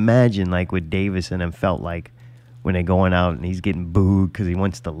you can imagine, like with Davis and them felt like when they're going out and he's getting booed because he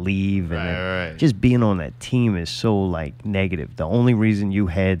wants to leave, and then just being on that team is so like negative. The only reason you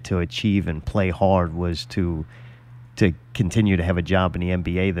had to achieve and play hard was to continue to have a job in the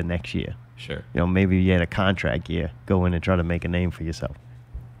NBA the next year. Sure. You know, maybe you had a contract year, go in and try to make a name for yourself.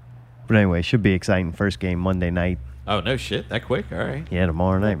 But anyway, it should be exciting. First game Monday night. Oh, no shit. That quick? All right. Yeah,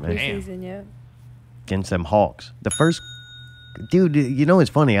 tomorrow night, man. Preseason, yeah. Against them Hawks. The first... Dude, you know,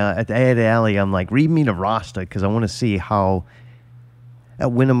 it's funny. At the Ed Alley, I'm like, read me the roster because I want to see how...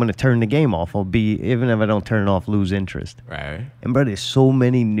 when I'm going to turn the game off. I'll be, even if I don't turn it off, lose interest. Right. And, bro, there's so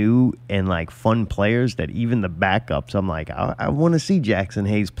many new and, like, fun players that even the backups, I'm like, I want to see Jackson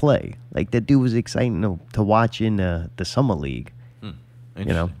Hayes play. Like, that dude was exciting to watch in the Summer League. You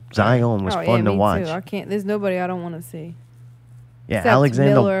know, Zion was fun to watch. Too. I can't. There's nobody I don't want to see. Yeah, Except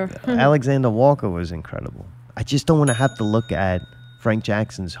Miller. Alexander Walker was incredible. I just don't want to have to look at Frank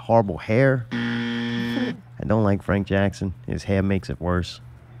Jackson's horrible hair. I don't like Frank Jackson. His hair makes it worse.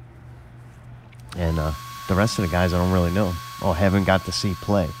 And the rest of the guys I don't really know or haven't got to see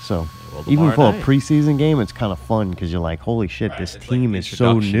play. So even for a preseason game, it's kind of fun because you're like, holy shit, this team is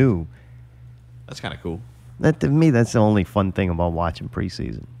so new. That's kind of cool. That, to me, that's the only fun thing about watching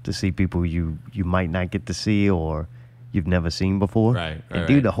preseason, to see people you might not get to see or you've never seen before. Right. And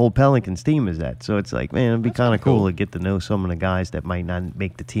dude, the whole Pelicans team is that. So it's like, man, it'd be kind of cool to get to know some of the guys that might not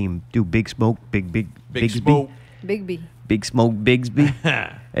make the team. Do Big Smoke, Bigsby. Bigby. Big Smoke Bigsby.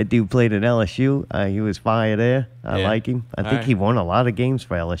 That dude played at LSU. He was fire there. I like him. I think he won a lot of games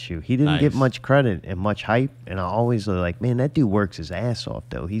for LSU. He didn't get much credit and much hype. And I always was like, man, that dude works his ass off,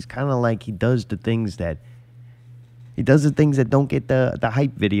 though. He's kind of like he does the things that He does the things that don't get the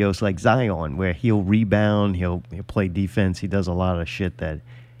hype videos like Zion, where he'll rebound, he'll play defense. He does a lot of shit that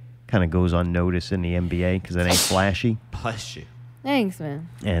kind of goes unnoticed in the NBA because it ain't flashy. Bless you. Thanks, man.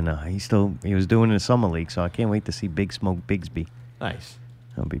 And he was doing it in the summer league, so I can't wait to see Big Smoke Bigsby. Nice.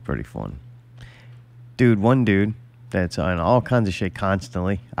 That'll be pretty fun. Dude, one dude that's on all kinds of shit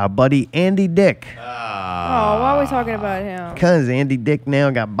constantly. Our buddy Andy Dick. Oh, why are we talking about him? Because Andy Dick now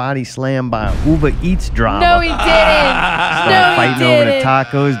got body slammed by an Uber Eats driver. No, he didn't. No, he fighting over the didn't.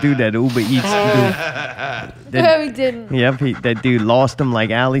 tacos, dude. That Uber Eats dude. No, he didn't. Yep, that dude lost him like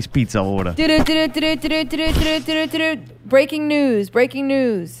Ali's pizza order. Breaking news. Breaking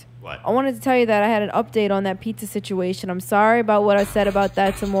news. What? I wanted to tell you that I had an update on that pizza situation. I'm sorry about what I said about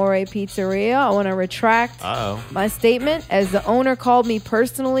that Tamore Pizzeria. I want to retract my statement, as the owner called me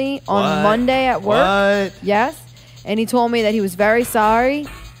personally on Monday at work. What? Yes. And he told me that he was very sorry,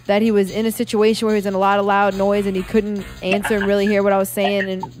 that he was in a situation where he was in a lot of loud noise and he couldn't answer and really hear what I was saying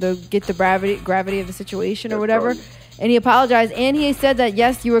and get the gravity of the situation or whatever. And he apologized, and he said that,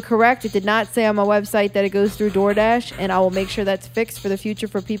 yes, you were correct. It did not say on my website that it goes through DoorDash, and I will make sure that's fixed for the future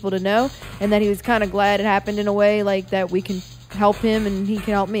for people to know, and that he was kind of glad it happened in a way like that we can help him and he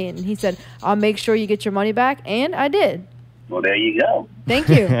can help me. And he said, I'll make sure you get your money back, and I did. Well, there you go. Thank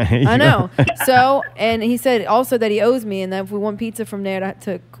you. I know. So, and he said also that he owes me, and that if we want pizza from there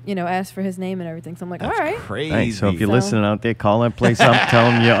to ask for his name and everything. So I'm like, all right. Crazy. Thanks. So if you're listening out there, call that place up,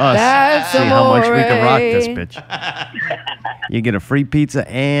 tell them you're us. That's See how much we can rock this amore. bitch. You get a free pizza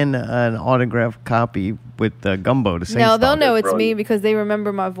and an autographed copy with Gumbo, the same No, they'll stuff. know it's me because they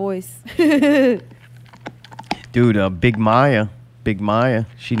remember my voice. Dude, Big Maya,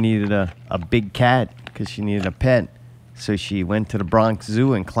 she needed a big cat because she needed a pet. So she went to the Bronx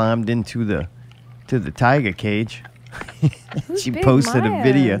Zoo and climbed into the tiger cage. She Big posted Maya? a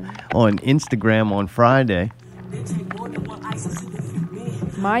video on Instagram on Friday.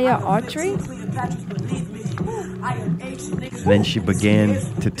 Maya Autry? Then she began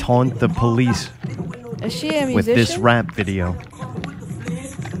to taunt the police Is she a musician? with this rap video.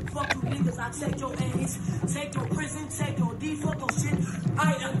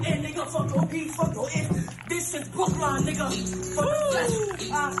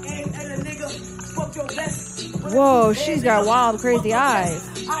 Whoa, she's got wild, crazy eyes.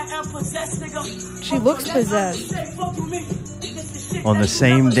 She looks possessed. On the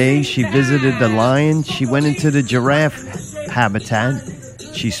same day she visited the lion, she went into the giraffe habitat.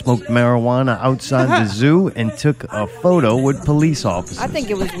 She smoked marijuana outside the zoo and took a photo with police officers. I think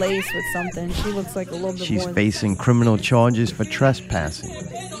it was laced with something. She looks like a little bit She's more. facing criminal charges for trespassing.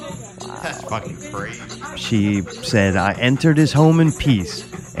 That's fucking crazy. She said, I entered his home in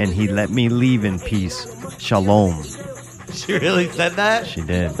peace, and he let me leave in peace. Shalom. She really said that? She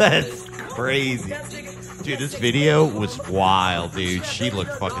did. That's crazy. Dude, this video was wild, dude. She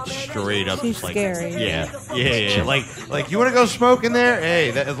looked fucking straight up. She's just like, scary. Yeah. Like you want to go smoke in there? Hey,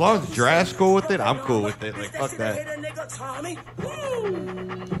 as long as Draft's cool with it, I'm cool with it. Like, fuck that.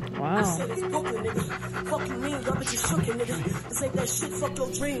 Wow. Fuck you mean, y'all bitches shookin', nigga. This ain't that shit, fuck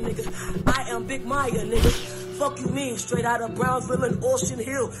your dream, nigga. I am Big Maya, nigga. Fuck you mean, straight out of Brownsville and Ocean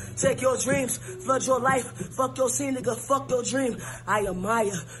Hill. Take your dreams, flood your life. Fuck your scene, nigga, fuck your dream. I am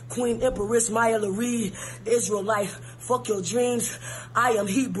Maya, Queen Empress Maya Laree. Israelite, fuck your dreams. I am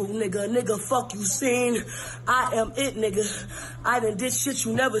Hebrew, nigga, fuck you seen. I am it, nigga. I done did shit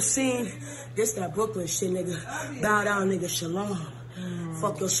you never seen. This that Brooklyn shit, nigga. Bow down, nigga, shalom.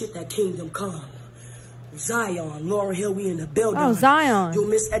 Fuck your shit, that kingdom come. Zion, Laurel Hill, we in the building. Oh, Zion. You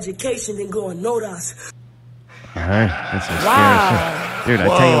miseducation, then go and note us. All right, that's some scary shit. Dude,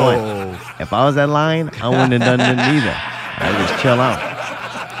 I tell you what, if I was that lion, I wouldn't have done that either. I'd just chill out.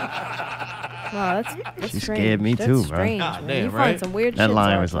 Wow, that's She strange. scared me That's too, bro. strange, man. You find some weird That shit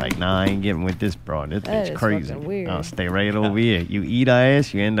lion out was there. like, nah, I ain't getting with this broad. This That bitch is crazy. fucking weird. I'll stay right over here. You eat our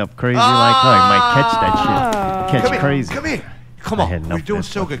ass, you end up crazy like her. You might catch that shit. Catch Come here, crazy. Come here. Come I on. had We're enough doing of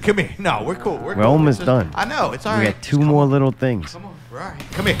this so good. Come here. No, we're cool. We're almost done. I know. It's all We right. got two more little things. Come on. We're all right.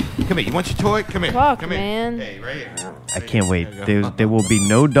 Come here. Come here. You want your toy? Come here. Fuck, Come here. man. Hey, right here. I can't wait. There will be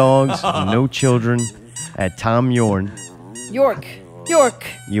no dogs, no children at Tom York. York.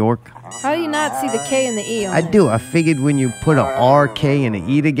 How do you not see the K and the E on I it? do. I figured when you put a R, K, and an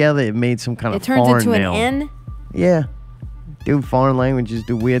E together, it made some kind It of turns foreign into an male. N? Yeah. Dude, foreign languages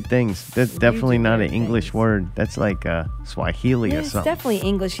do weird things. That's definitely not an English word. That's like Swahili Yeah, or it's something. definitely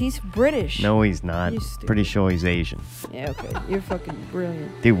English. He's British. No, he's not. You stupid. Pretty sure he's Asian. Yeah, okay. You're fucking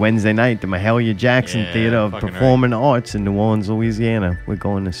brilliant. Dude, Wednesday night, the Mahalia Jackson Yeah, Theater of fucking Performing Arts in New Orleans, Louisiana. We're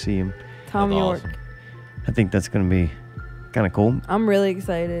going to see him. Tom That's York. awesome. I think that's going to be Kind of cool. I'm really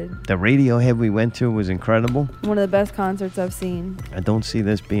excited. The Radiohead we went to was incredible. One of the best concerts I've seen. I don't see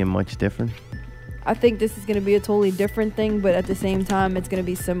this being much different. I think this is going to be a totally different thing, but at the same time, it's going to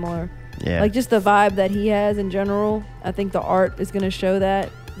be similar. Yeah. Like, just the vibe that he has in general. I think the art is going to show that.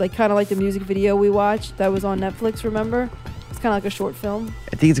 Like, kind of like the music video we watched that was on Netflix, remember? It's kind of like a short film.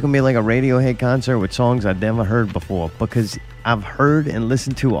 I think it's going to be like a Radiohead concert with songs I've never heard before, because I've heard and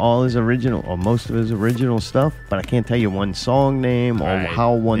listened to all his original, or most of his original stuff, but I can't tell you one song name or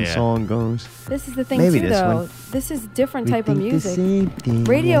how one song goes. This is the thing, Maybe too, this though. one. This is different We type of think the music. same thing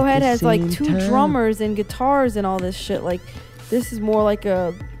Radiohead at the has, like, same 2 time. drummers and guitars and all this shit. Like, this is more like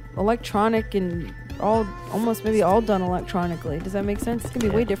a electronic and almost maybe all done electronically. Does that make sense? It's going to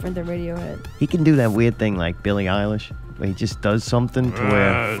be way different than Radiohead. He can do that weird thing like Billie Eilish, where he just does something to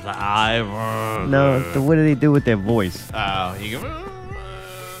where... what do they do with their voice? You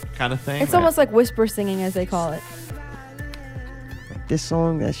kind of thing. It's almost like whisper singing, as they call it. This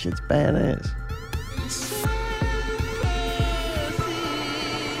song, that shit's badass.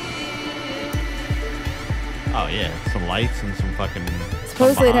 Oh yeah, some lights and some fucking.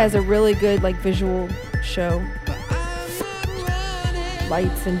 Supposedly it has a really good like visual show.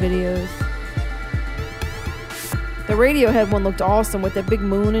 Lights and videos. The Radiohead one looked awesome with that big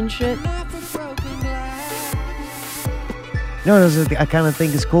moon and shit. I kind of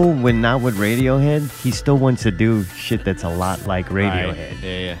think it's cool when not with Radiohead, he still wants to do shit that's a lot like Radiohead. Right.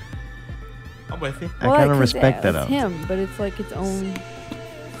 Yeah. I'm with you. I kind of respect that. It's him, but it's like its own.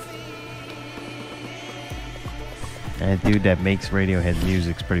 That dude that makes Radiohead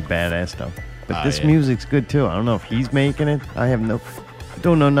music's pretty badass though. But this yeah. music's good too. I don't know if he's making it. I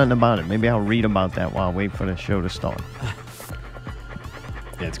don't know nothing about it. Maybe I'll read about that while I wait for the show to start.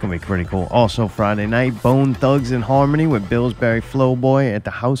 Yeah, it's gonna be pretty cool. Also Friday night, Bone Thugs and Harmony with Pillsbury Flowboy at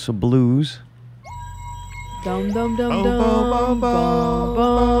the House of Blues. Dum dum dum dum bum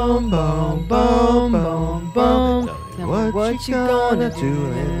bum bum bum bum bum. Tell me what you gonna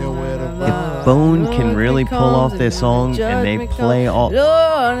do? If Bone can really pull off their song and they play all.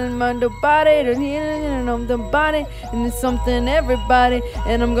 And it's something everybody,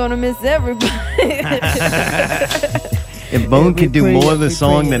 and I'm gonna miss everybody. If Bone can do more of the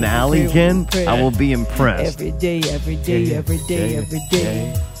song than Ali can, I will be impressed. Every day, every day, every day, every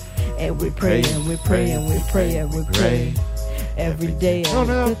day. And we pray and we pray and we pray and we pray. Every day at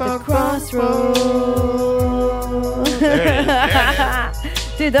the crossroads.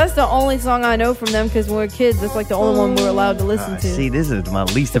 Dude, that's the only song I know from them because when we were kids. That's like the only one we were allowed to listen to. See, this is my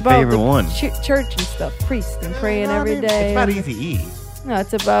least It's about favorite the one. Church and stuff, priest and praying every day. It's about Eazy-E. No,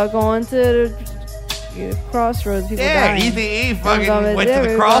 it's about going to the crossroads. People dying. Eazy-E fucking went to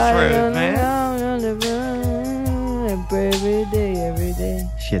the crossroads, man. Every day.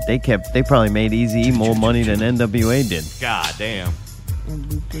 Shit, they probably made Eazy-E more money than NWA did. God damn.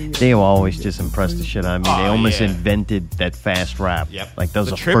 They were always just impressed the shit out of me. They almost yeah. invented that fast rap. Yep. Like, that was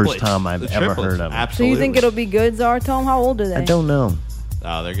the triplets. first time I've ever heard of it. So you think it'll be good, Zartom? How old are they? I don't know.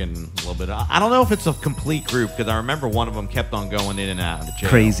 Oh, they're getting a little bit. I don't know if it's a complete group because I remember one of them kept on going in and out of jail.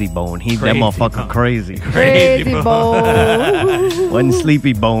 Crazy Bone. That motherfucker crazy. Crazy Bone. Wasn't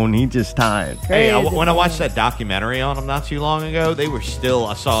Sleepy Bone. He just tired. Hey, when I watched that documentary on them not too long ago, they were still.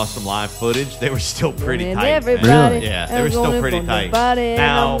 I saw some live footage. They were still pretty tight. Everybody, Yeah, they were still pretty tight.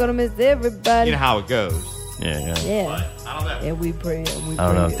 Now I'm gonna miss everybody. You know how it goes. Yeah. Yeah. And we pray. And we I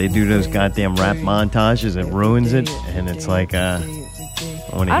don't know if they do those goddamn rap montages, it ruins it, and it's like, I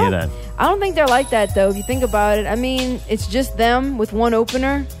want to hear that. I don't think they're like that though. If you think about it, I mean, it's just them with one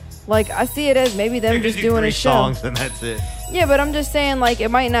opener. Like I see it as maybe them just doing a show. Songs and that's it. Yeah, but I'm just saying, like,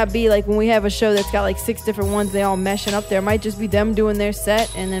 it might not be like when we have a show that's got like 6 different ones, they all meshing up there. It might just be them doing their set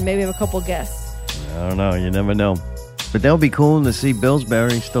and then maybe have a couple guests. I don't know. You never know. But that'll be cool to see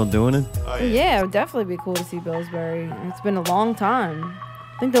Pillsbury still doing it. Yeah, it would definitely be cool to see Pillsbury. It's been a long time.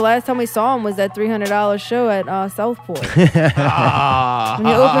 I think the last time we saw him was that $300 show at Southport. When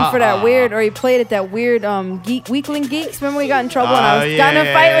he opened for that weird, or he played at that weird Weekling Geeks. Remember we got in trouble and I was got in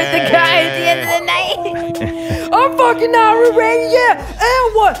a fight with the guy at the end of the night? I'm fucking not ready, yeah.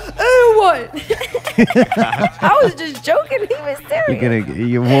 And what? I was just joking. He was serious.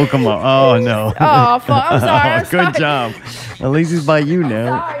 You woke him up. Oh, no. Oh, fuck. I'm sorry. Good job. At least he's by you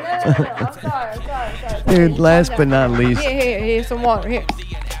now. I'm sorry. Dude, last but not least. Here's some water.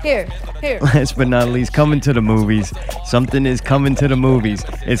 Here. Last but not least, coming to the movies. Something is coming to the movies.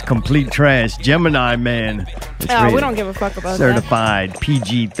 It's complete trash. Gemini Man. We don't give a fuck about Certified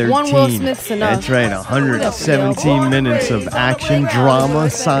PG-13. One Will Smith's enough. That's right. 117 minutes of action, drama,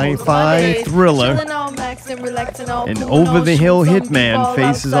 sci-fi, thriller. An over-the-hill hitman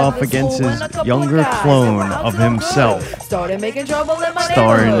faces off against his younger clone of himself. Starring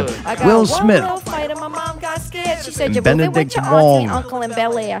Will Smith and Benedict Wong.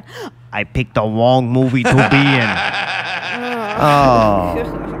 I picked the wrong movie to be in. Oh.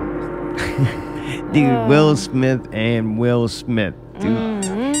 Dude, Will Smith and Will Smith.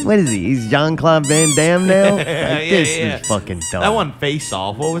 Dude, what is he? He's Jean-Claude Van Damme now? Like, this is fucking dumb. That one, Face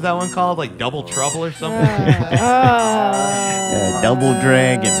Off. What was that one called? Like Double Trouble or something? Double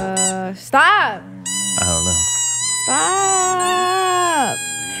Dragon. Stop. I don't know. Stop.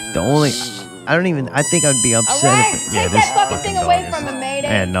 The only... I think I'd be upset if... Take that fucking thing away from him,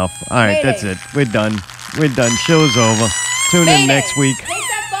 Mayday. Enough. All right, Mayday. that's it. We're done. We're done. Show's over. Tune in next week.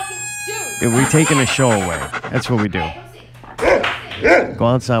 We're taking the show away. That's what we do. Go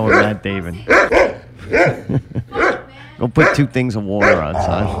outside with Matt Damon. Go put 2 things of water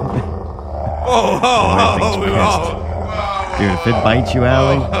outside. Dude, if it bites you,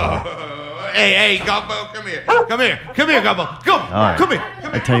 Allie. Hey, Gumbo, come here. Come here, Gumbo. Come here.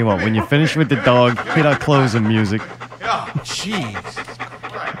 I tell you what, when you finish with the dog, hit our closing music. Oh, jeez.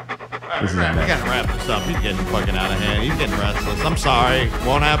 This is a We mess. gotta wrap this up. He's getting fucking out of hand. He's getting restless. I'm sorry.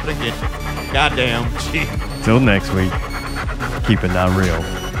 Won't happen again. Goddamn. Jeez. Till next week, keep it not real.